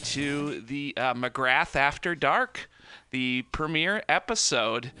 Welcome to the McGrath After Dark, the premiere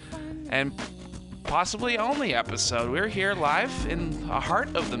episode, and possibly only episode. We're here live in the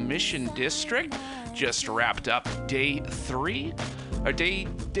heart of the Mission District. Just wrapped up day 3. Or day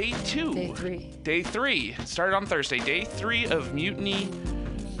 2. Day 3. Day 3. Started on Thursday. Day 3 of Mutiny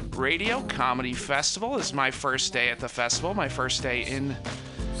Radio Comedy Festival. This is my first day at the festival. My first day in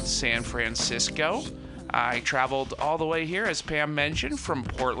San Francisco. I traveled all the way here, as Pam mentioned, from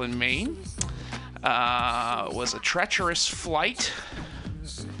Portland, Maine. Was a treacherous flight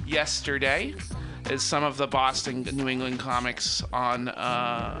yesterday, as some of the Boston, New England comics on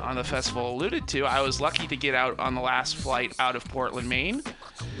the festival alluded to. I was lucky to get out on the last flight out of Portland, Maine,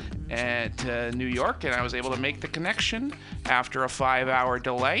 to New York, and I was able to make the connection after a 5-hour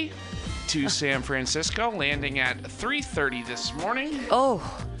delay to San Francisco, landing at 3:30 this morning. Oh.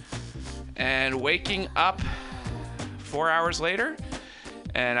 And waking up 4 hours later,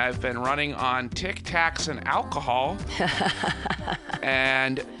 and I've been running on Tic Tacs and alcohol.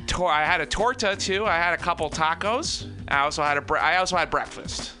 And I had a torta too. I had a couple tacos. I also had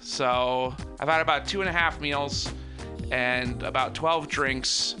breakfast. So I've had about 2.5 meals and about 12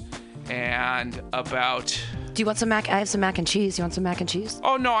 drinks and about. Do you want some mac? I have some mac and cheese. You want some mac and cheese?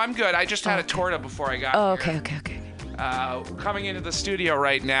 Oh no, I'm good. I just had a torta before I got here. Okay. Coming into the studio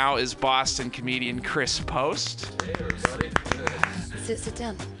right now is Boston comedian Chris Post. Hey everybody. Sit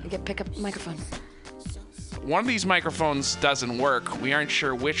down. Pick up a microphone. One of these microphones doesn't work. We aren't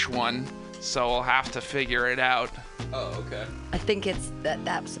sure which one, so we'll have to figure it out. Oh, okay. I think it's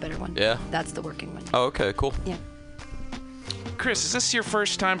that's the better one. Yeah? That's the working one. Oh, okay, cool. Yeah. Chris, is this your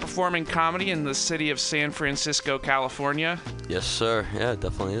first time performing comedy in the city of San Francisco, California? Yes, sir. Yeah, it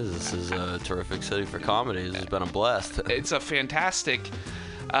definitely is. This is a terrific city for comedy. This has been a blast. It's a fantastic.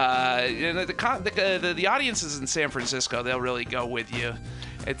 The audiences in San Francisco, they'll really go with you.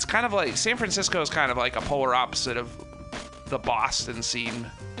 It's kind of like San Francisco is kind of like a polar opposite of the Boston scene.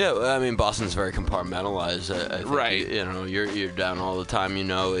 Yeah, I mean, Boston's very compartmentalized. I think right. You're down all the time.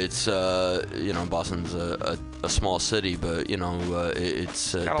 It's Boston's a small city, but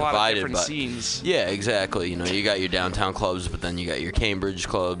it's got a divided lot of different by scenes. Yeah, exactly. You got your downtown clubs, but then you got your Cambridge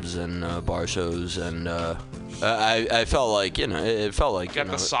clubs and bar shows, and I felt like it felt like got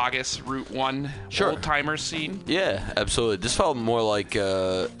the Saugus Route 1 old timer scene. Yeah, absolutely. This felt more like.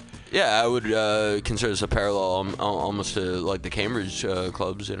 Yeah, I would consider this a parallel almost to like the Cambridge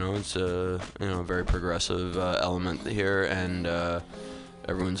clubs. It's a very progressive element here, and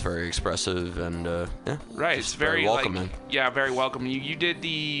everyone's very expressive and yeah. Right, it's very welcoming. Very welcoming. You did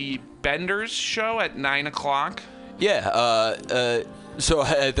the Benders show at 9 o'clock. Yeah. So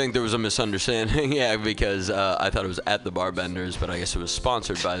I think there was a misunderstanding, because I thought it was at the Bar Benders, but I guess it was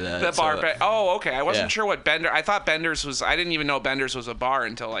sponsored by that. The bar. Oh, okay. I wasn't sure what Bender. I thought Benders was. I didn't even know Benders was a bar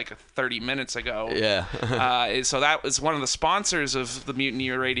until like 30 minutes ago. Yeah. So that was one of the sponsors of the Mutiny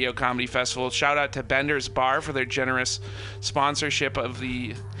Radio Comedy Festival. Shout out to Benders Bar for their generous sponsorship of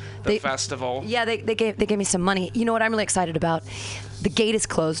the festival. Yeah, they gave me some money. You know what I'm really excited about? The gate is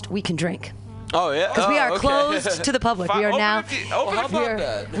closed. We can drink. Oh yeah. Because we are closed to the public. We are now. How about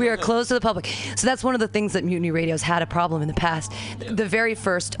that? We are closed to the public. So that's one of the things that Mutiny Radio's had a problem in the past. The very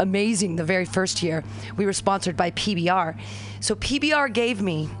first year, we were sponsored by PBR. So PBR gave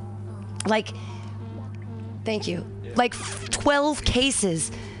me, thank you, 12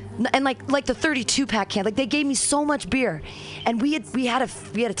 cases. And like the 32 pack can, they gave me so much beer, and we had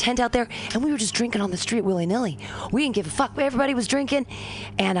a tent out there, and we were just drinking on the street willy nilly. We didn't give a fuck. Everybody was drinking,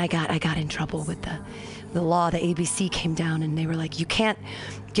 and I got in trouble with the law. The ABC came down, and they were like, you can't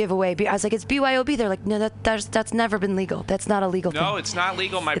give away beer. I was like, it's BYOB. They're like, no, that's never been legal. That's not a legal thing. No, it's not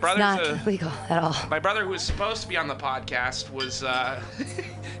legal. My brother's not legal at all. My brother, who was supposed to be on the podcast, was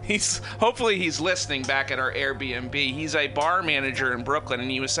hopefully he's listening back at our Airbnb. He's a bar manager in Brooklyn,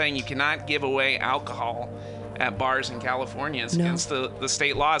 and he was saying you cannot give away alcohol at bars in California. It's against the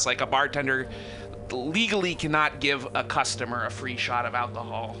state laws. Like, a bartender legally cannot give a customer a free shot of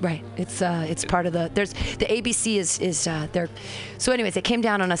alcohol. Right. It's part of the ABC is there. So anyways, it came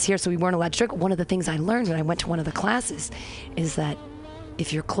down on us here, so we weren't allowed to drink. One of the things I learned when I went to one of the classes is that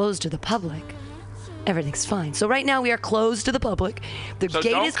if you're closed to the public, everything's fine. So right now we are closed to the public. The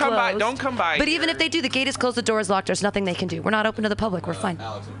gate is closed. Don't come by. But even if they do, the gate is closed, the door is locked. There's nothing they can do. We're not open to the public. We're fine.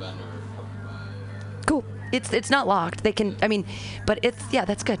 Alex and Ben Cool. It's not locked. They can. But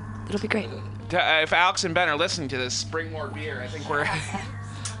that's good. It'll be great. If Alex and Ben are listening to this, bring more beer. I think we're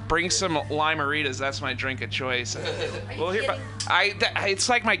bring some Limeritas. That's my drink of choice. Well, here, it's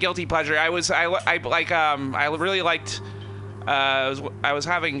like my guilty pleasure. I really liked. I was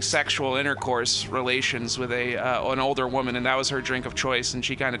having sexual intercourse relations with an older woman, and that was her drink of choice. And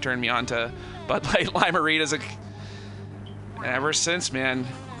she kind of turned me on to Bud Light Limeritas. And ever since, man,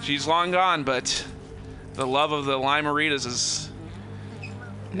 she's long gone, but the love of the Limeritas is.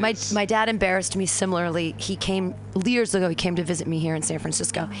 My dad embarrassed me similarly. He came years ago. He came to visit me here in San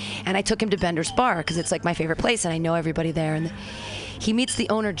Francisco, and I took him to Bender's Bar because it's like my favorite place, and I know everybody there. And he meets the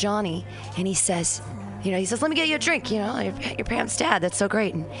owner, Johnny, and he says, let me get you a drink. Your parents' dad. That's so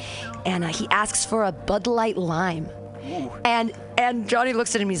great. And he asks for a Bud Light Lime. Ooh. And Johnny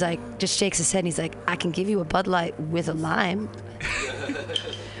looks at him. He's like, just shakes his head. And he's like, I can give you a Bud Light with a lime.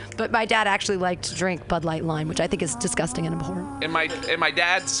 But my dad actually liked to drink Bud Light Lime, which I think is disgusting and abhorrent. In my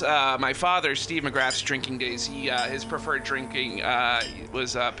dad's, my father, Steve McGrath's drinking days, his preferred drinking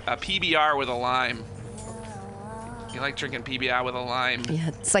was a PBR with a lime. He liked drinking PBR with a lime. Yeah,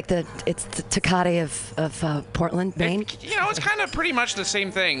 it's like the Tecate of Portland, Maine. It's kind of pretty much the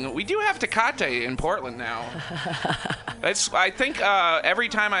same thing. We do have Tecate in Portland now. I think every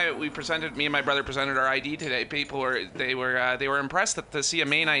time me and my brother presented our ID today, people were impressed to see a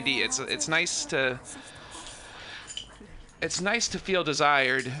Maine ID. It's nice to feel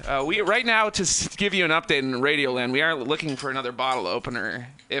desired. We right now, to give you an update in Radioland, we are looking for another bottle opener.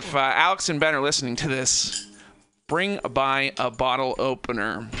 If Alex and Ben are listening to this, bring by a bottle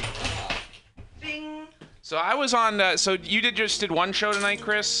opener. Bing. So I was on. So you just did one show tonight,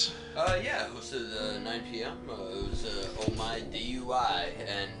 Chris? Yeah, it was at 9 p.m. It was Oh My DUI,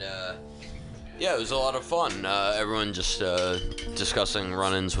 and yeah, it was a lot of fun. Everyone just discussing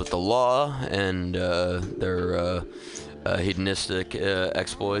run-ins with the law and their hedonistic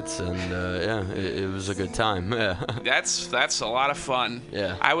exploits, and yeah, it was a good time. Yeah. That's a lot of fun.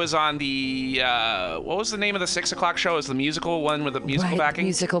 Yeah. I was on the what was the name of the 6 o'clock show? It was the musical one with the musical backing?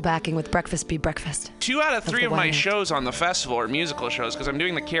 Musical backing with Breakfast Be Breakfast. 2 out of 3 of my shows on the festival are musical shows because I'm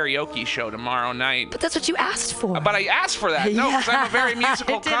doing the karaoke show tomorrow night. But that's what you asked for. But I asked for that. No, because I'm a very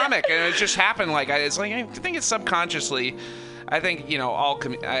musical comic, and it just happened. I think it's subconsciously. I think,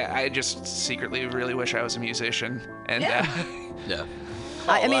 I just secretly really wish I was a musician. And yeah.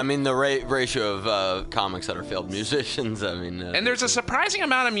 I mean, the ratio of comics that are failed musicians, and there's a surprising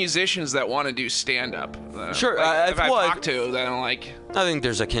amount of musicians that want to do stand-up. Sure. If I talk to, then I think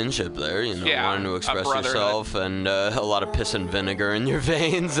there's a kinship there, wanting to express yourself, and a lot of piss and vinegar in your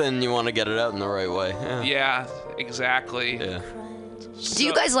veins, and you want to get it out in the right way. Yeah, exactly. Yeah. Do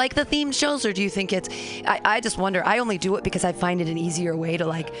you guys like the themed shows, or do you think it's? I just wonder. I only do it because I find it an easier way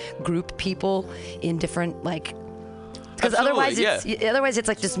to group people in different Because otherwise it's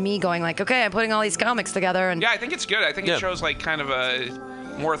like just me going okay, I'm putting all these comics together and. Yeah, I think it's good. I think it shows kind of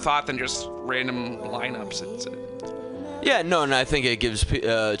a more thought than just random lineups. Yeah, no, and I think it gives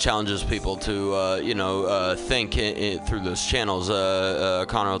challenges people to think through those channels.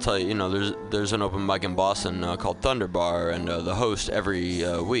 Connor will tell you, there's an open mic in Boston called Thunder Bar, and the host every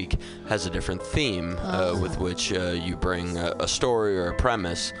week has a different theme with which you bring a story or a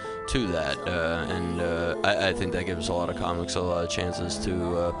premise to that, and I think that gives a lot of comics a lot of chances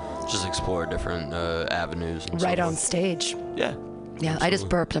to just explore different avenues. Right on stage. Yeah. Yeah, I just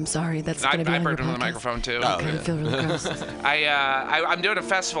burped. I'm sorry. That's going to be I on your burped into the podcast. microphone too. Okay, I feel really gross. I'm doing a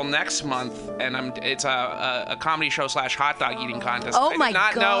festival next month, and it's a comedy show / hot dog eating contest. Oh my I did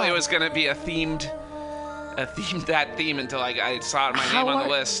not know God. it was going to be a theme until I saw my name on the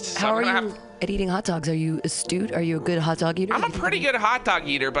list. So How I'm are gonna you at eating hot dogs? Are you astute? Are you a good hot dog eater? I'm a pretty good hot dog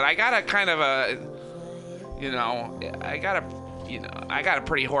eater, but I got a kind of a, I got a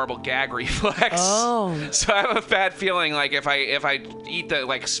pretty horrible gag reflex. Oh. So I have a bad feeling like if I eat the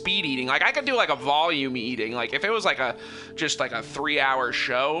like speed eating, like I could do like a volume eating. Like if it was like just like a 3-hour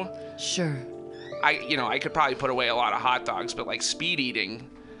show. Sure. I could probably put away a lot of hot dogs, but like speed eating,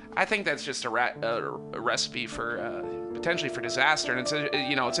 I think that's just a recipe for potentially for disaster. And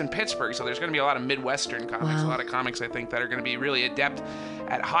it's in Pittsburgh, so there's going to be a lot of Midwestern comics, a lot of comics I think that are going to be really adept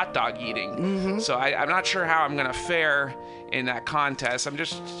at hot dog eating. Mm-hmm. So I'm not sure how I'm going to fare in that contest. I'm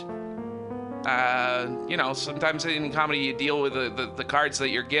just, sometimes in comedy you deal with the cards that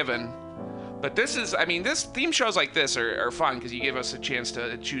you're given. But this theme shows like this are fun because you give us a chance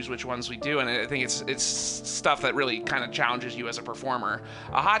to choose which ones we do, and I think it's stuff that really kind of challenges you as a performer.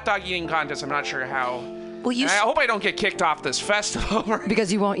 A hot dog eating contest, I'm not sure how. Well, I hope I don't get kicked off this festival.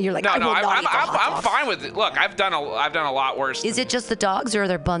 Because you won't. You're like, no, I will not eat the hot I'm dogs. fine with it. Look, I've done a lot worse. Is it just the dogs, or are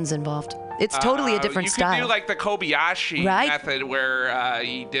there buns involved? It's totally a different style. You could do like the Kobayashi method where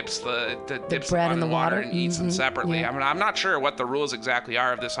he dips the bread in the water and eats them separately. Yeah. I'm not sure what the rules exactly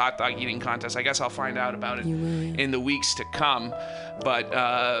are of this hot dog eating contest. I guess I'll find out about it in the weeks to come. But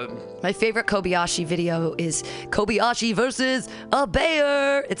my favorite Kobayashi video is Kobayashi versus a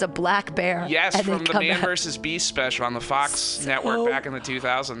bear. It's a black bear. Yes, and from they the come Man out. vs. Beast special on the Fox network back in the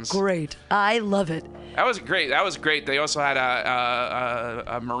 2000s. Great. I love it. That was great. They also had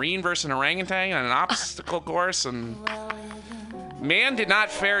a Marine versus an orangutan and an obstacle course, and Man did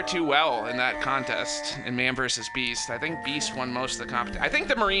not fare too well in that contest in Man vs. Beast. I think Beast won most of the competition. I think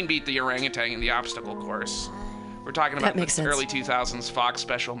the Marine beat the orangutan in the obstacle course. We're talking about the early 2000s Fox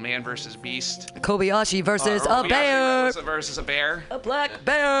special Man vs. Beast. Kobayashi versus a Kobayashi bear. versus a bear. A black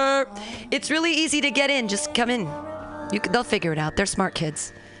bear. It's really easy to get in. Just come in. They'll figure it out. They're smart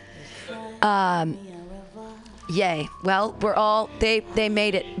kids. Yay. Well, they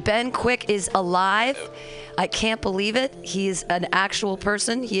made it. Ben Quick is alive. I can't believe it. He's an actual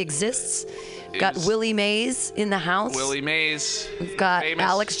person. He exists. Got Willie Mays in the house. Willie Mays. We've got famous.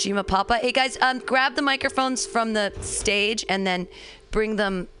 Alex Papa. Hey guys, grab the microphones from the stage and then bring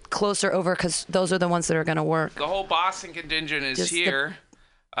them closer over because those are the ones that are going to work. The whole Boston contingent is here,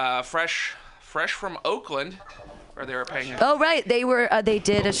 fresh from Oakland, where they were paying. Oh right, they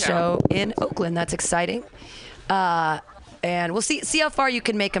did a show in Oakland. That's exciting. And we'll see how far you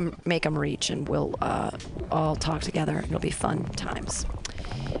can make them reach, and we'll all talk together. It'll be fun times.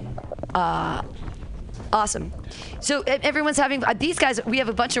 Awesome. So everyone's having these guys. We have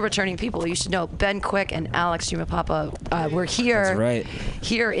a bunch of returning people. You should know Ben Quick and Alex Papa were here. That's right.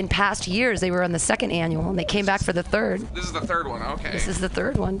 Here in past years, they were on the second annual, and they came back for the third. This is the third one. Okay. This is the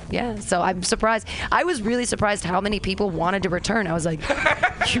third one. Yeah. So I'm surprised. I was really surprised how many people wanted to return. I was like,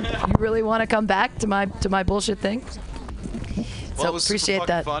 you really want to come back to my bullshit thing? Well, So it was appreciate super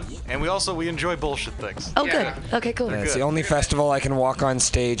that. fucking fun, and we enjoy bullshit things. Oh, good. Okay, cool. Yeah, it's the only festival I can walk on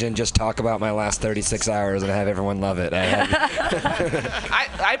stage and just talk about my last 36 hours and have everyone love it. I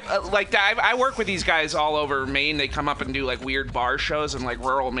work with these guys all over Maine. They come up and do like weird bar shows in like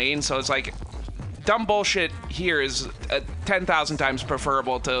rural Maine. So it's like dumb bullshit here is 10,000 times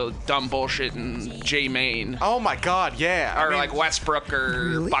preferable to dumb bullshit in Maine. Oh my God, yeah. Or like Westbrook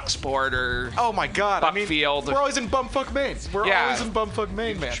or Bucksport or oh my God, Buckfield. we're always in bumfuck Maine. We're always in bumfuck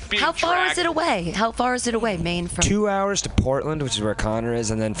Maine, man. How far is it away? Maine from 2 hours to Portland, which is where Connor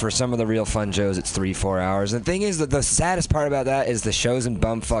is, and then for some of the real fun shows, it's 3-4 hours. And the thing is that the saddest part about that is the shows in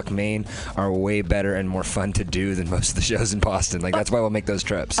bumfuck Maine are way better and more fun to do than most of the shows in Boston. Like that's why we'll make those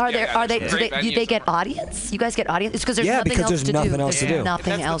trips. do they get audience? You guys get audience? It's because there's nothing else to do. There's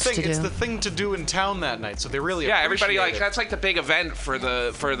nothing else to do. It's the thing to do in town that night, so they really everybody appreciate it. that's like the big event for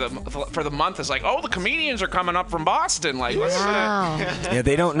the month is like, oh, the comedians are coming up from Boston. Like, Yeah,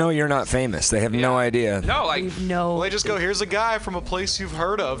 they don't know you're not famous. They have no idea. No, like well, they just go, here's a guy from a place you've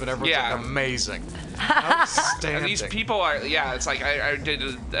heard of, and everyone's like, amazing. And these people are it's like I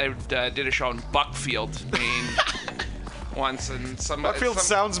did a show in Buckfield, Maine. once, and Butterfield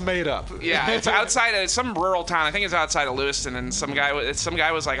sounds made up. Yeah, it's outside of some rural town. I think it's outside of Lewiston, and some guy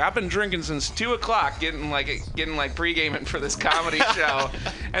was like, "I've been drinking since 2 o'clock, getting pre-gaming for this comedy show,"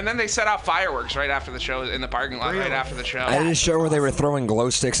 and then they set off fireworks right after the show in the parking lot. Right after the show. I did a show where they were throwing glow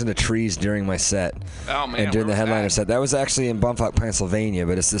sticks into trees during my set. Oh man! And during the headliner set, that was actually in Bumfuck, Pennsylvania,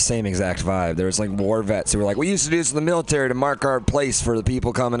 but it's the same exact vibe. There was like war vets who were like, "We used to do this in the military to mark our place for the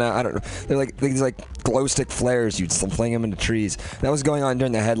people coming out." I don't know. They're like these glow stick flares. You'd fling them into trees. That was going on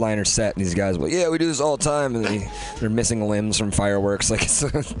during the headliner set, and these guys were like, "Yeah, we do this all the time," and they're missing limbs from fireworks.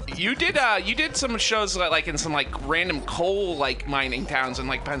 You did some shows like in some random coal mining towns in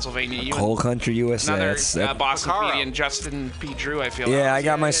Pennsylvania. Coal country, USA. Another Boston comedian, Justin P. Drew. I feel. Yeah, I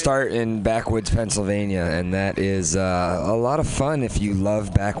got my start in backwoods Pennsylvania, and that is a lot of fun if you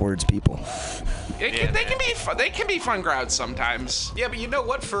love backwoods people. They can be fun. They can be fun crowds sometimes. Yeah, but you know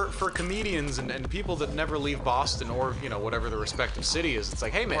what? For comedians and people that never leave Boston or whatever the respective city is, it's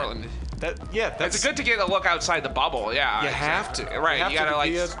like, hey man, Portland. That's good to get a look outside the bubble. Yeah, you have to. Right, you gotta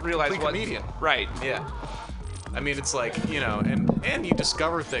be a realize what comedian. Right. Yeah. I mean, it's like, and you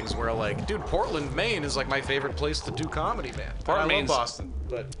discover things where dude, Portland, Maine is my favorite place to do comedy, man. Portland, I love Boston,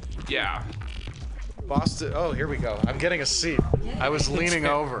 but yeah. Boston. Oh, here we go. I'm getting a seat. I was leaning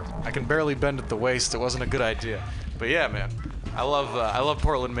over. I can barely bend at the waist. It wasn't a good idea. But yeah, man, I love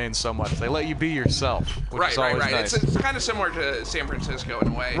Portland, Maine so much. They let you be yourself, which is always nice. It's kind of similar to San Francisco in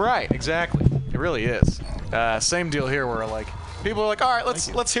a way. Right. Exactly. It really is. Same deal here, where people are like, all right,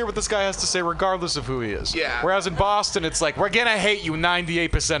 let's hear what this guy has to say, regardless of who he is. Yeah. Whereas in Boston, it's like, we're gonna hate you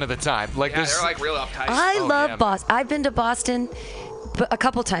 98% of the time. They're real uptight. I love Boston. I've been to Boston a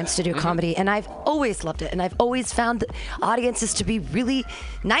couple times to do comedy, and I've always loved it, and I've always found the audiences to be really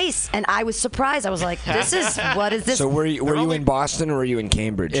nice, and I was surprised. I was like, what is this? So were you in Boston or were you in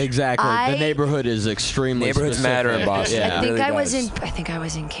Cambridge? Exactly. The neighborhood is extremely Neighborhoods specific. matter in Boston. Yeah. I think I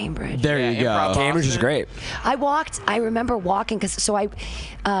was in Cambridge. There you go. Cambridge is great. I remember walking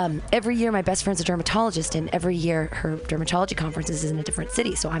every year my best friend's a dermatologist, and every year her dermatology conference is in a different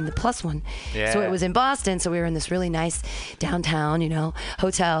city, so I'm the plus one. Yeah. So it was in Boston, so we were in this really nice downtown,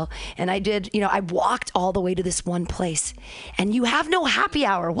 hotel, and I walked all the way to this one place, and you have no happy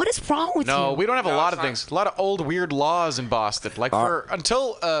hour. What is wrong with you? No, we don't have a lot of things. A lot of old weird laws in Boston.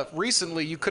 Until recently, you